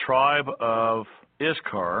 from the tribe of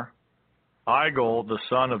Issachar; Igal, the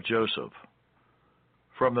son of Joseph,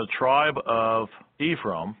 from the tribe of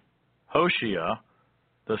Ephraim; Hoshea,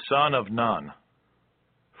 the son of Nun,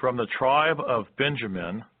 from the tribe of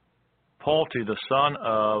Benjamin; Palti, the son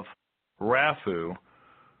of Raphu,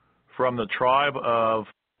 from the tribe of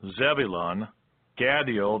Zebulun;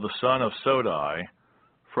 Gadiel, the son of Sodai,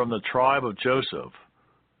 from the tribe of Joseph,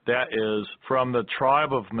 that is, from the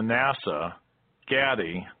tribe of Manasseh;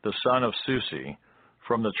 Gadi, the son of Susi,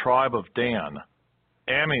 from the tribe of Dan;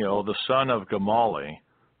 Amiel, the son of Gamali,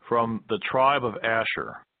 from the tribe of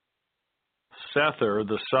Asher; Sethur,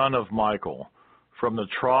 the son of Michael, from the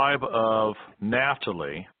tribe of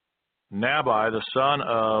Naphtali; Nabai, the son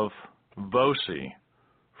of Vosi,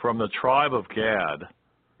 from the tribe of Gad;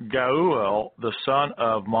 Gauel, the son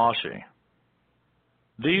of Mashi.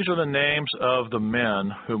 These are the names of the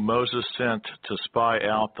men whom Moses sent to spy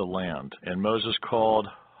out the land. And Moses called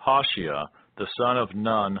Hoshea, the son of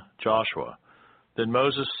Nun, Joshua. Then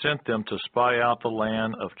Moses sent them to spy out the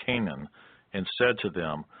land of Canaan, and said to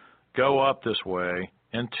them, Go up this way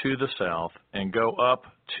into the south, and go up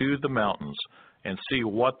to the mountains, and see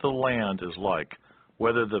what the land is like,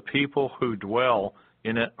 whether the people who dwell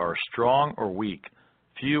in it are strong or weak,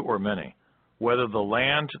 few or many, whether the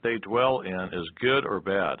land they dwell in is good or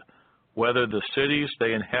bad, whether the cities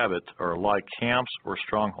they inhabit are like camps or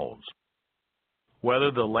strongholds,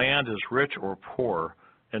 whether the land is rich or poor,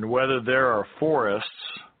 and whether there are forests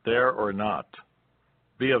there or not.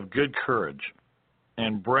 Be of good courage,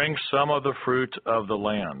 and bring some of the fruit of the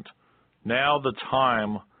land. Now the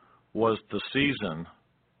time was the season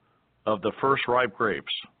of the first ripe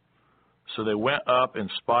grapes. So they went up and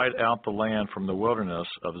spied out the land from the wilderness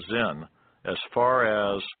of Zin as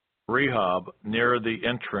far as Rehob, near the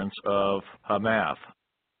entrance of Hamath.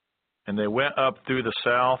 And they went up through the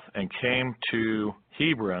south and came to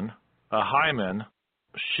Hebron, Ahiman,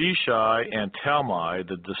 Sheshai, and Talmai,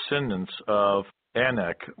 the descendants of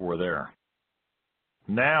Anak, were there.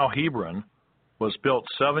 Now Hebron was built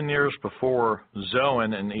 7 years before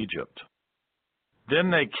Zoan in Egypt. Then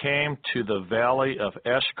they came to the valley of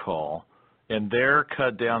Eshcol, and there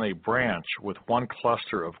cut down a branch with one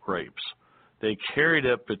cluster of grapes. They carried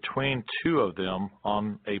it between two of them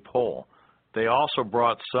on a pole. They also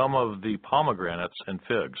brought some of the pomegranates and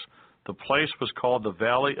figs. The place was called the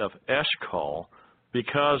Valley of Eshcol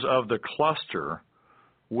because of the cluster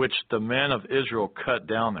which the men of Israel cut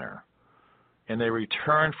down there. And they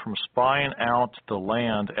returned from spying out the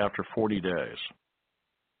land after 40 days.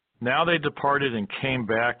 Now they departed and came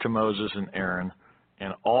back to Moses and Aaron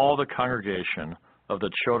and all the congregation of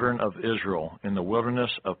the children of Israel in the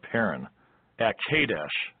wilderness of Paran. At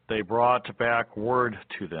Kadesh they brought back word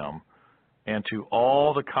to them and to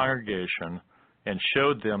all the congregation and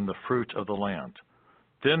showed them the fruit of the land.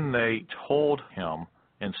 Then they told him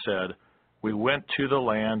and said, "We went to the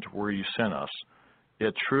land where you sent us.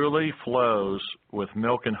 It truly flows with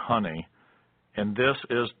milk and honey, and this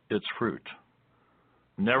is its fruit.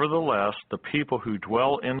 Nevertheless, the people who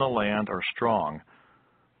dwell in the land are strong.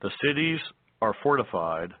 The cities are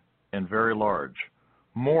fortified and very large.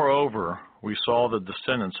 Moreover, we saw the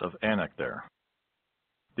descendants of Anak there.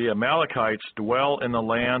 The Amalekites dwell in the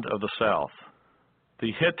land of the south.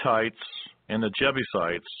 The Hittites and the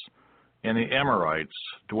Jebusites and the Amorites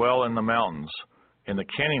dwell in the mountains, and the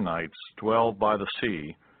Canaanites dwell by the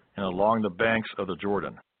sea and along the banks of the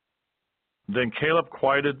Jordan." Then Caleb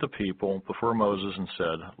quieted the people before Moses and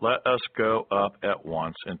said, "Let us go up at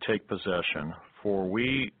once and take possession, for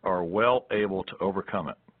we are well able to overcome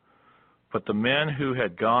it." But the men who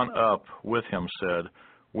had gone up with him said,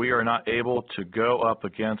 "We are not able to go up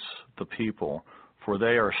against the people, for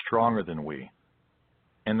they are stronger than we."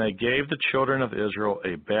 And they gave the children of Israel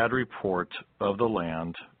a bad report of the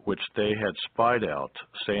land which they had spied out,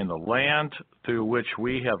 saying, "The land through which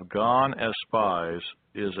we have gone as spies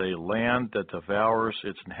is a land that devours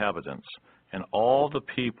its inhabitants, and all the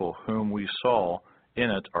people whom we saw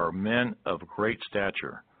in it are men of great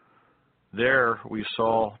stature. There we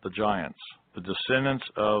saw the giants. The descendants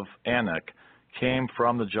of Anak came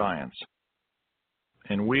from the giants,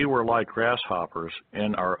 and we were like grasshoppers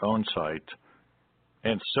in our own sight,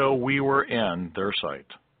 and so we were in their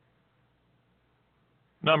sight."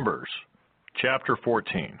 Numbers, chapter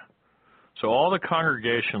 14. So all the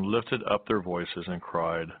congregation lifted up their voices and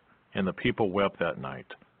cried, and the people wept that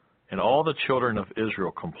night. And all the children of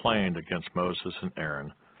Israel complained against Moses and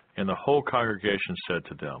Aaron, and the whole congregation said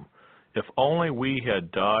to them, "If only we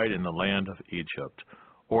had died in the land of Egypt,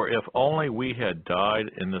 or if only we had died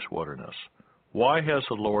in this wilderness. Why has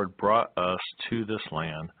the Lord brought us to this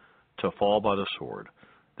land to fall by the sword,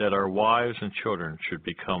 that our wives and children should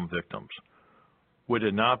become victims? Would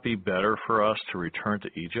it not be better for us to return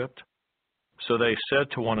to Egypt?" So they said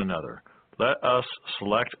to one another, "Let us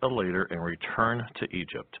select a leader and return to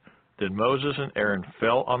Egypt." Then Moses and Aaron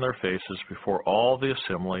fell on their faces before all the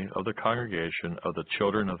assembly of the congregation of the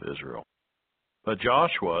children of Israel. But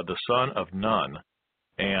Joshua the son of Nun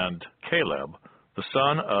and Caleb the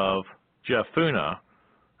son of Jephunneh,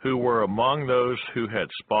 who were among those who had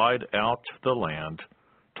spied out the land,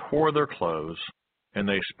 tore their clothes, and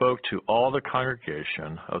they spoke to all the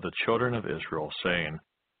congregation of the children of Israel, saying,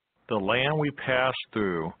 "The land we passed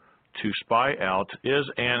through to spy out is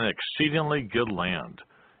an exceedingly good land.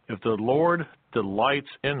 If the Lord delights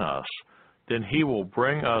in us, then he will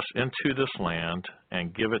bring us into this land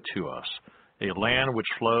and give it to us, a land which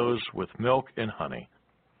flows with milk and honey.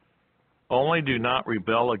 Only do not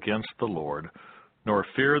rebel against the Lord, nor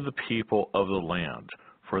fear the people of the land,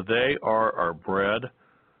 for they are our bread.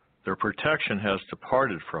 Their protection has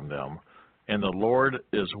departed from them, and the Lord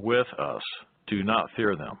is with us. Do not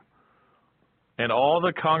fear them." And all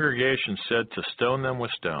the congregation said to stone them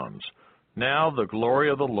with stones. Now the glory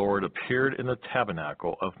of the Lord appeared in the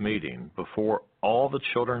tabernacle of meeting before all the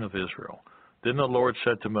children of Israel. Then the Lord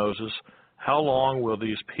said to Moses, "How long will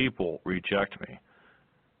these people reject me?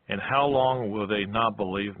 And how long will they not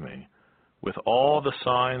believe me? With all the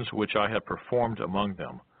signs which I have performed among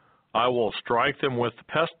them, I will strike them with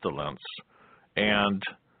pestilence and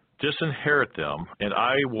disinherit them, and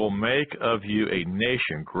I will make of you a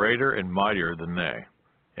nation greater and mightier than they."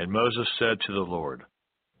 And Moses said to the Lord,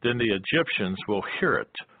 "Then the Egyptians will hear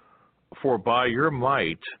it, for by your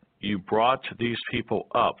might you brought these people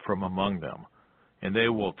up from among them, and they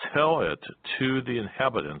will tell it to the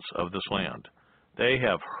inhabitants of this land. They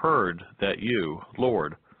have heard that you,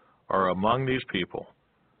 Lord, are among these people,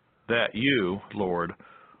 that you, Lord,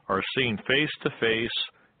 are seen face to face,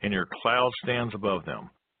 and your cloud stands above them.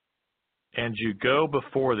 And you go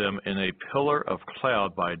before them in a pillar of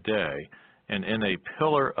cloud by day, and in a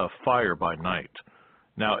pillar of fire by night.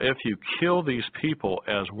 Now if you kill these people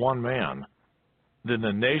as one man, then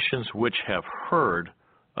the nations which have heard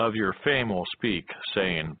of your fame will speak,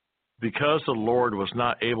 saying, because the Lord was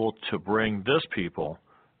not able to bring this people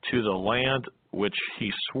to the land which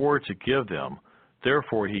he swore to give them,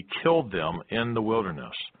 therefore he killed them in the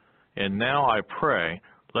wilderness. And now I pray,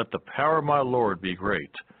 let the power of my Lord be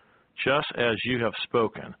great, just as you have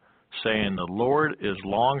spoken, saying, the Lord is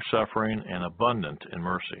long-suffering and abundant in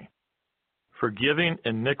mercy, forgiving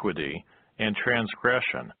iniquity and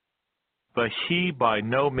transgression. But he by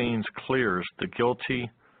no means clears the guilty,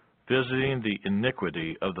 visiting the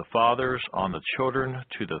iniquity of the fathers on the children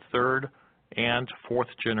to the third and fourth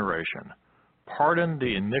generation. Pardon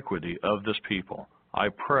the iniquity of this people, I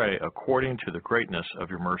pray, according to the greatness of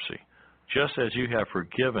your mercy, just as you have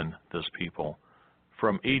forgiven this people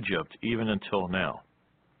from Egypt even until now.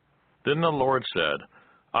 Then the Lord said,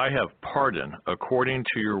 I have pardoned according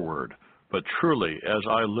to your word, but truly as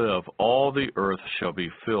I live, all the earth shall be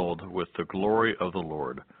filled with the glory of the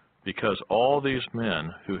Lord, because all these men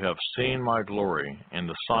who have seen my glory and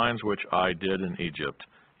the signs which I did in Egypt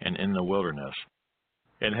and in the wilderness,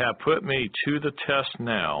 and have put me to the test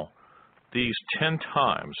now these 10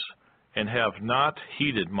 times, and have not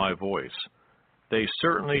heeded my voice, they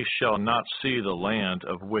certainly shall not see the land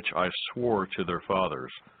of which I swore to their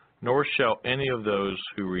fathers, nor shall any of those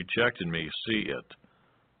who rejected me see it.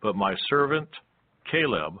 But my servant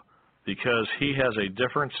Caleb, because he has a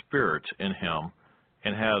different spirit in him,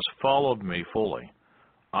 and has followed me fully,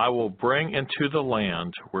 I will bring into the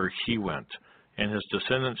land where he went, and his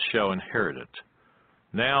descendants shall inherit it.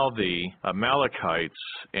 Now the Amalekites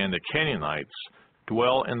and the Canaanites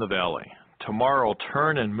dwell in the valley. Tomorrow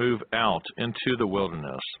turn and move out into the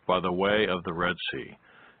wilderness by the way of the Red Sea.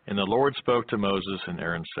 And the Lord spoke to Moses and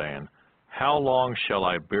Aaron, saying, how long shall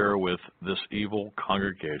I bear with this evil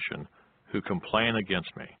congregation who complain against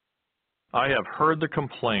me? I have heard the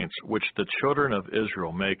complaints which the children of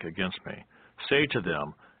Israel make against me. Say to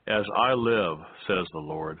them, as I live, says the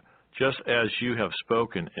Lord, just as you have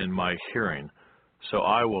spoken in my hearing, so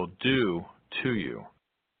I will do to you.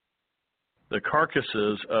 The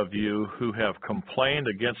carcasses of you who have complained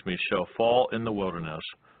against me shall fall in the wilderness,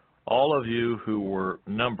 all of you who were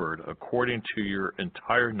numbered according to your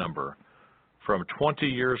entire number, from 20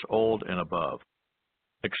 years old and above,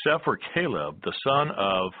 except for Caleb, the son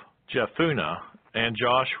of Jephunneh, and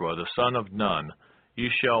Joshua, the son of Nun. You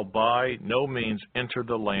shall by no means enter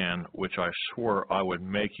the land which I swore I would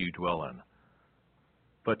make you dwell in.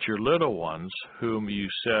 But your little ones, whom you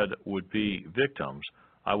said would be victims,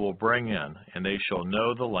 I will bring in, and they shall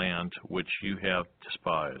know the land which you have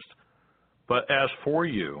despised. But as for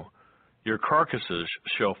you, your carcasses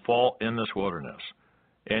shall fall in this wilderness,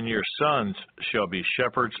 and your sons shall be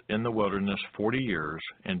shepherds in the wilderness 40 years,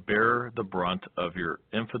 and bear the brunt of your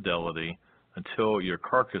infidelity until your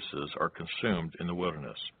carcasses are consumed in the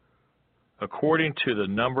wilderness. According to the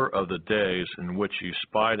number of the days in which you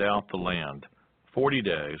spied out the land, 40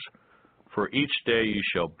 days, for each day you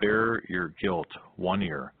shall bear your guilt 1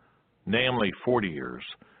 year, namely 40 years,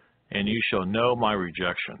 and you shall know my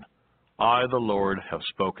rejection. I, the Lord, have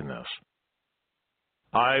spoken this.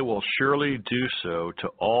 I will surely do so to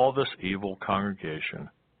all this evil congregation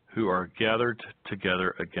who are gathered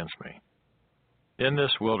together against me. In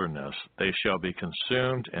this wilderness they shall be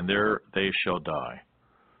consumed, and there they shall die.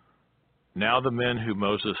 Now the men whom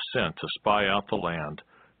Moses sent to spy out the land,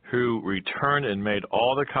 who returned and made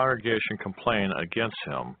all the congregation complain against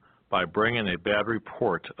him by bringing a bad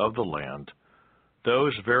report of the land,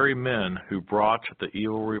 those very men who brought the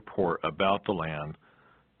evil report about the land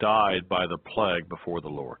died by the plague before the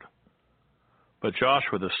Lord. But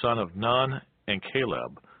Joshua the son of Nun and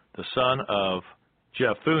Caleb the son of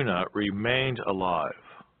Jephunneh remained alive,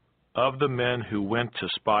 of the men who went to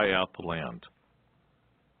spy out the land.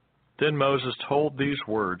 Then Moses told these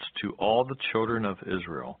words to all the children of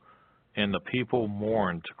Israel, and the people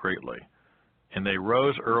mourned greatly. And they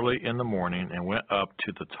rose early in the morning and went up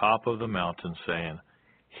to the top of the mountain, saying,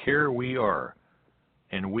 Here we are,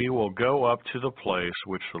 and we will go up to the place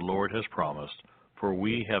which the Lord has promised, for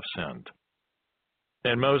we have sinned.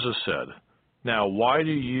 And Moses said, Now why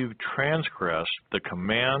do you transgress the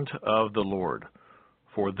command of the Lord?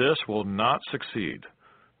 For this will not succeed.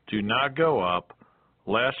 Do not go up,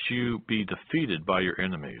 lest you be defeated by your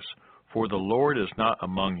enemies, for the Lord is not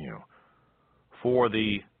among you. For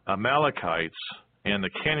the Amalekites and the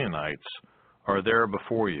Canaanites are there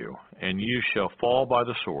before you, and you shall fall by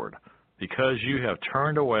the sword. Because you have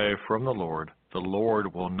turned away from the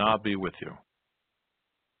Lord will not be with you.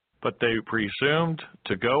 But they presumed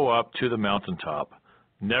to go up to the mountaintop.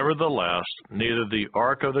 Nevertheless, neither the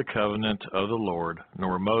ark of the covenant of the Lord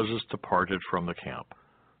nor Moses departed from the camp.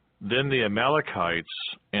 Then the Amalekites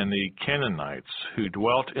and the Canaanites who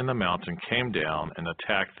dwelt in the mountain came down and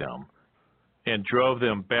attacked them, and drove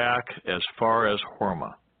them back as far as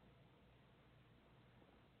Hormah.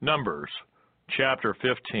 Numbers, chapter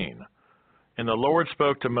 15. And the Lord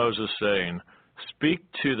spoke to Moses, saying, Speak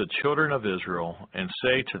to the children of Israel, and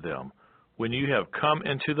say to them, When you have come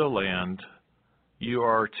into the land you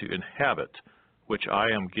are to inhabit, which I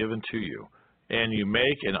am given to you, and you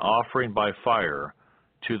make an offering by fire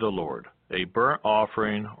to the Lord, a burnt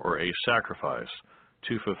offering or a sacrifice,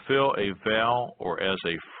 to fulfill a vow or as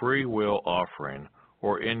a free will offering,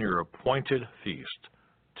 or in your appointed feast,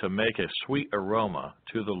 to make a sweet aroma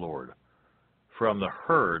to the Lord, from the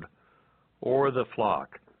herd or the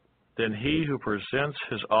flock. Then he who presents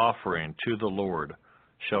his offering to the Lord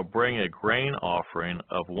shall bring a grain offering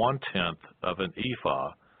of 1/10 of an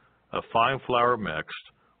ephah of fine flour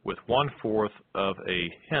mixed with 1/4 of a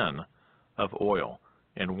hin of oil,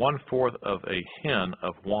 and 1/4 of a hin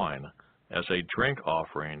of wine, as a drink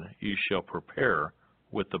offering you shall prepare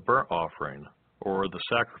with the burnt offering or the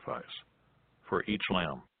sacrifice for each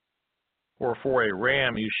lamb. Or for a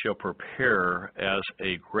ram you shall prepare as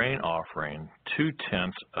a grain offering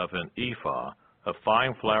 2/10 of an ephah of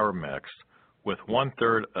fine flour mixed with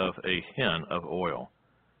 1/3 of a hin of oil.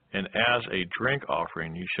 And as a drink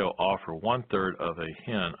offering you shall offer 1/3 of a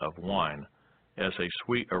hin of wine as a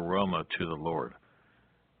sweet aroma to the Lord.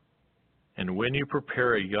 And when you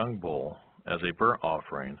prepare a young bull as a burnt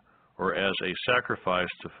offering, or as a sacrifice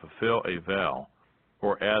to fulfill a vow,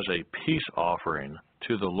 or as a peace offering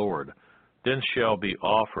to the Lord, then shall be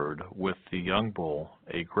offered with the young bull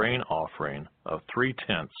a grain offering of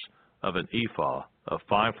 3/10 of an ephah of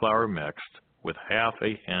fine flour mixed with half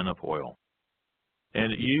a hin of oil.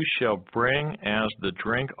 And you shall bring as the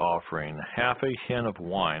drink offering half a hin of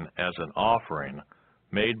wine as an offering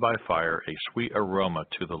made by fire, a sweet aroma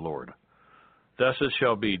to the Lord. Thus it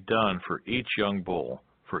shall be done for each young bull,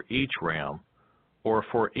 for each ram, or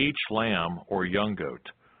for each lamb or young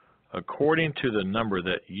goat, according to the number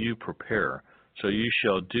that you prepare, so you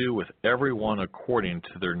shall do with every one according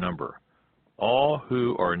to their number. All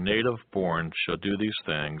who are native born shall do these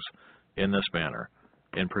things in this manner,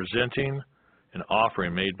 in presenting an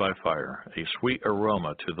offering made by fire, a sweet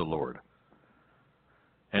aroma to the Lord.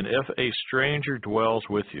 And if a stranger dwells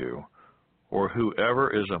with you, or whoever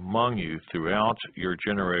is among you throughout your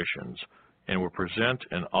generations, and will present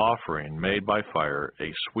an offering made by fire,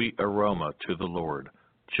 a sweet aroma to the Lord,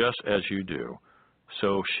 just as you do,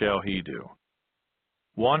 so shall he do.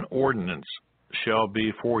 One ordinance shall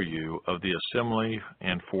be for you of the assembly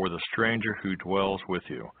and for the stranger who dwells with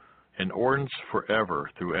you, an ordinance forever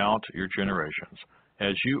throughout your generations.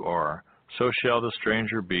 As you are, so shall the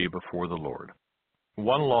stranger be before the Lord.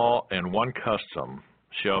 One law and one custom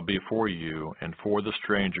shall be for you and for the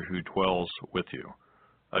stranger who dwells with you.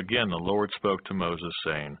 Again the Lord spoke to Moses,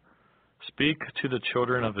 saying, Speak to the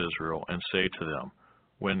children of Israel and say to them,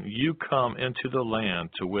 When you come into the land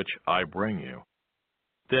to which I bring you,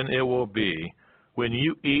 then it will be, when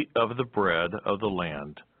you eat of the bread of the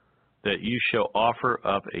land, that you shall offer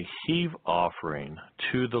up a heave offering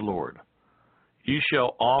to the Lord. You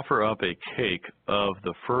shall offer up a cake of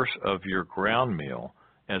the first of your ground meal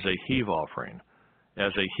as a heave offering,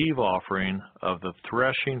 as a heave offering of the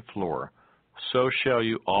threshing floor, so shall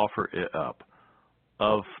you offer it up.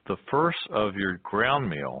 Of the first of your ground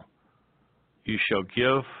meal you shall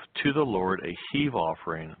give to the Lord a heave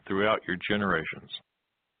offering throughout your generations.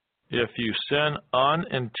 If you sin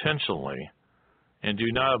unintentionally, and do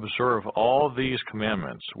not observe all these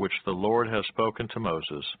commandments which the Lord has spoken to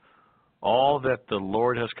Moses, all that the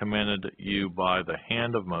Lord has commanded you by the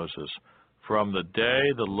hand of Moses, from the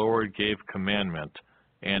day the Lord gave commandment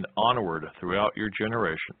and onward throughout your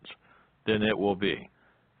generations, then it will be,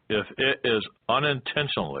 if it is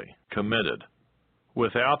unintentionally committed,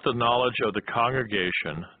 without the knowledge of the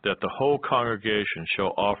congregation, that the whole congregation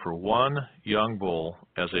shall offer one young bull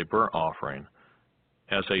as a burnt offering,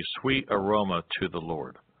 as a sweet aroma to the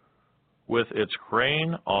Lord, with its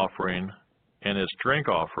grain offering and its drink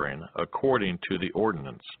offering according to the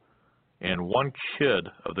ordinance, and one kid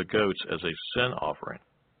of the goats as a sin offering.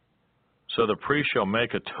 So the priest shall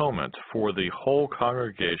make atonement for the whole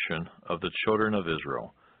congregation of the children of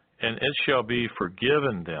Israel, and it shall be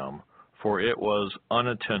forgiven them, for it was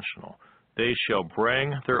unintentional. They shall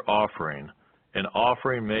bring their offering, an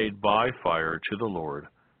offering made by fire to the Lord,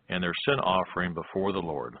 and their sin offering before the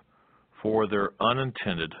Lord, for their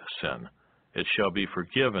unintended sin. It shall be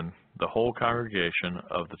forgiven the whole congregation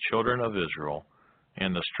of the children of Israel,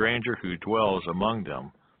 and the stranger who dwells among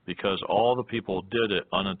them, because all the people did it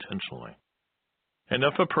unintentionally. And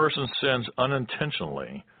if a person sins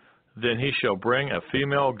unintentionally, then he shall bring a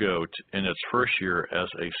female goat in its first year as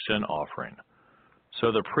a sin offering.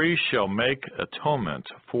 So the priest shall make atonement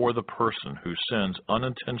for the person who sins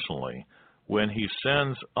unintentionally when he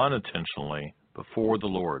sins unintentionally before the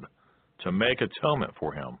Lord, to make atonement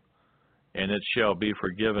for him, and it shall be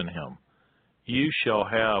forgiven him. You shall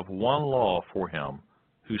have one law for him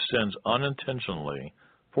who sins unintentionally,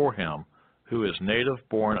 for him who is native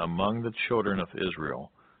born among the children of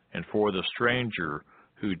Israel, and for the stranger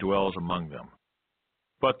who dwells among them.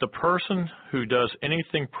 But the person who does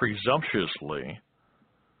anything presumptuously,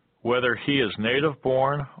 whether he is native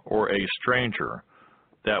born or a stranger,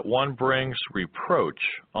 that one brings reproach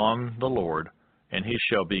on the Lord, and he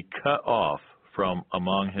shall be cut off from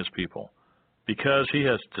among his people. Because he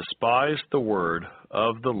has despised the word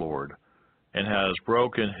of the Lord, and has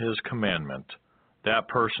broken his commandment, that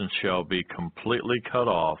person shall be completely cut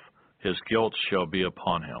off, his guilt shall be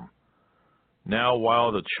upon him. Now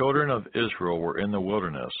while the children of Israel were in the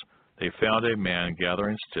wilderness, they found a man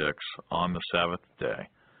gathering sticks on the Sabbath day.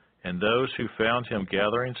 And those who found him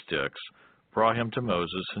gathering sticks brought him to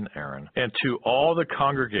Moses and Aaron, and to all the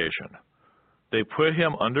congregation. They put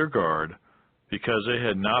him under guard, because it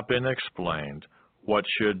had not been explained what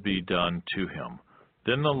should be done to him.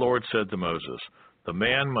 Then the Lord said to Moses, the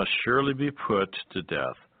man must surely be put to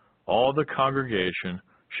death. All the congregation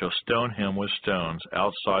shall stone him with stones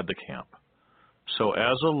outside the camp. So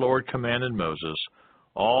as the Lord commanded Moses,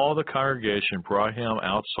 all the congregation brought him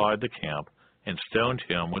outside the camp and stoned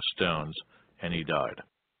him with stones, and he died.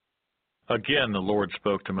 Again the Lord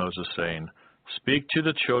spoke to Moses, saying, Speak to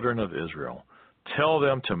the children of Israel. Tell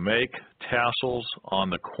them to make tassels on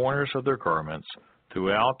the corners of their garments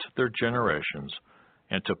throughout their generations,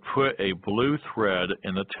 and to put a blue thread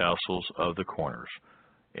in the tassels of the corners.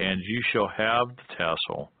 And you shall have the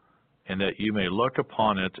tassel, and that you may look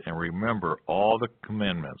upon it and remember all the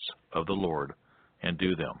commandments of the Lord, and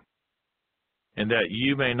do them. And that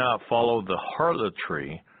you may not follow the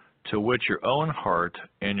harlotry to which your own heart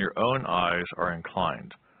and your own eyes are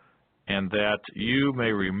inclined, and that you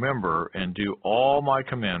may remember and do all my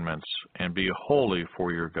commandments, and be holy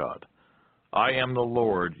for your God. I am the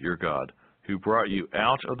Lord your God, who brought you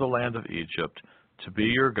out of the land of Egypt to be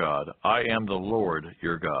your God. I am the Lord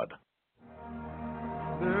your God.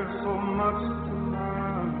 There's so much to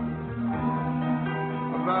learn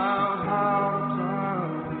about how to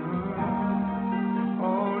turn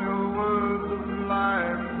all your words of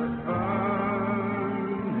life that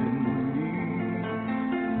burn in me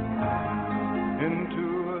into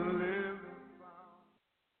a living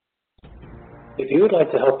fountain. If you would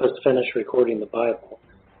like to help us finish recording the Bible,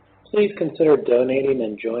 please consider donating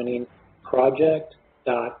and joining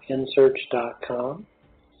project.nsearch.com.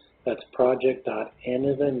 That's project.n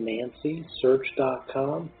as in Nancy,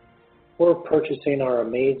 search.com, or purchasing our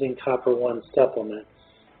amazing Copper One supplement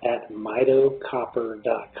at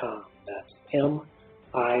mitocopper.com. That's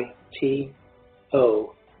M-I-T-O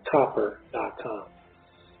copper.com.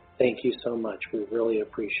 Thank you so much. We really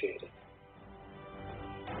appreciate it.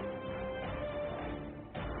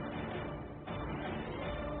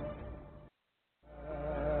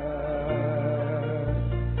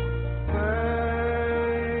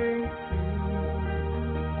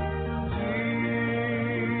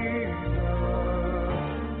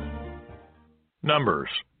 Numbers,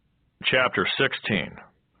 chapter 16.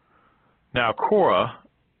 Now Korah,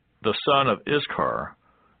 the son of Issachar,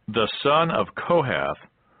 the son of Kohath,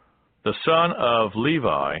 the son of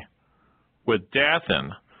Levi, with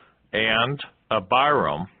Dathan and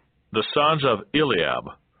Abiram, the sons of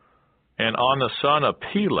Eliab, and on the son of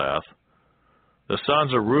Peleth, the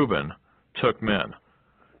sons of Reuben, took men.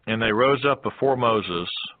 And they rose up before Moses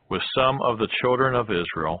with some of the children of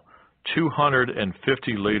Israel,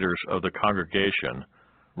 250 leaders of the congregation,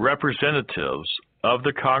 representatives of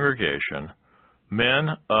the congregation,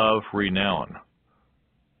 men of renown.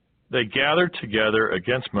 They gathered together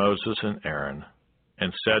against Moses and Aaron,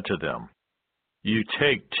 and said to them, You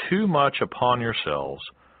take too much upon yourselves,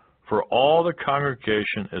 for all the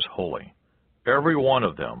congregation is holy, every one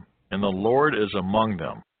of them, and the Lord is among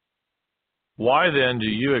them. Why then do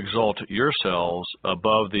you exalt yourselves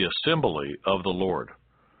above the assembly of the Lord?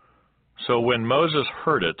 So when Moses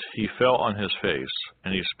heard it, he fell on his face,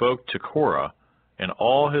 and he spoke to Korah and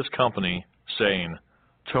all his company, saying,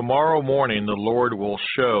 Tomorrow morning the Lord will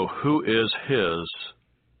show who is his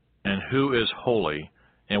and who is holy,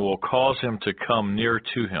 and will cause him to come near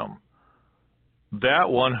to him. That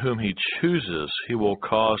one whom he chooses he will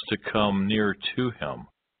cause to come near to him.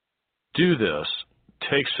 Do this,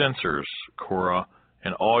 take censers, Korah,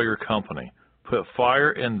 and all your company. Put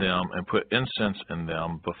fire in them and put incense in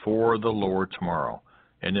them before the Lord tomorrow.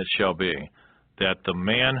 And it shall be that the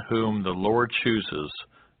man whom the Lord chooses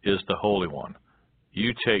is the Holy One.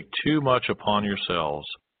 You take too much upon yourselves,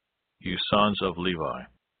 you sons of Levi.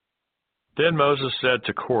 Then Moses said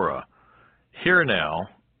to Korah, Hear now,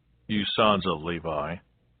 you sons of Levi,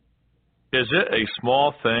 is it a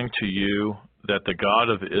small thing to you that the God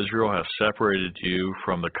of Israel has separated you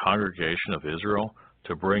from the congregation of Israel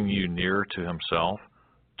to bring you near to himself,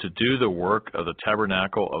 to do the work of the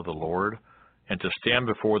tabernacle of the Lord, and to stand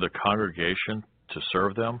before the congregation to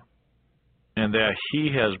serve them? And that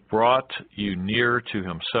he has brought you near to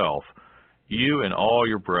himself, you and all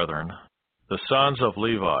your brethren, the sons of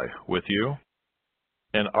Levi, with you?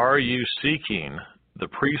 And are you seeking the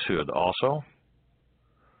priesthood also?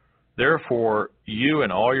 Therefore, you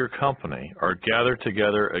and all your company are gathered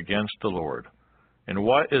together against the Lord. And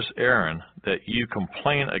what is Aaron that you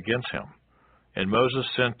complain against him? And Moses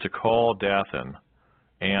sent to call Dathan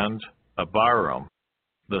and Abiram,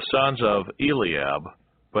 the sons of Eliab,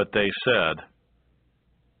 but they said,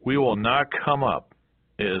 We will not come up.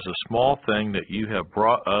 It is a small thing that you have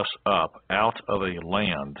brought us up out of a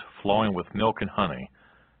land flowing with milk and honey,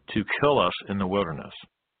 to kill us in the wilderness,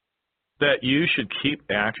 that you should keep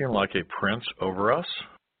acting like a prince over us?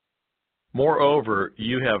 Moreover,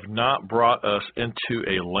 you have not brought us into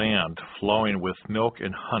a land flowing with milk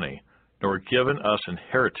and honey, nor given us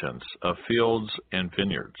inheritance of fields and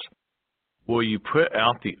vineyards. Will you put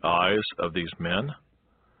out the eyes of these men?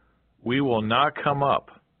 We will not come up.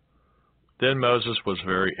 Then Moses was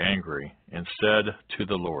very angry and said to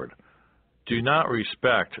the Lord, Do not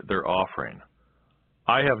respect their offering.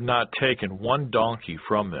 I have not taken one donkey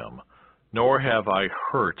from them, nor have I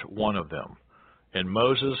hurt one of them. And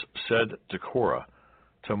Moses said to Korah,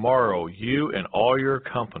 Tomorrow you and all your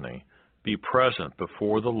company be present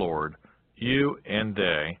before the Lord, you and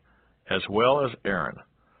they, as well as Aaron.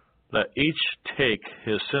 Let each take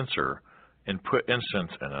his censer and put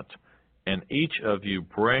incense in it, and each of you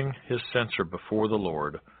bring his censer before the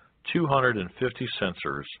Lord, 250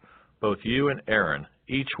 censers, both you and Aaron,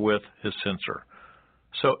 each with his censer.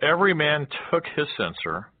 So every man took his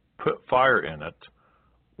censer, put fire in it,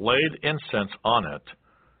 laid incense on it,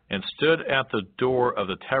 and stood at the door of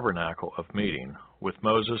the tabernacle of meeting with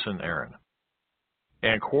Moses and Aaron.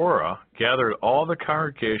 And Korah gathered all the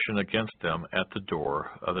congregation against them at the door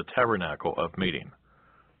of the tabernacle of meeting.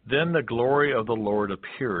 Then the glory of the Lord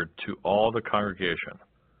appeared to all the congregation.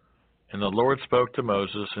 And the Lord spoke to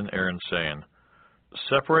Moses and Aaron, saying,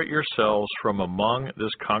 Separate yourselves from among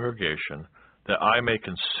this congregation, that I may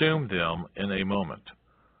consume them in a moment.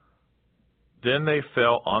 Then they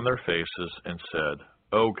fell on their faces and said,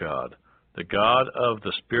 O God, the God of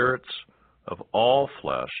the spirits of all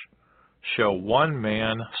flesh, shall one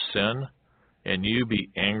man sin, and you be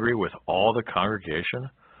angry with all the congregation?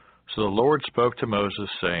 So the Lord spoke to Moses,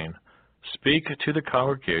 saying, Speak to the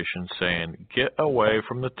congregation, saying, Get away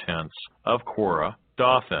from the tents of Korah,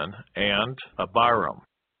 Dathan, and Abiram.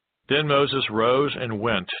 Then Moses rose and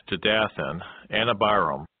went to Dathan and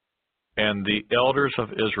Abiram, and the elders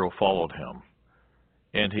of Israel followed him.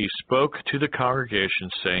 And he spoke to the congregation,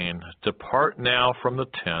 saying, Depart now from the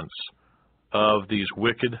tents of these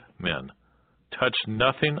wicked men. Touch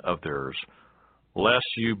nothing of theirs, lest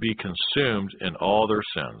you be consumed in all their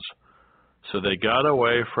sins. So they got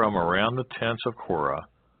away from around the tents of Korah,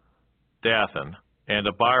 Dathan, and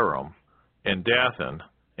Abiram, and Dathan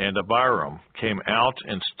and Abiram came out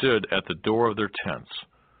and stood at the door of their tents,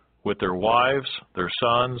 with their wives, their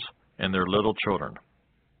sons, and their little children.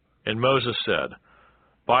 And Moses said,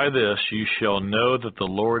 By this you shall know that the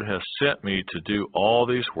Lord has sent me to do all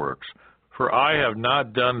these works, for I have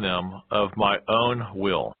not done them of my own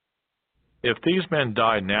will. If these men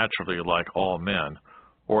die naturally like all men,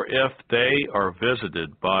 or if they are visited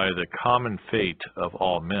by the common fate of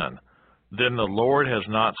all men, then the Lord has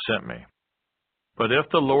not sent me. But if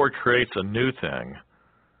the Lord creates a new thing,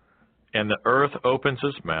 and the earth opens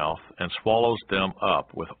its mouth and swallows them up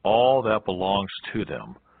with all that belongs to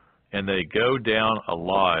them, and they go down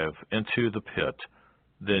alive into the pit,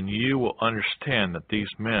 then you will understand that these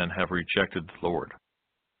men have rejected the Lord.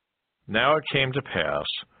 Now it came to pass,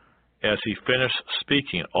 as he finished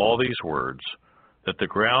speaking all these words, that the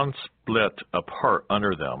ground split apart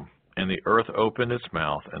under them, and the earth opened its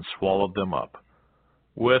mouth and swallowed them up,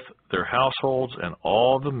 with their households and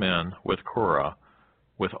all the men with Korah,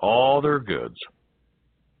 with all their goods.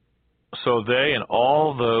 So they and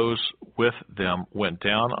all those with them went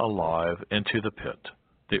down alive into the pit.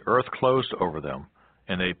 The earth closed over them,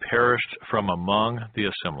 and they perished from among the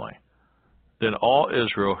assembly. Then all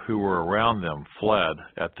Israel who were around them fled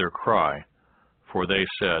at their cry, for they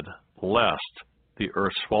said, Lest the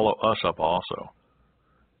earth swallow us up also.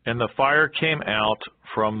 And the fire came out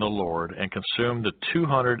from the Lord and consumed the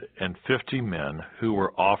 250 men who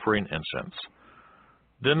were offering incense.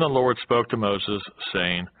 Then the Lord spoke to Moses,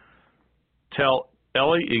 saying, Tell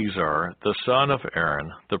Eleazar, the son of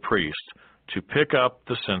Aaron, the priest, to pick up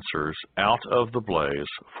the censers out of the blaze,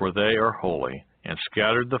 for they are holy, and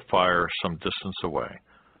scattered the fire some distance away.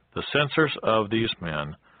 The censers of these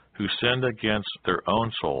men who sinned against their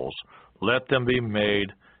own souls, let them be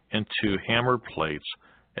made into hammered plates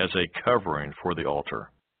as a covering for the altar.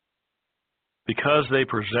 Because they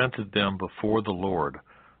presented them before the Lord,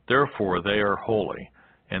 therefore they are holy,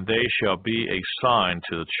 and they shall be a sign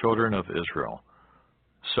to the children of Israel.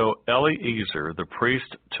 So Eleazar the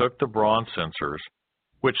priest took the bronze censers,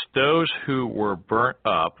 which those who were burnt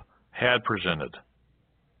up had presented,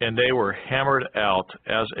 and they were hammered out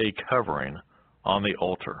as a covering on the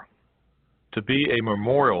altar, to be a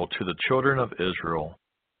memorial to the children of Israel,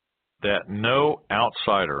 that no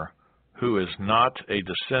outsider who is not a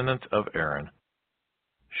descendant of Aaron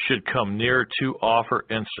should come near to offer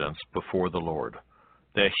incense before the Lord,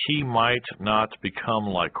 that he might not become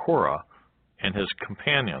like Korah and his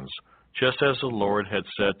companions, just as the Lord had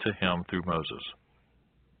said to him through Moses.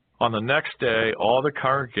 On the next day, all the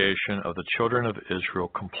congregation of the children of Israel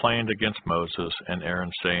complained against Moses and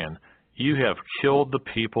Aaron, saying, You have killed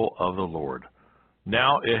the people of the Lord.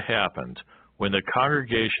 Now it happened, when the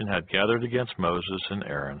congregation had gathered against Moses and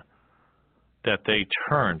Aaron, that they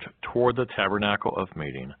turned toward the tabernacle of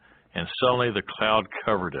meeting, and suddenly the cloud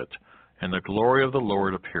covered it, and the glory of the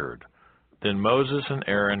Lord appeared. Then Moses and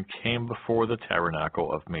Aaron came before the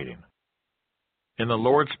tabernacle of meeting. And the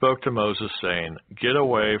Lord spoke to Moses, saying, Get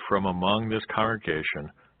away from among this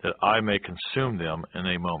congregation, that I may consume them in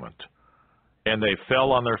a moment. And they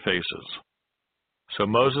fell on their faces. So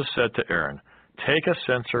Moses said to Aaron, Take a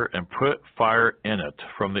censer and put fire in it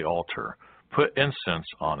from the altar. Put incense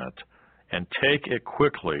on it, and take it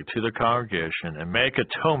quickly to the congregation, and make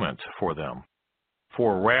atonement for them.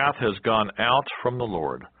 For wrath has gone out from the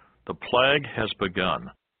Lord. The plague has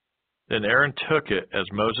begun. Then Aaron took it as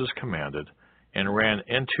Moses commanded, and ran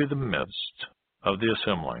into the midst of the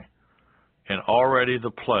assembly. And already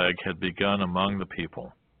the plague had begun among the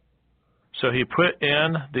people. So he put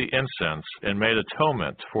in the incense and made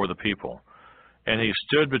atonement for the people. And he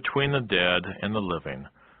stood between the dead and the living,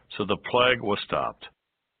 so the plague was stopped.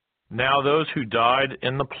 Now those who died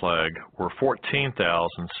in the plague were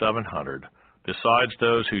 14,700, besides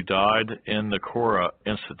those who died in the Korah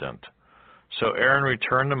incident. So Aaron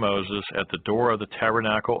returned to Moses at the door of the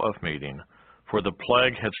tabernacle of meeting, for the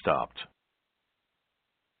plague had stopped.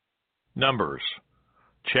 Numbers,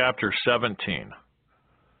 chapter 17.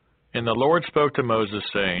 And the Lord spoke to Moses,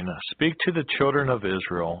 saying, Speak to the children of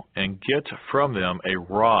Israel, and get from them a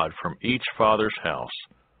rod from each father's house,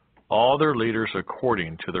 all their leaders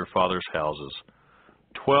according to their father's houses,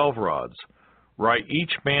 12 rods. Write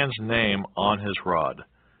each man's name on his rod,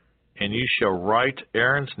 and you shall write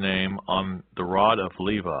Aaron's name on the rod of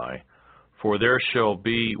Levi, for there shall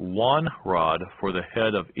be one rod for the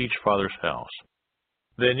head of each father's house.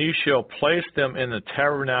 Then you shall place them in the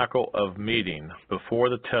tabernacle of meeting before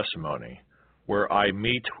the testimony, where I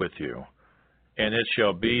meet with you. And it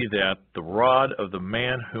shall be that the rod of the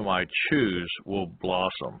man whom I choose will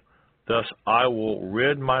blossom. Thus I will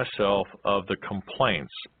rid myself of the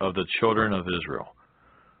complaints of the children of Israel,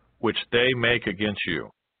 which they make against you.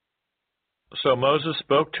 So Moses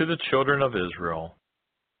spoke to the children of Israel,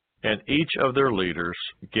 and each of their leaders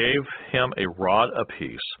gave him a rod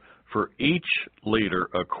apiece, for each leader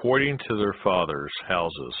according to their fathers'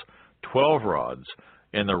 houses, 12 rods,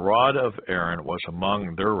 and the rod of Aaron was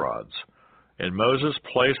among their rods. And Moses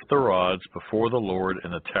placed the rods before the Lord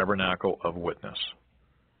in the tabernacle of witness.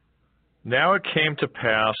 Now it came to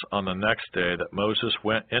pass on the next day that Moses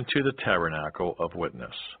went into the tabernacle of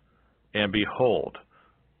witness, and behold,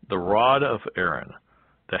 the rod of Aaron,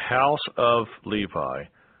 the house of Levi,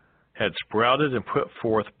 had sprouted and put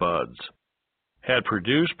forth buds, had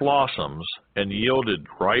produced blossoms, and yielded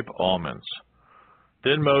ripe almonds.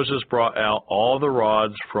 Then Moses brought out all the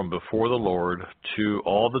rods from before the Lord to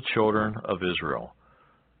all the children of Israel.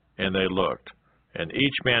 And they looked, and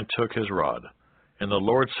each man took his rod. And the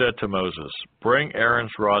Lord said to Moses, Bring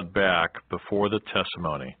Aaron's rod back before the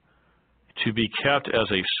testimony, to be kept as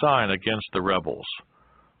a sign against the rebels,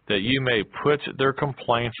 that you may put their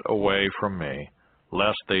complaints away from me,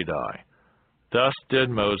 lest they die. Thus did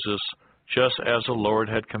Moses, just as the Lord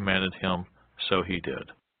had commanded him, so he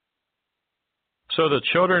did. So the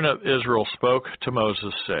children of Israel spoke to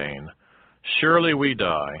Moses, saying, Surely we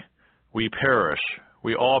die, we perish,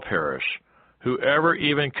 we all perish. Whoever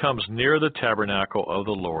even comes near the tabernacle of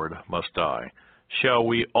the Lord must die. Shall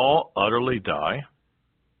we all utterly die?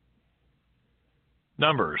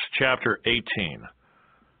 Numbers chapter 18.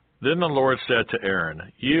 Then the Lord said to Aaron,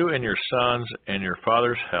 You and your sons and your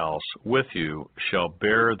father's house with you shall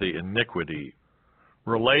bear the iniquity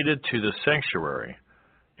related to the sanctuary,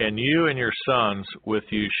 and you and your sons with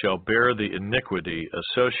you shall bear the iniquity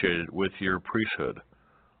associated with your priesthood.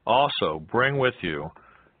 Also bring with you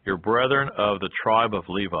your brethren of the tribe of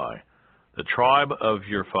Levi, the tribe of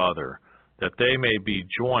your father, that they may be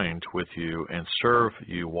joined with you and serve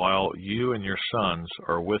you while you and your sons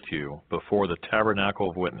are with you before the tabernacle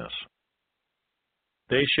of witness.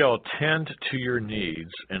 They shall tend to your needs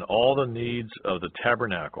and all the needs of the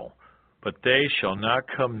tabernacle, but they shall not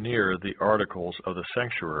come near the articles of the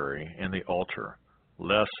sanctuary and the altar,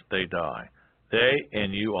 lest they die, they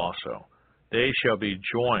and you also. They shall be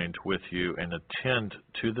joined with you and attend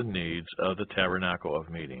to the needs of the tabernacle of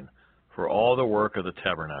meeting, for all the work of the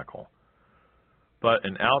tabernacle. But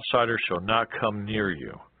an outsider shall not come near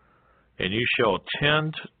you, and you shall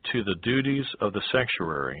attend to the duties of the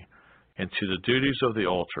sanctuary and to the duties of the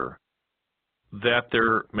altar, that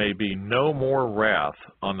there may be no more wrath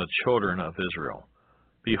on the children of Israel.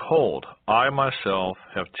 Behold, I myself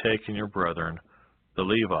have taken your brethren, the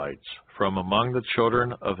Levites, from among the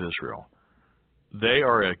children of Israel. They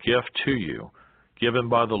are a gift to you, given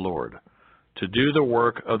by the Lord, to do the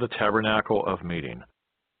work of the tabernacle of meeting.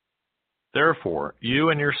 Therefore, you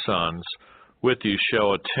and your sons with you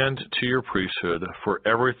shall attend to your priesthood for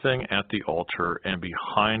everything at the altar and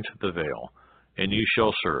behind the veil, and you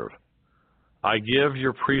shall serve. I give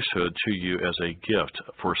your priesthood to you as a gift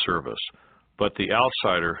for service, but the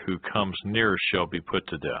outsider who comes near shall be put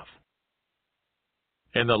to death.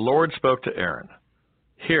 And the Lord spoke to Aaron,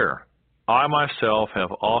 Here, I myself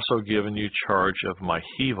have also given you charge of my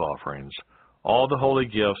heave offerings, all the holy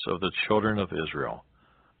gifts of the children of Israel.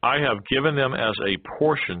 I have given them as a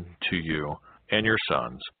portion to you and your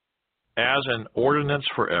sons, as an ordinance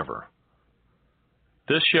forever.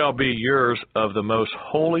 This shall be yours of the most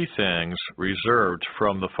holy things reserved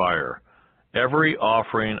from the fire, every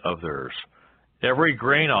offering of theirs, every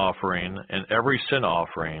grain offering and every sin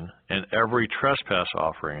offering and every trespass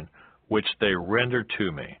offering which they render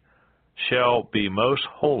to me, shall be most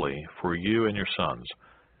holy for you and your sons.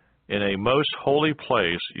 In a most holy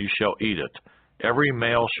place you shall eat it, every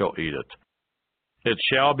male shall eat it. It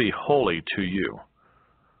shall be holy to you.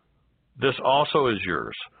 This also is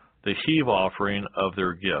yours, the heave offering of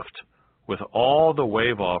their gift, with all the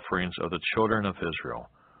wave offerings of the children of Israel.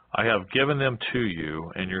 I have given them to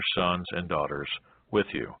you and your sons and daughters with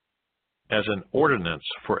you, as an ordinance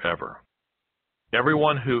forever.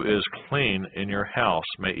 Everyone who is clean in your house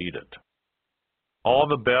may eat it. All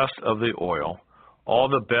the best of the oil, all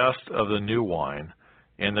the best of the new wine,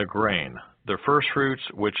 and the grain, the firstfruits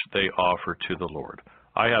which they offer to the Lord,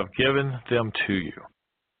 I have given them to you.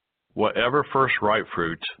 Whatever first ripe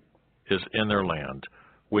fruit is in their land,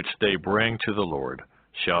 which they bring to the Lord,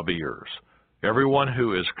 shall be yours. Everyone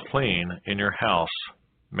who is clean in your house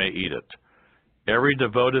may eat it. Every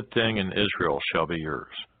devoted thing in Israel shall be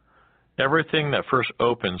yours. Everything that first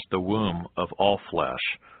opens the womb of all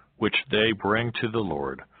flesh, which they bring to the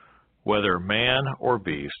Lord, whether man or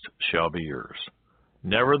beast, shall be yours.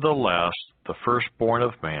 Nevertheless, the firstborn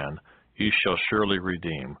of man you shall surely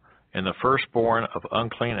redeem, and the firstborn of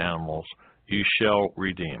unclean animals you shall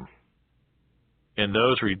redeem. And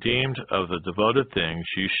those redeemed of the devoted things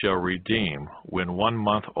you shall redeem when 1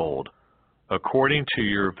 month old, according to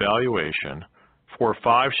your valuation, for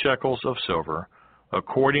 5 shekels of silver,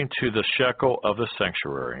 according to the shekel of the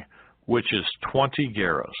sanctuary, which is 20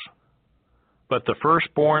 gerahs. But the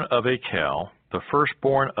firstborn of a cow, the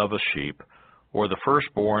firstborn of a sheep, or the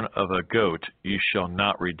firstborn of a goat you shall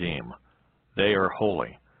not redeem. They are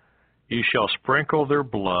holy. You shall sprinkle their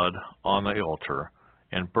blood on the altar,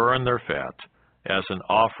 and burn their fat, as an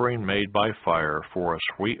offering made by fire for a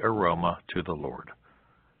sweet aroma to the Lord.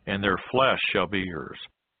 And their flesh shall be yours,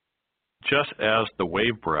 just as the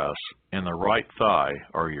wave breast and the right thigh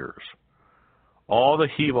are yours. All the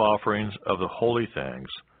heave offerings of the holy things,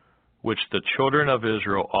 which the children of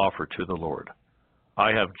Israel offer to the Lord,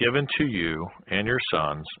 I have given to you and your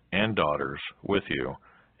sons and daughters with you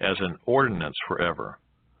as an ordinance forever.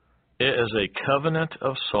 It is a covenant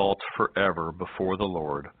of salt forever before the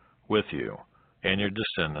Lord with you and your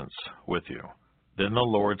descendants with you. Then the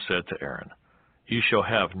Lord said to Aaron, You shall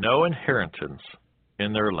have no inheritance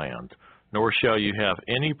in their land, nor shall you have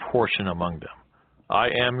any portion among them. I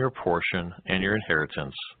am your portion and your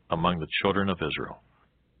inheritance among the children of Israel.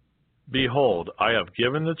 Behold, I have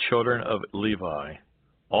given the children of Levi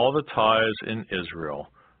all the tithes in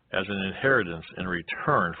Israel as an inheritance in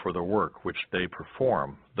return for the work which they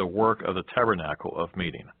perform, the work of the tabernacle of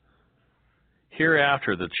meeting.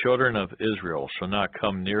 Hereafter the children of Israel shall not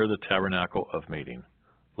come near the tabernacle of meeting,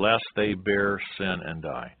 lest they bear sin and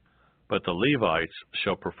die. But the Levites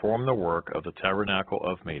shall perform the work of the tabernacle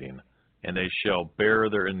of meeting, and they shall bear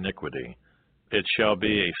their iniquity. It shall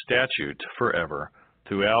be a statute forever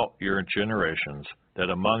throughout your generations, that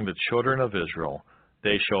among the children of Israel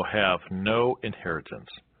they shall have no inheritance.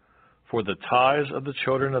 For the tithes of the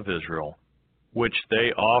children of Israel, which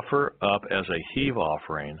they offer up as a heave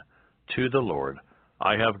offering to the Lord,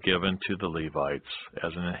 I have given to the Levites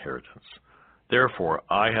as an inheritance. Therefore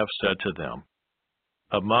I have said to them,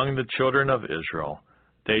 among the children of Israel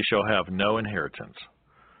they shall have no inheritance.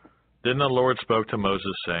 Then the Lord spoke to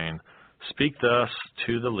Moses, saying, Speak thus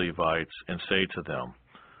to the Levites, and say to them,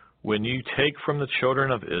 When you take from the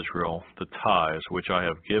children of Israel the tithes which I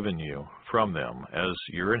have given you from them as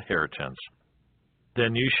your inheritance,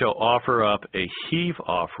 then you shall offer up a heave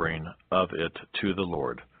offering of it to the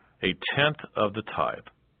Lord, a tenth of the tithe.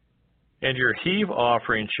 And your heave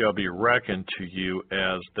offering shall be reckoned to you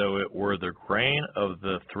as though it were the grain of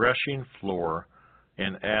the threshing floor,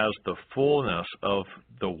 and as the fullness of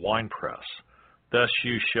the winepress. Thus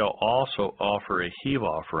you shall also offer a heave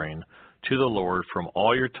offering to the Lord from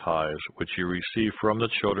all your tithes which you receive from the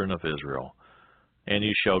children of Israel. And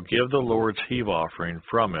you shall give the Lord's heave offering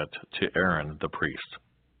from it to Aaron the priest.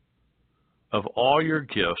 Of all your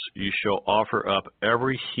gifts you shall offer up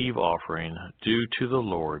every heave offering due to the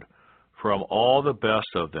Lord, from all the best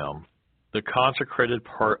of them, the consecrated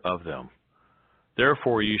part of them.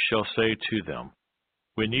 Therefore you shall say to them,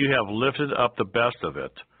 When you have lifted up the best of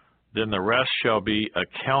it, then the rest shall be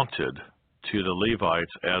accounted to the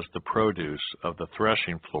Levites as the produce of the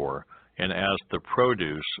threshing floor, and as the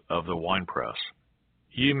produce of the winepress.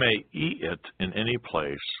 You may eat it in any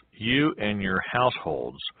place, you and your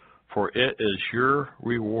households, for it is your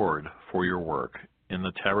reward for your work in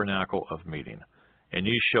the tabernacle of meeting. And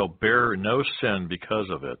you shall bear no sin because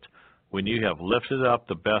of it, when you have lifted up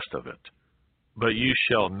the best of it. But you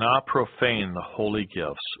shall not profane the holy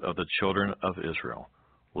gifts of the children of Israel,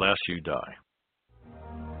 lest you die.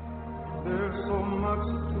 There's so much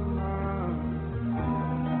to learn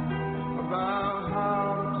about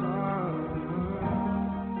how time.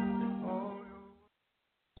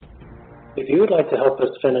 If you would like to help us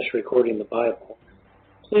finish recording the Bible,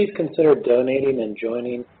 please consider donating and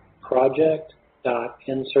joining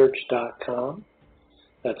project.nsearch.com.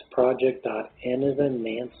 That's project.n as in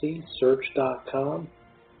Nancy, search.com,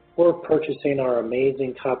 or purchasing our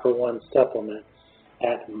amazing Copper One supplement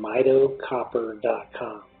at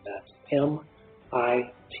mitocopper.com. That's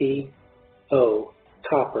M-I-T-O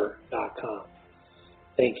copper.com.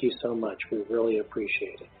 Thank you so much. We really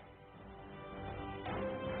appreciate it.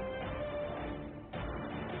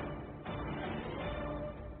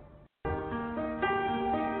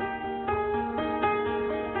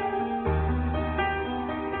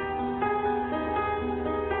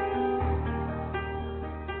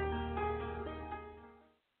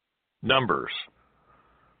 Numbers,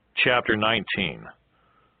 chapter 19.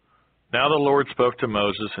 Now the Lord spoke to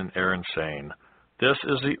Moses and Aaron, saying, This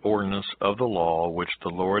is the ordinance of the law which the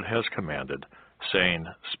Lord has commanded, saying,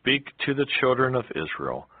 Speak to the children of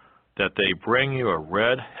Israel, that they bring you a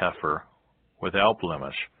red heifer without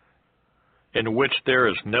blemish, in which there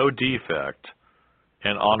is no defect,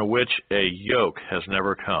 and on which a yoke has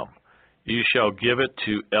never come. You shall give it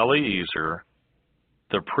to Eleazar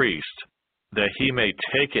the priest, that he may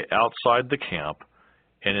take it outside the camp,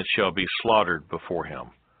 and it shall be slaughtered before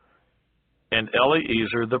him. And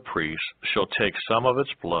Eleazar the priest shall take some of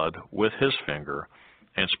its blood with his finger,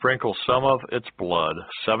 and sprinkle some of its blood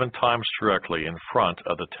 7 times directly in front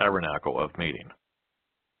of the tabernacle of meeting.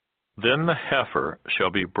 Then the heifer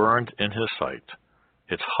shall be burned in his sight.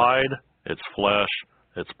 Its hide, its flesh,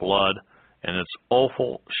 its blood, and its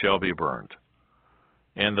offal shall be burned.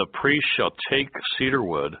 And the priest shall take cedar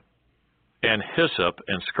wood, and hyssop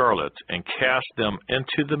and scarlet, and cast them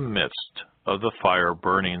into the midst of the fire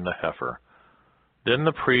burning the heifer. Then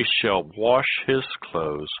the priest shall wash his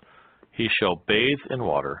clothes, he shall bathe in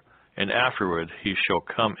water, and afterward he shall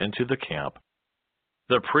come into the camp.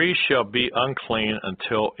 The priest shall be unclean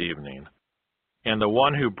until evening, and the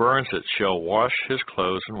one who burns it shall wash his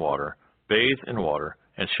clothes in water, bathe in water,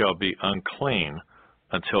 and shall be unclean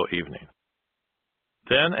until evening.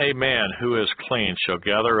 Then a man who is clean shall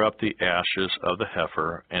gather up the ashes of the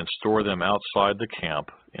heifer, and store them outside the camp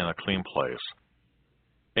in a clean place.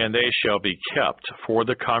 And they shall be kept for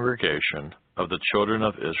the congregation of the children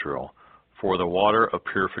of Israel for the water of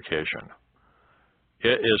purification.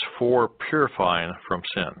 It is for purifying from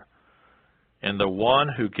sin. And the one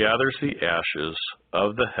who gathers the ashes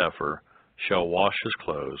of the heifer shall wash his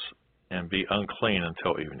clothes and be unclean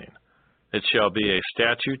until evening. It shall be a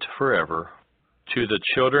statute forever to the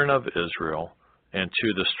children of Israel and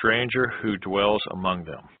to the stranger who dwells among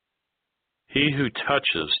them. He who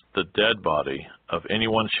touches the dead body of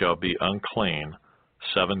anyone shall be unclean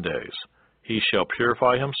 7 days. He shall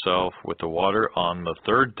purify himself with the water on the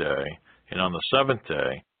 3rd day, and on the 7th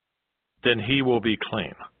day, then he will be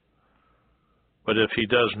clean. But if he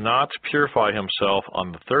does not purify himself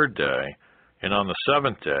on the 3rd day, and on the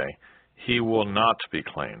 7th day, he will not be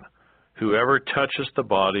clean. Whoever touches the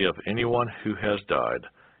body of anyone who has died,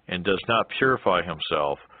 and does not purify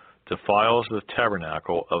himself, defiles the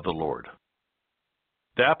tabernacle of the Lord.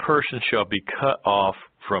 That person shall be cut off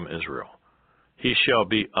from Israel. He shall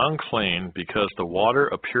be unclean because the water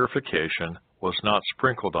of purification was not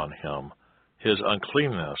sprinkled on him. His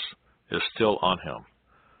uncleanness is still on him.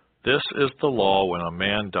 This is the law when a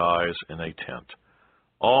man dies in a tent.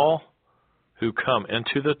 All who come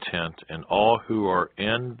into the tent and all who are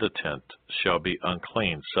in the tent shall be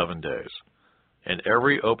unclean 7 days. And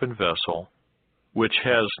every open vessel which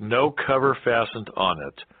has no cover fastened on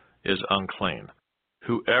it is unclean.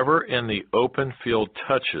 Whoever in the open field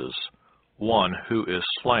touches one who is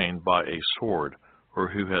slain by a sword, or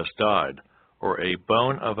who has died, or a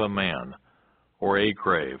bone of a man, or a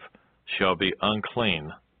grave, shall be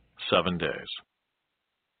unclean 7 days.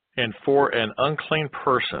 And for an unclean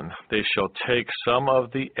person they shall take some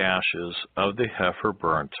of the ashes of the heifer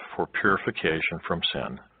burnt for purification from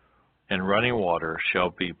sin, and running water shall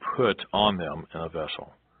be put on them in a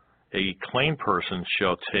vessel. A clean person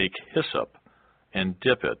shall take hyssop and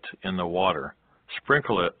dip it in the water,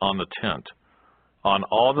 sprinkle it on the tent, on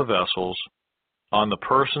all the vessels, on the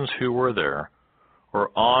persons who were there,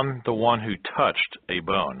 or on the one who touched a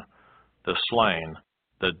bone, the slain,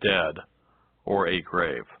 the dead, or a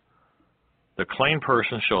grave. The clean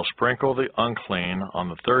person shall sprinkle the unclean on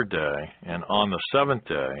the 3rd day, and on the 7th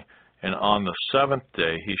day, and on the 7th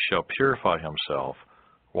day he shall purify himself,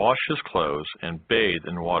 wash his clothes, and bathe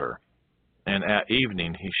in water, and at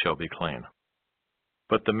evening he shall be clean.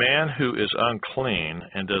 But the man who is unclean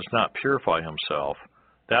and does not purify himself,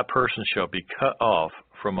 that person shall be cut off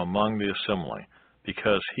from among the assembly,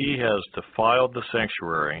 because he has defiled the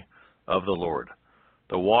sanctuary of the Lord.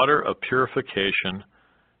 The water of purification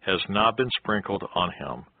has not been sprinkled on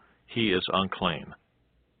him. He is unclean.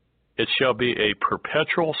 It shall be a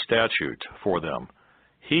perpetual statute for them.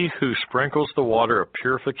 He who sprinkles the water of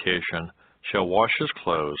purification shall wash his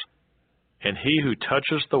clothes, and he who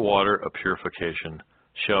touches the water of purification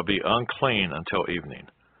shall be unclean until evening.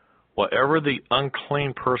 Whatever the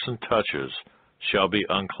unclean person touches shall be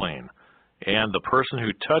unclean, and the person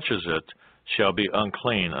who touches it shall be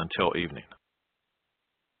unclean until evening.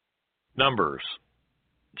 Numbers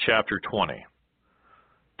chapter 20.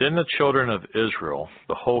 Then the children of Israel,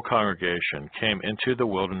 the whole congregation, came into the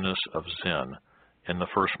wilderness of Zin in the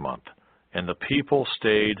 1st month, and the people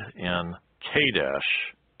stayed in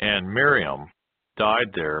Kadesh, and Miriam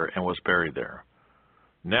died there and was buried there.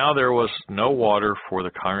 Now there was no water for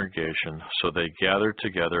the congregation, so they gathered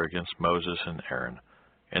together against Moses and Aaron.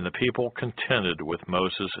 And the people contended with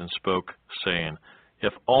Moses and spoke, saying,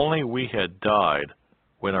 If only we had died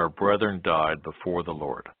when our brethren died before the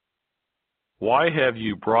Lord. Why have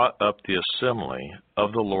you brought up the assembly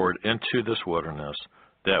of the Lord into this wilderness,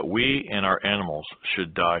 that we and our animals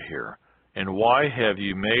should die here? And why have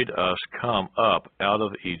you made us come up out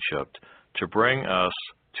of Egypt to bring us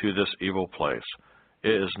to this evil place?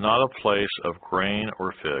 It is not a place of grain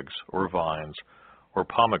or figs or vines or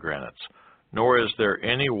pomegranates, nor is there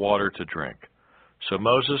any water to drink. So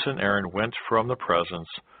Moses and Aaron went from the presence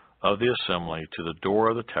of the assembly to the door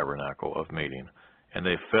of the tabernacle of meeting, and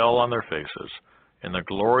they fell on their faces, and the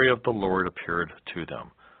glory of the Lord appeared to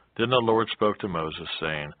them. Then the Lord spoke to Moses,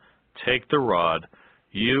 saying, Take the rod,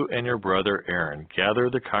 you and your brother Aaron, gather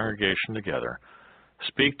the congregation together,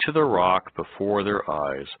 speak to the rock before their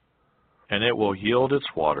eyes, and it will yield its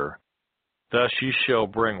water. Thus you shall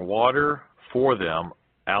bring water for them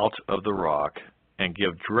out of the rock, and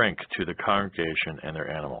give drink to the congregation and their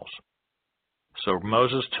animals. So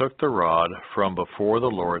Moses took the rod from before the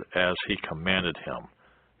Lord as he commanded him.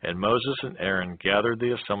 And Moses and Aaron gathered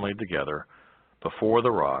the assembly together before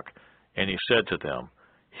the rock, and he said to them,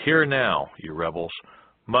 Hear now, you rebels,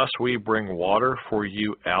 must we bring water for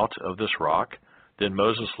you out of this rock? Then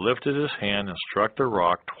Moses lifted his hand and struck the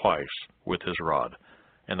rock twice with his rod,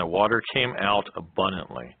 and the water came out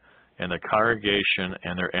abundantly, and the congregation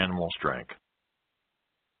and their animals drank.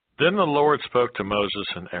 Then the Lord spoke to Moses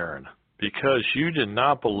and Aaron, because you did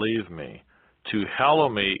not believe me, to hallow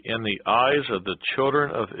me in the eyes of the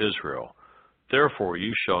children of Israel. Therefore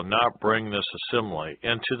you shall not bring this assembly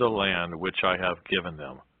into the land which I have given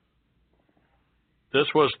them. This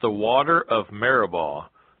was the water of Meribah,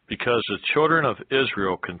 because the children of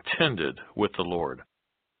Israel contended with the Lord,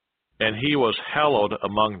 and he was hallowed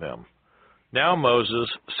among them. Now Moses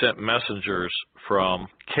sent messengers from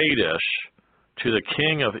Kadesh to the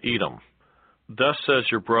king of Edom. Thus says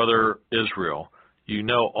your brother Israel, you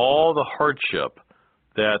know all the hardship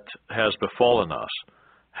that has befallen us,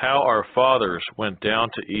 how our fathers went down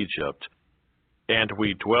to Egypt, and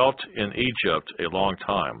we dwelt in Egypt a long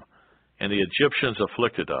time, and the Egyptians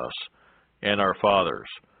afflicted us and our fathers.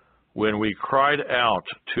 When we cried out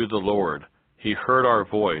to the Lord, he heard our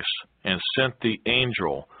voice and sent the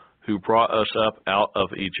angel who brought us up out of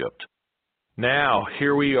Egypt. Now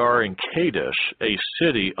here we are in Kadesh, a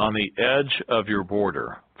city on the edge of your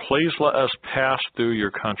border. Please let us pass through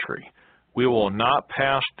your country. We will not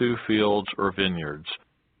pass through fields or vineyards,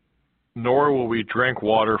 nor will we drink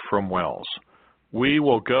water from wells. We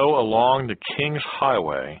will go along the king's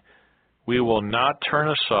highway. We will not turn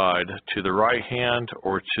aside to the right hand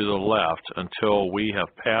or to the left until we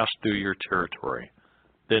have passed through your territory.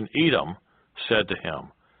 Then Edom said to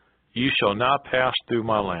him, you shall not pass through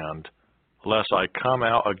my land, lest I come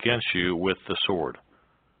out against you with the sword.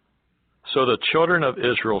 So the children of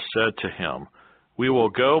Israel said to him, we will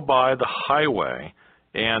go by the highway,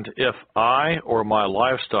 and if I or my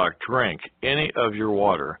livestock drink any of your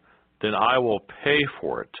water, then I will pay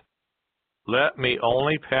for it. Let me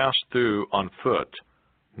only pass through on foot,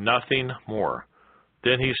 nothing more.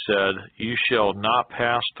 Then he said, you shall not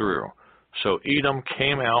pass through. So Edom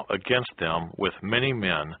came out against them with many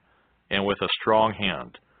men and with a strong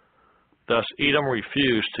hand. Thus Edom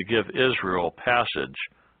refused to give Israel passage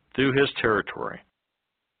through his territory.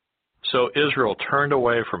 So Israel turned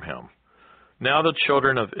away from him. Now the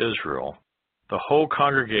children of Israel, the whole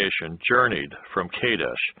congregation, journeyed from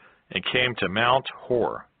Kadesh and came to Mount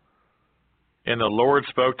Hor. And the Lord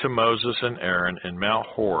spoke to Moses and Aaron in Mount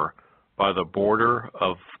Hor by the border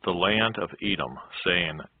of the land of Edom,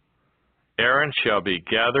 saying, Aaron shall be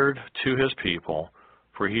gathered to his people,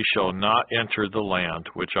 for he shall not enter the land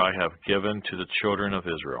which I have given to the children of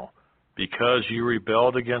Israel, because you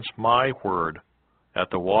rebelled against my word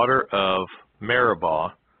at the water of Meribah.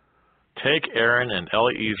 Take Aaron and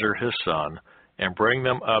Eleazar his son, and bring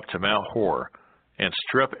them up to Mount Hor, and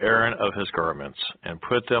strip Aaron of his garments, and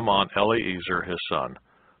put them on Eleazar his son.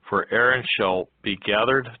 For Aaron shall be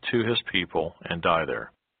gathered to his people, and die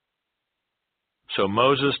there. So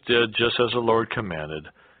Moses did just as the Lord commanded,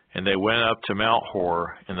 and they went up to Mount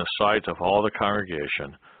Hor in the sight of all the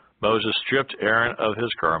congregation. Moses stripped Aaron of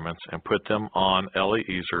his garments, and put them on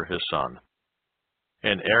Eleazar his son.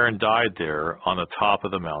 And Aaron died there on the top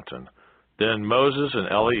of the mountain. Then Moses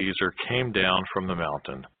and Eleazar came down from the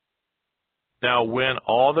mountain. Now when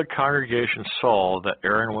all the congregation saw that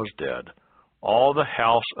Aaron was dead, all the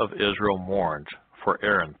house of Israel mourned for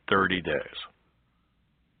Aaron 30 days.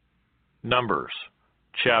 Numbers,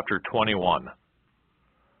 chapter 21.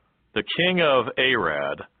 The king of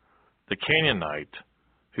Arad, the Canaanite,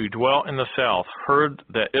 who dwelt in the south, heard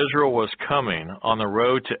that Israel was coming on the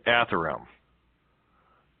road to Atharim.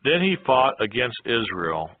 Then he fought against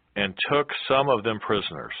Israel and took some of them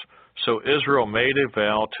prisoners. So Israel made a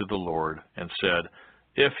vow to the Lord and said,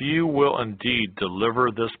 if you will indeed deliver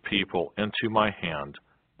this people into my hand,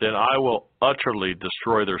 then I will utterly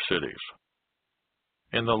destroy their cities.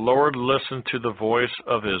 And the Lord listened to the voice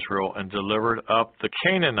of Israel and delivered up the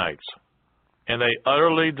Canaanites, and they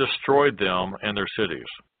utterly destroyed them and their cities.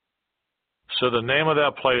 So the name of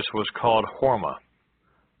that place was called Hormah.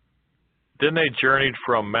 Then they journeyed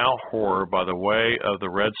from Mount Hor by the way of the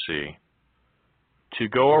Red Sea to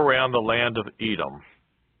go around the land of Edom,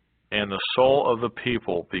 and the soul of the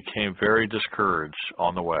people became very discouraged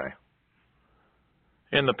on the way.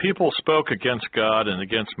 And the people spoke against God and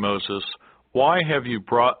against Moses, why have you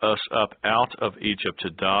brought us up out of Egypt to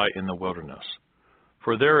die in the wilderness?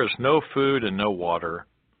 For there is no food and no water,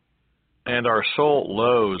 and our soul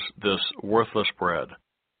loathes this worthless bread.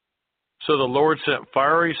 So the Lord sent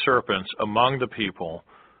fiery serpents among the people,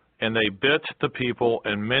 and they bit the people,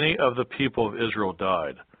 and many of the people of Israel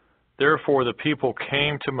died. Therefore the people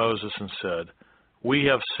came to Moses and said, we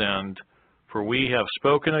have sinned, for we have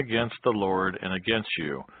spoken against the Lord and against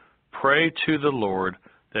you. Pray to the Lord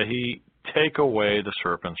that he take away the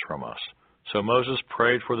serpents from us. So Moses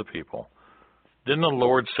prayed for the people. Then the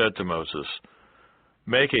Lord said to Moses,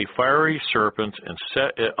 make a fiery serpent and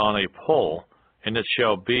set it on a pole, and it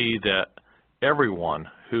shall be that everyone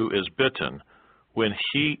who is bitten, when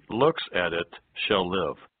he looks at it, shall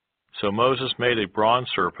live. So Moses made a bronze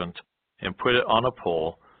serpent and put it on a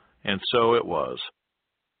pole, and so it was.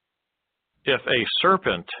 If a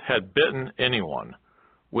serpent had bitten anyone,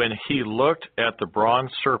 when he looked at the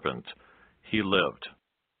bronze serpent, he lived.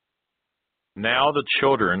 Now the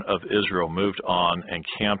children of Israel moved on and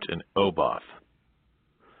camped in Oboth.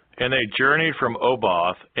 And they journeyed from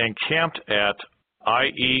Oboth and camped at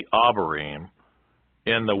Abarim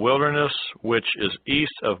in the wilderness which is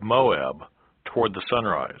east of Moab toward the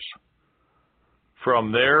sunrise.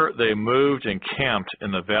 From there they moved and camped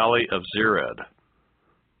in the valley of Zered.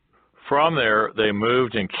 From there they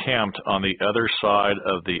moved and camped on the other side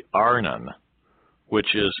of the Arnon,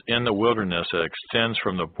 which is in the wilderness that extends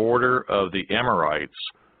from the border of the Amorites.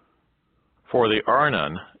 For the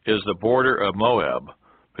Arnon is the border of Moab,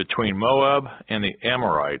 between Moab and the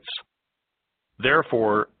Amorites.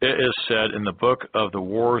 Therefore it is said in the book of the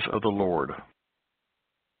wars of the Lord,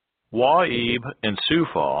 Waib and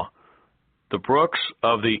Suphah, the brooks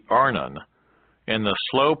of the Arnon, and the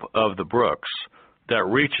slope of the brooks, that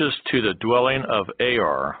reaches to the dwelling of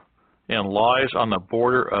Ar, and lies on the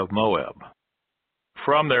border of Moab.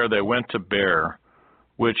 From there they went to Beer,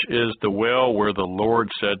 which is the well where the Lord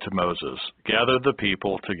said to Moses, Gather the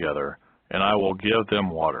people together, and I will give them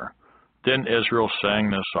water. Then Israel sang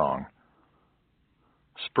this song.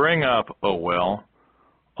 Spring up, O well,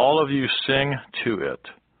 all of you sing to it.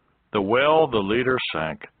 The well the leader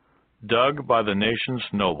sank, dug by the nation's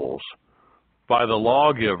nobles, by the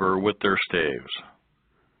lawgiver with their staves.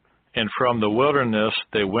 And from the wilderness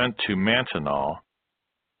they went to Mantanal,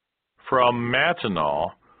 from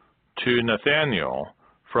Mantanal to Nathaniel,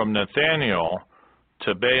 from Nathaniel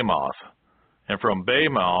to Bamoth, and from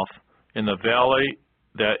Bamoth in the valley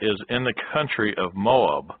that is in the country of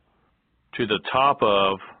Moab, to the top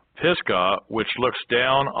of Pisgah, which looks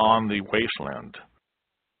down on the wasteland.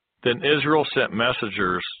 Then Israel sent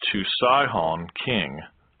messengers to Sihon, king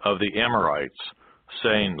of the Amorites,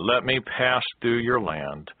 saying, Let me pass through your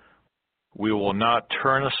land. We will not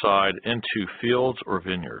turn aside into fields or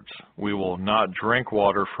vineyards. We will not drink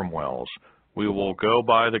water from wells. We will go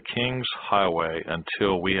by the king's highway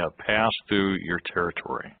until we have passed through your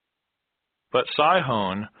territory. But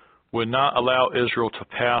Sihon would not allow Israel to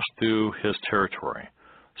pass through his territory.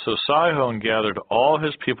 So Sihon gathered all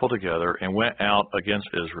his people together and went out against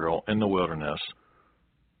Israel in the wilderness.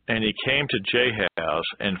 And he came to Jahaz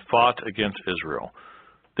and fought against Israel.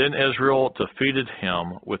 Then Israel defeated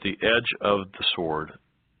him with the edge of the sword,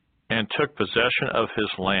 and took possession of his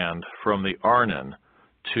land from the Arnon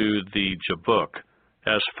to the Jabbok,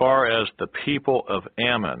 as far as the people of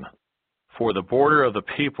Ammon, for the border of the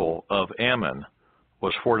people of Ammon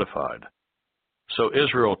was fortified. So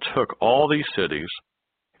Israel took all these cities,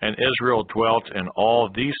 and Israel dwelt in all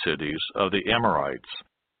these cities of the Amorites,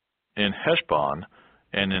 in Heshbon,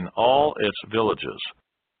 and in all its villages.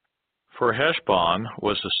 For Heshbon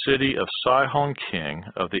was the city of Sihon king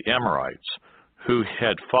of the Amorites, who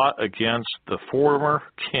had fought against the former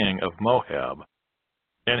king of Moab,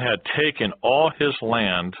 and had taken all his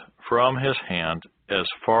land from his hand as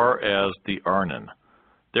far as the Arnon.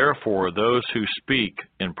 Therefore those who speak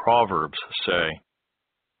in Proverbs say,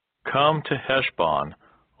 Come to Heshbon,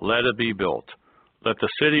 let it be built. Let the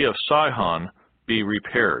city of Sihon be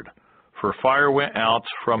repaired. For fire went out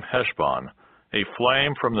from Heshbon, a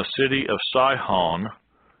flame from the city of Sihon.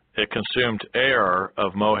 It consumed Ar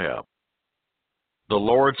of Moab, the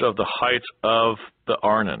lords of the heights of the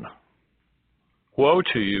Arnon. Woe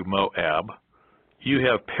to you, Moab! You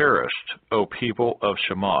have perished, O people of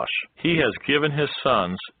Chemosh. He has given his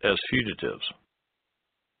sons as fugitives,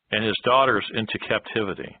 and his daughters into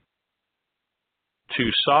captivity.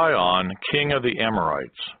 To Sihon, king of the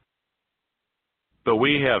Amorites. But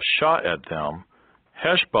we have shot at them.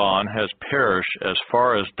 Heshbon has perished as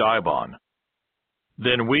far as Dibon.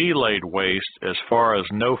 Then we laid waste as far as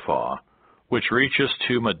Nophah, which reaches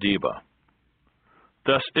to Medeba.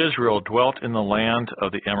 Thus Israel dwelt in the land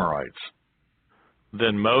of the Amorites.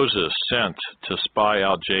 Then Moses sent to spy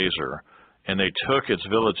out Jazer, and they took its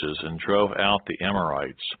villages and drove out the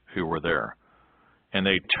Amorites who were there. And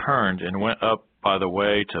they turned and went up by the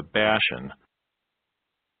way to Bashan.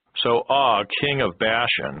 So Og, king of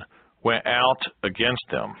Bashan, went out against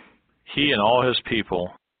them, he and all his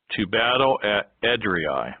people, to battle at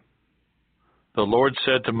Edrei. The Lord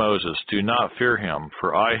said to Moses, Do not fear him,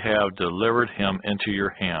 for I have delivered him into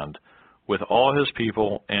your hand, with all his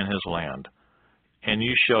people and his land. And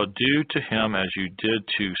you shall do to him as you did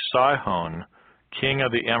to Sihon, king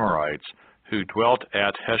of the Amorites, who dwelt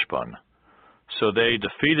at Heshbon. So they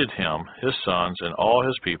defeated him, his sons, and all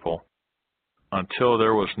his people, until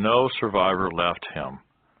there was no survivor left him,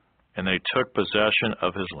 and they took possession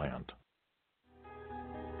of his land.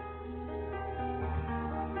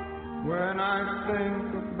 When I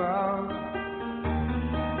think about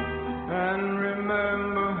and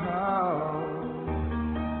remember how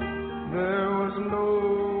there was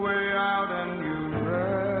no way out and you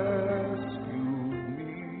rescued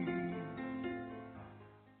me.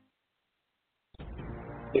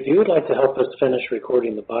 If you would like to help us finish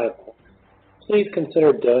recording the Bible, please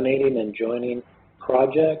consider donating and joining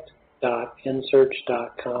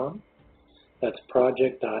project.nsearch.com. That's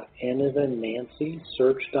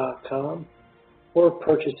project.nancysearch.com, or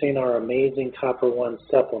purchasing our amazing Copper One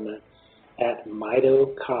supplement at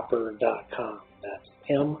mitocopper.com. That's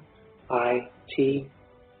MITO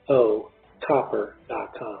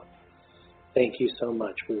copper.com. Thank you so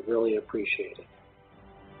much. We really appreciate it.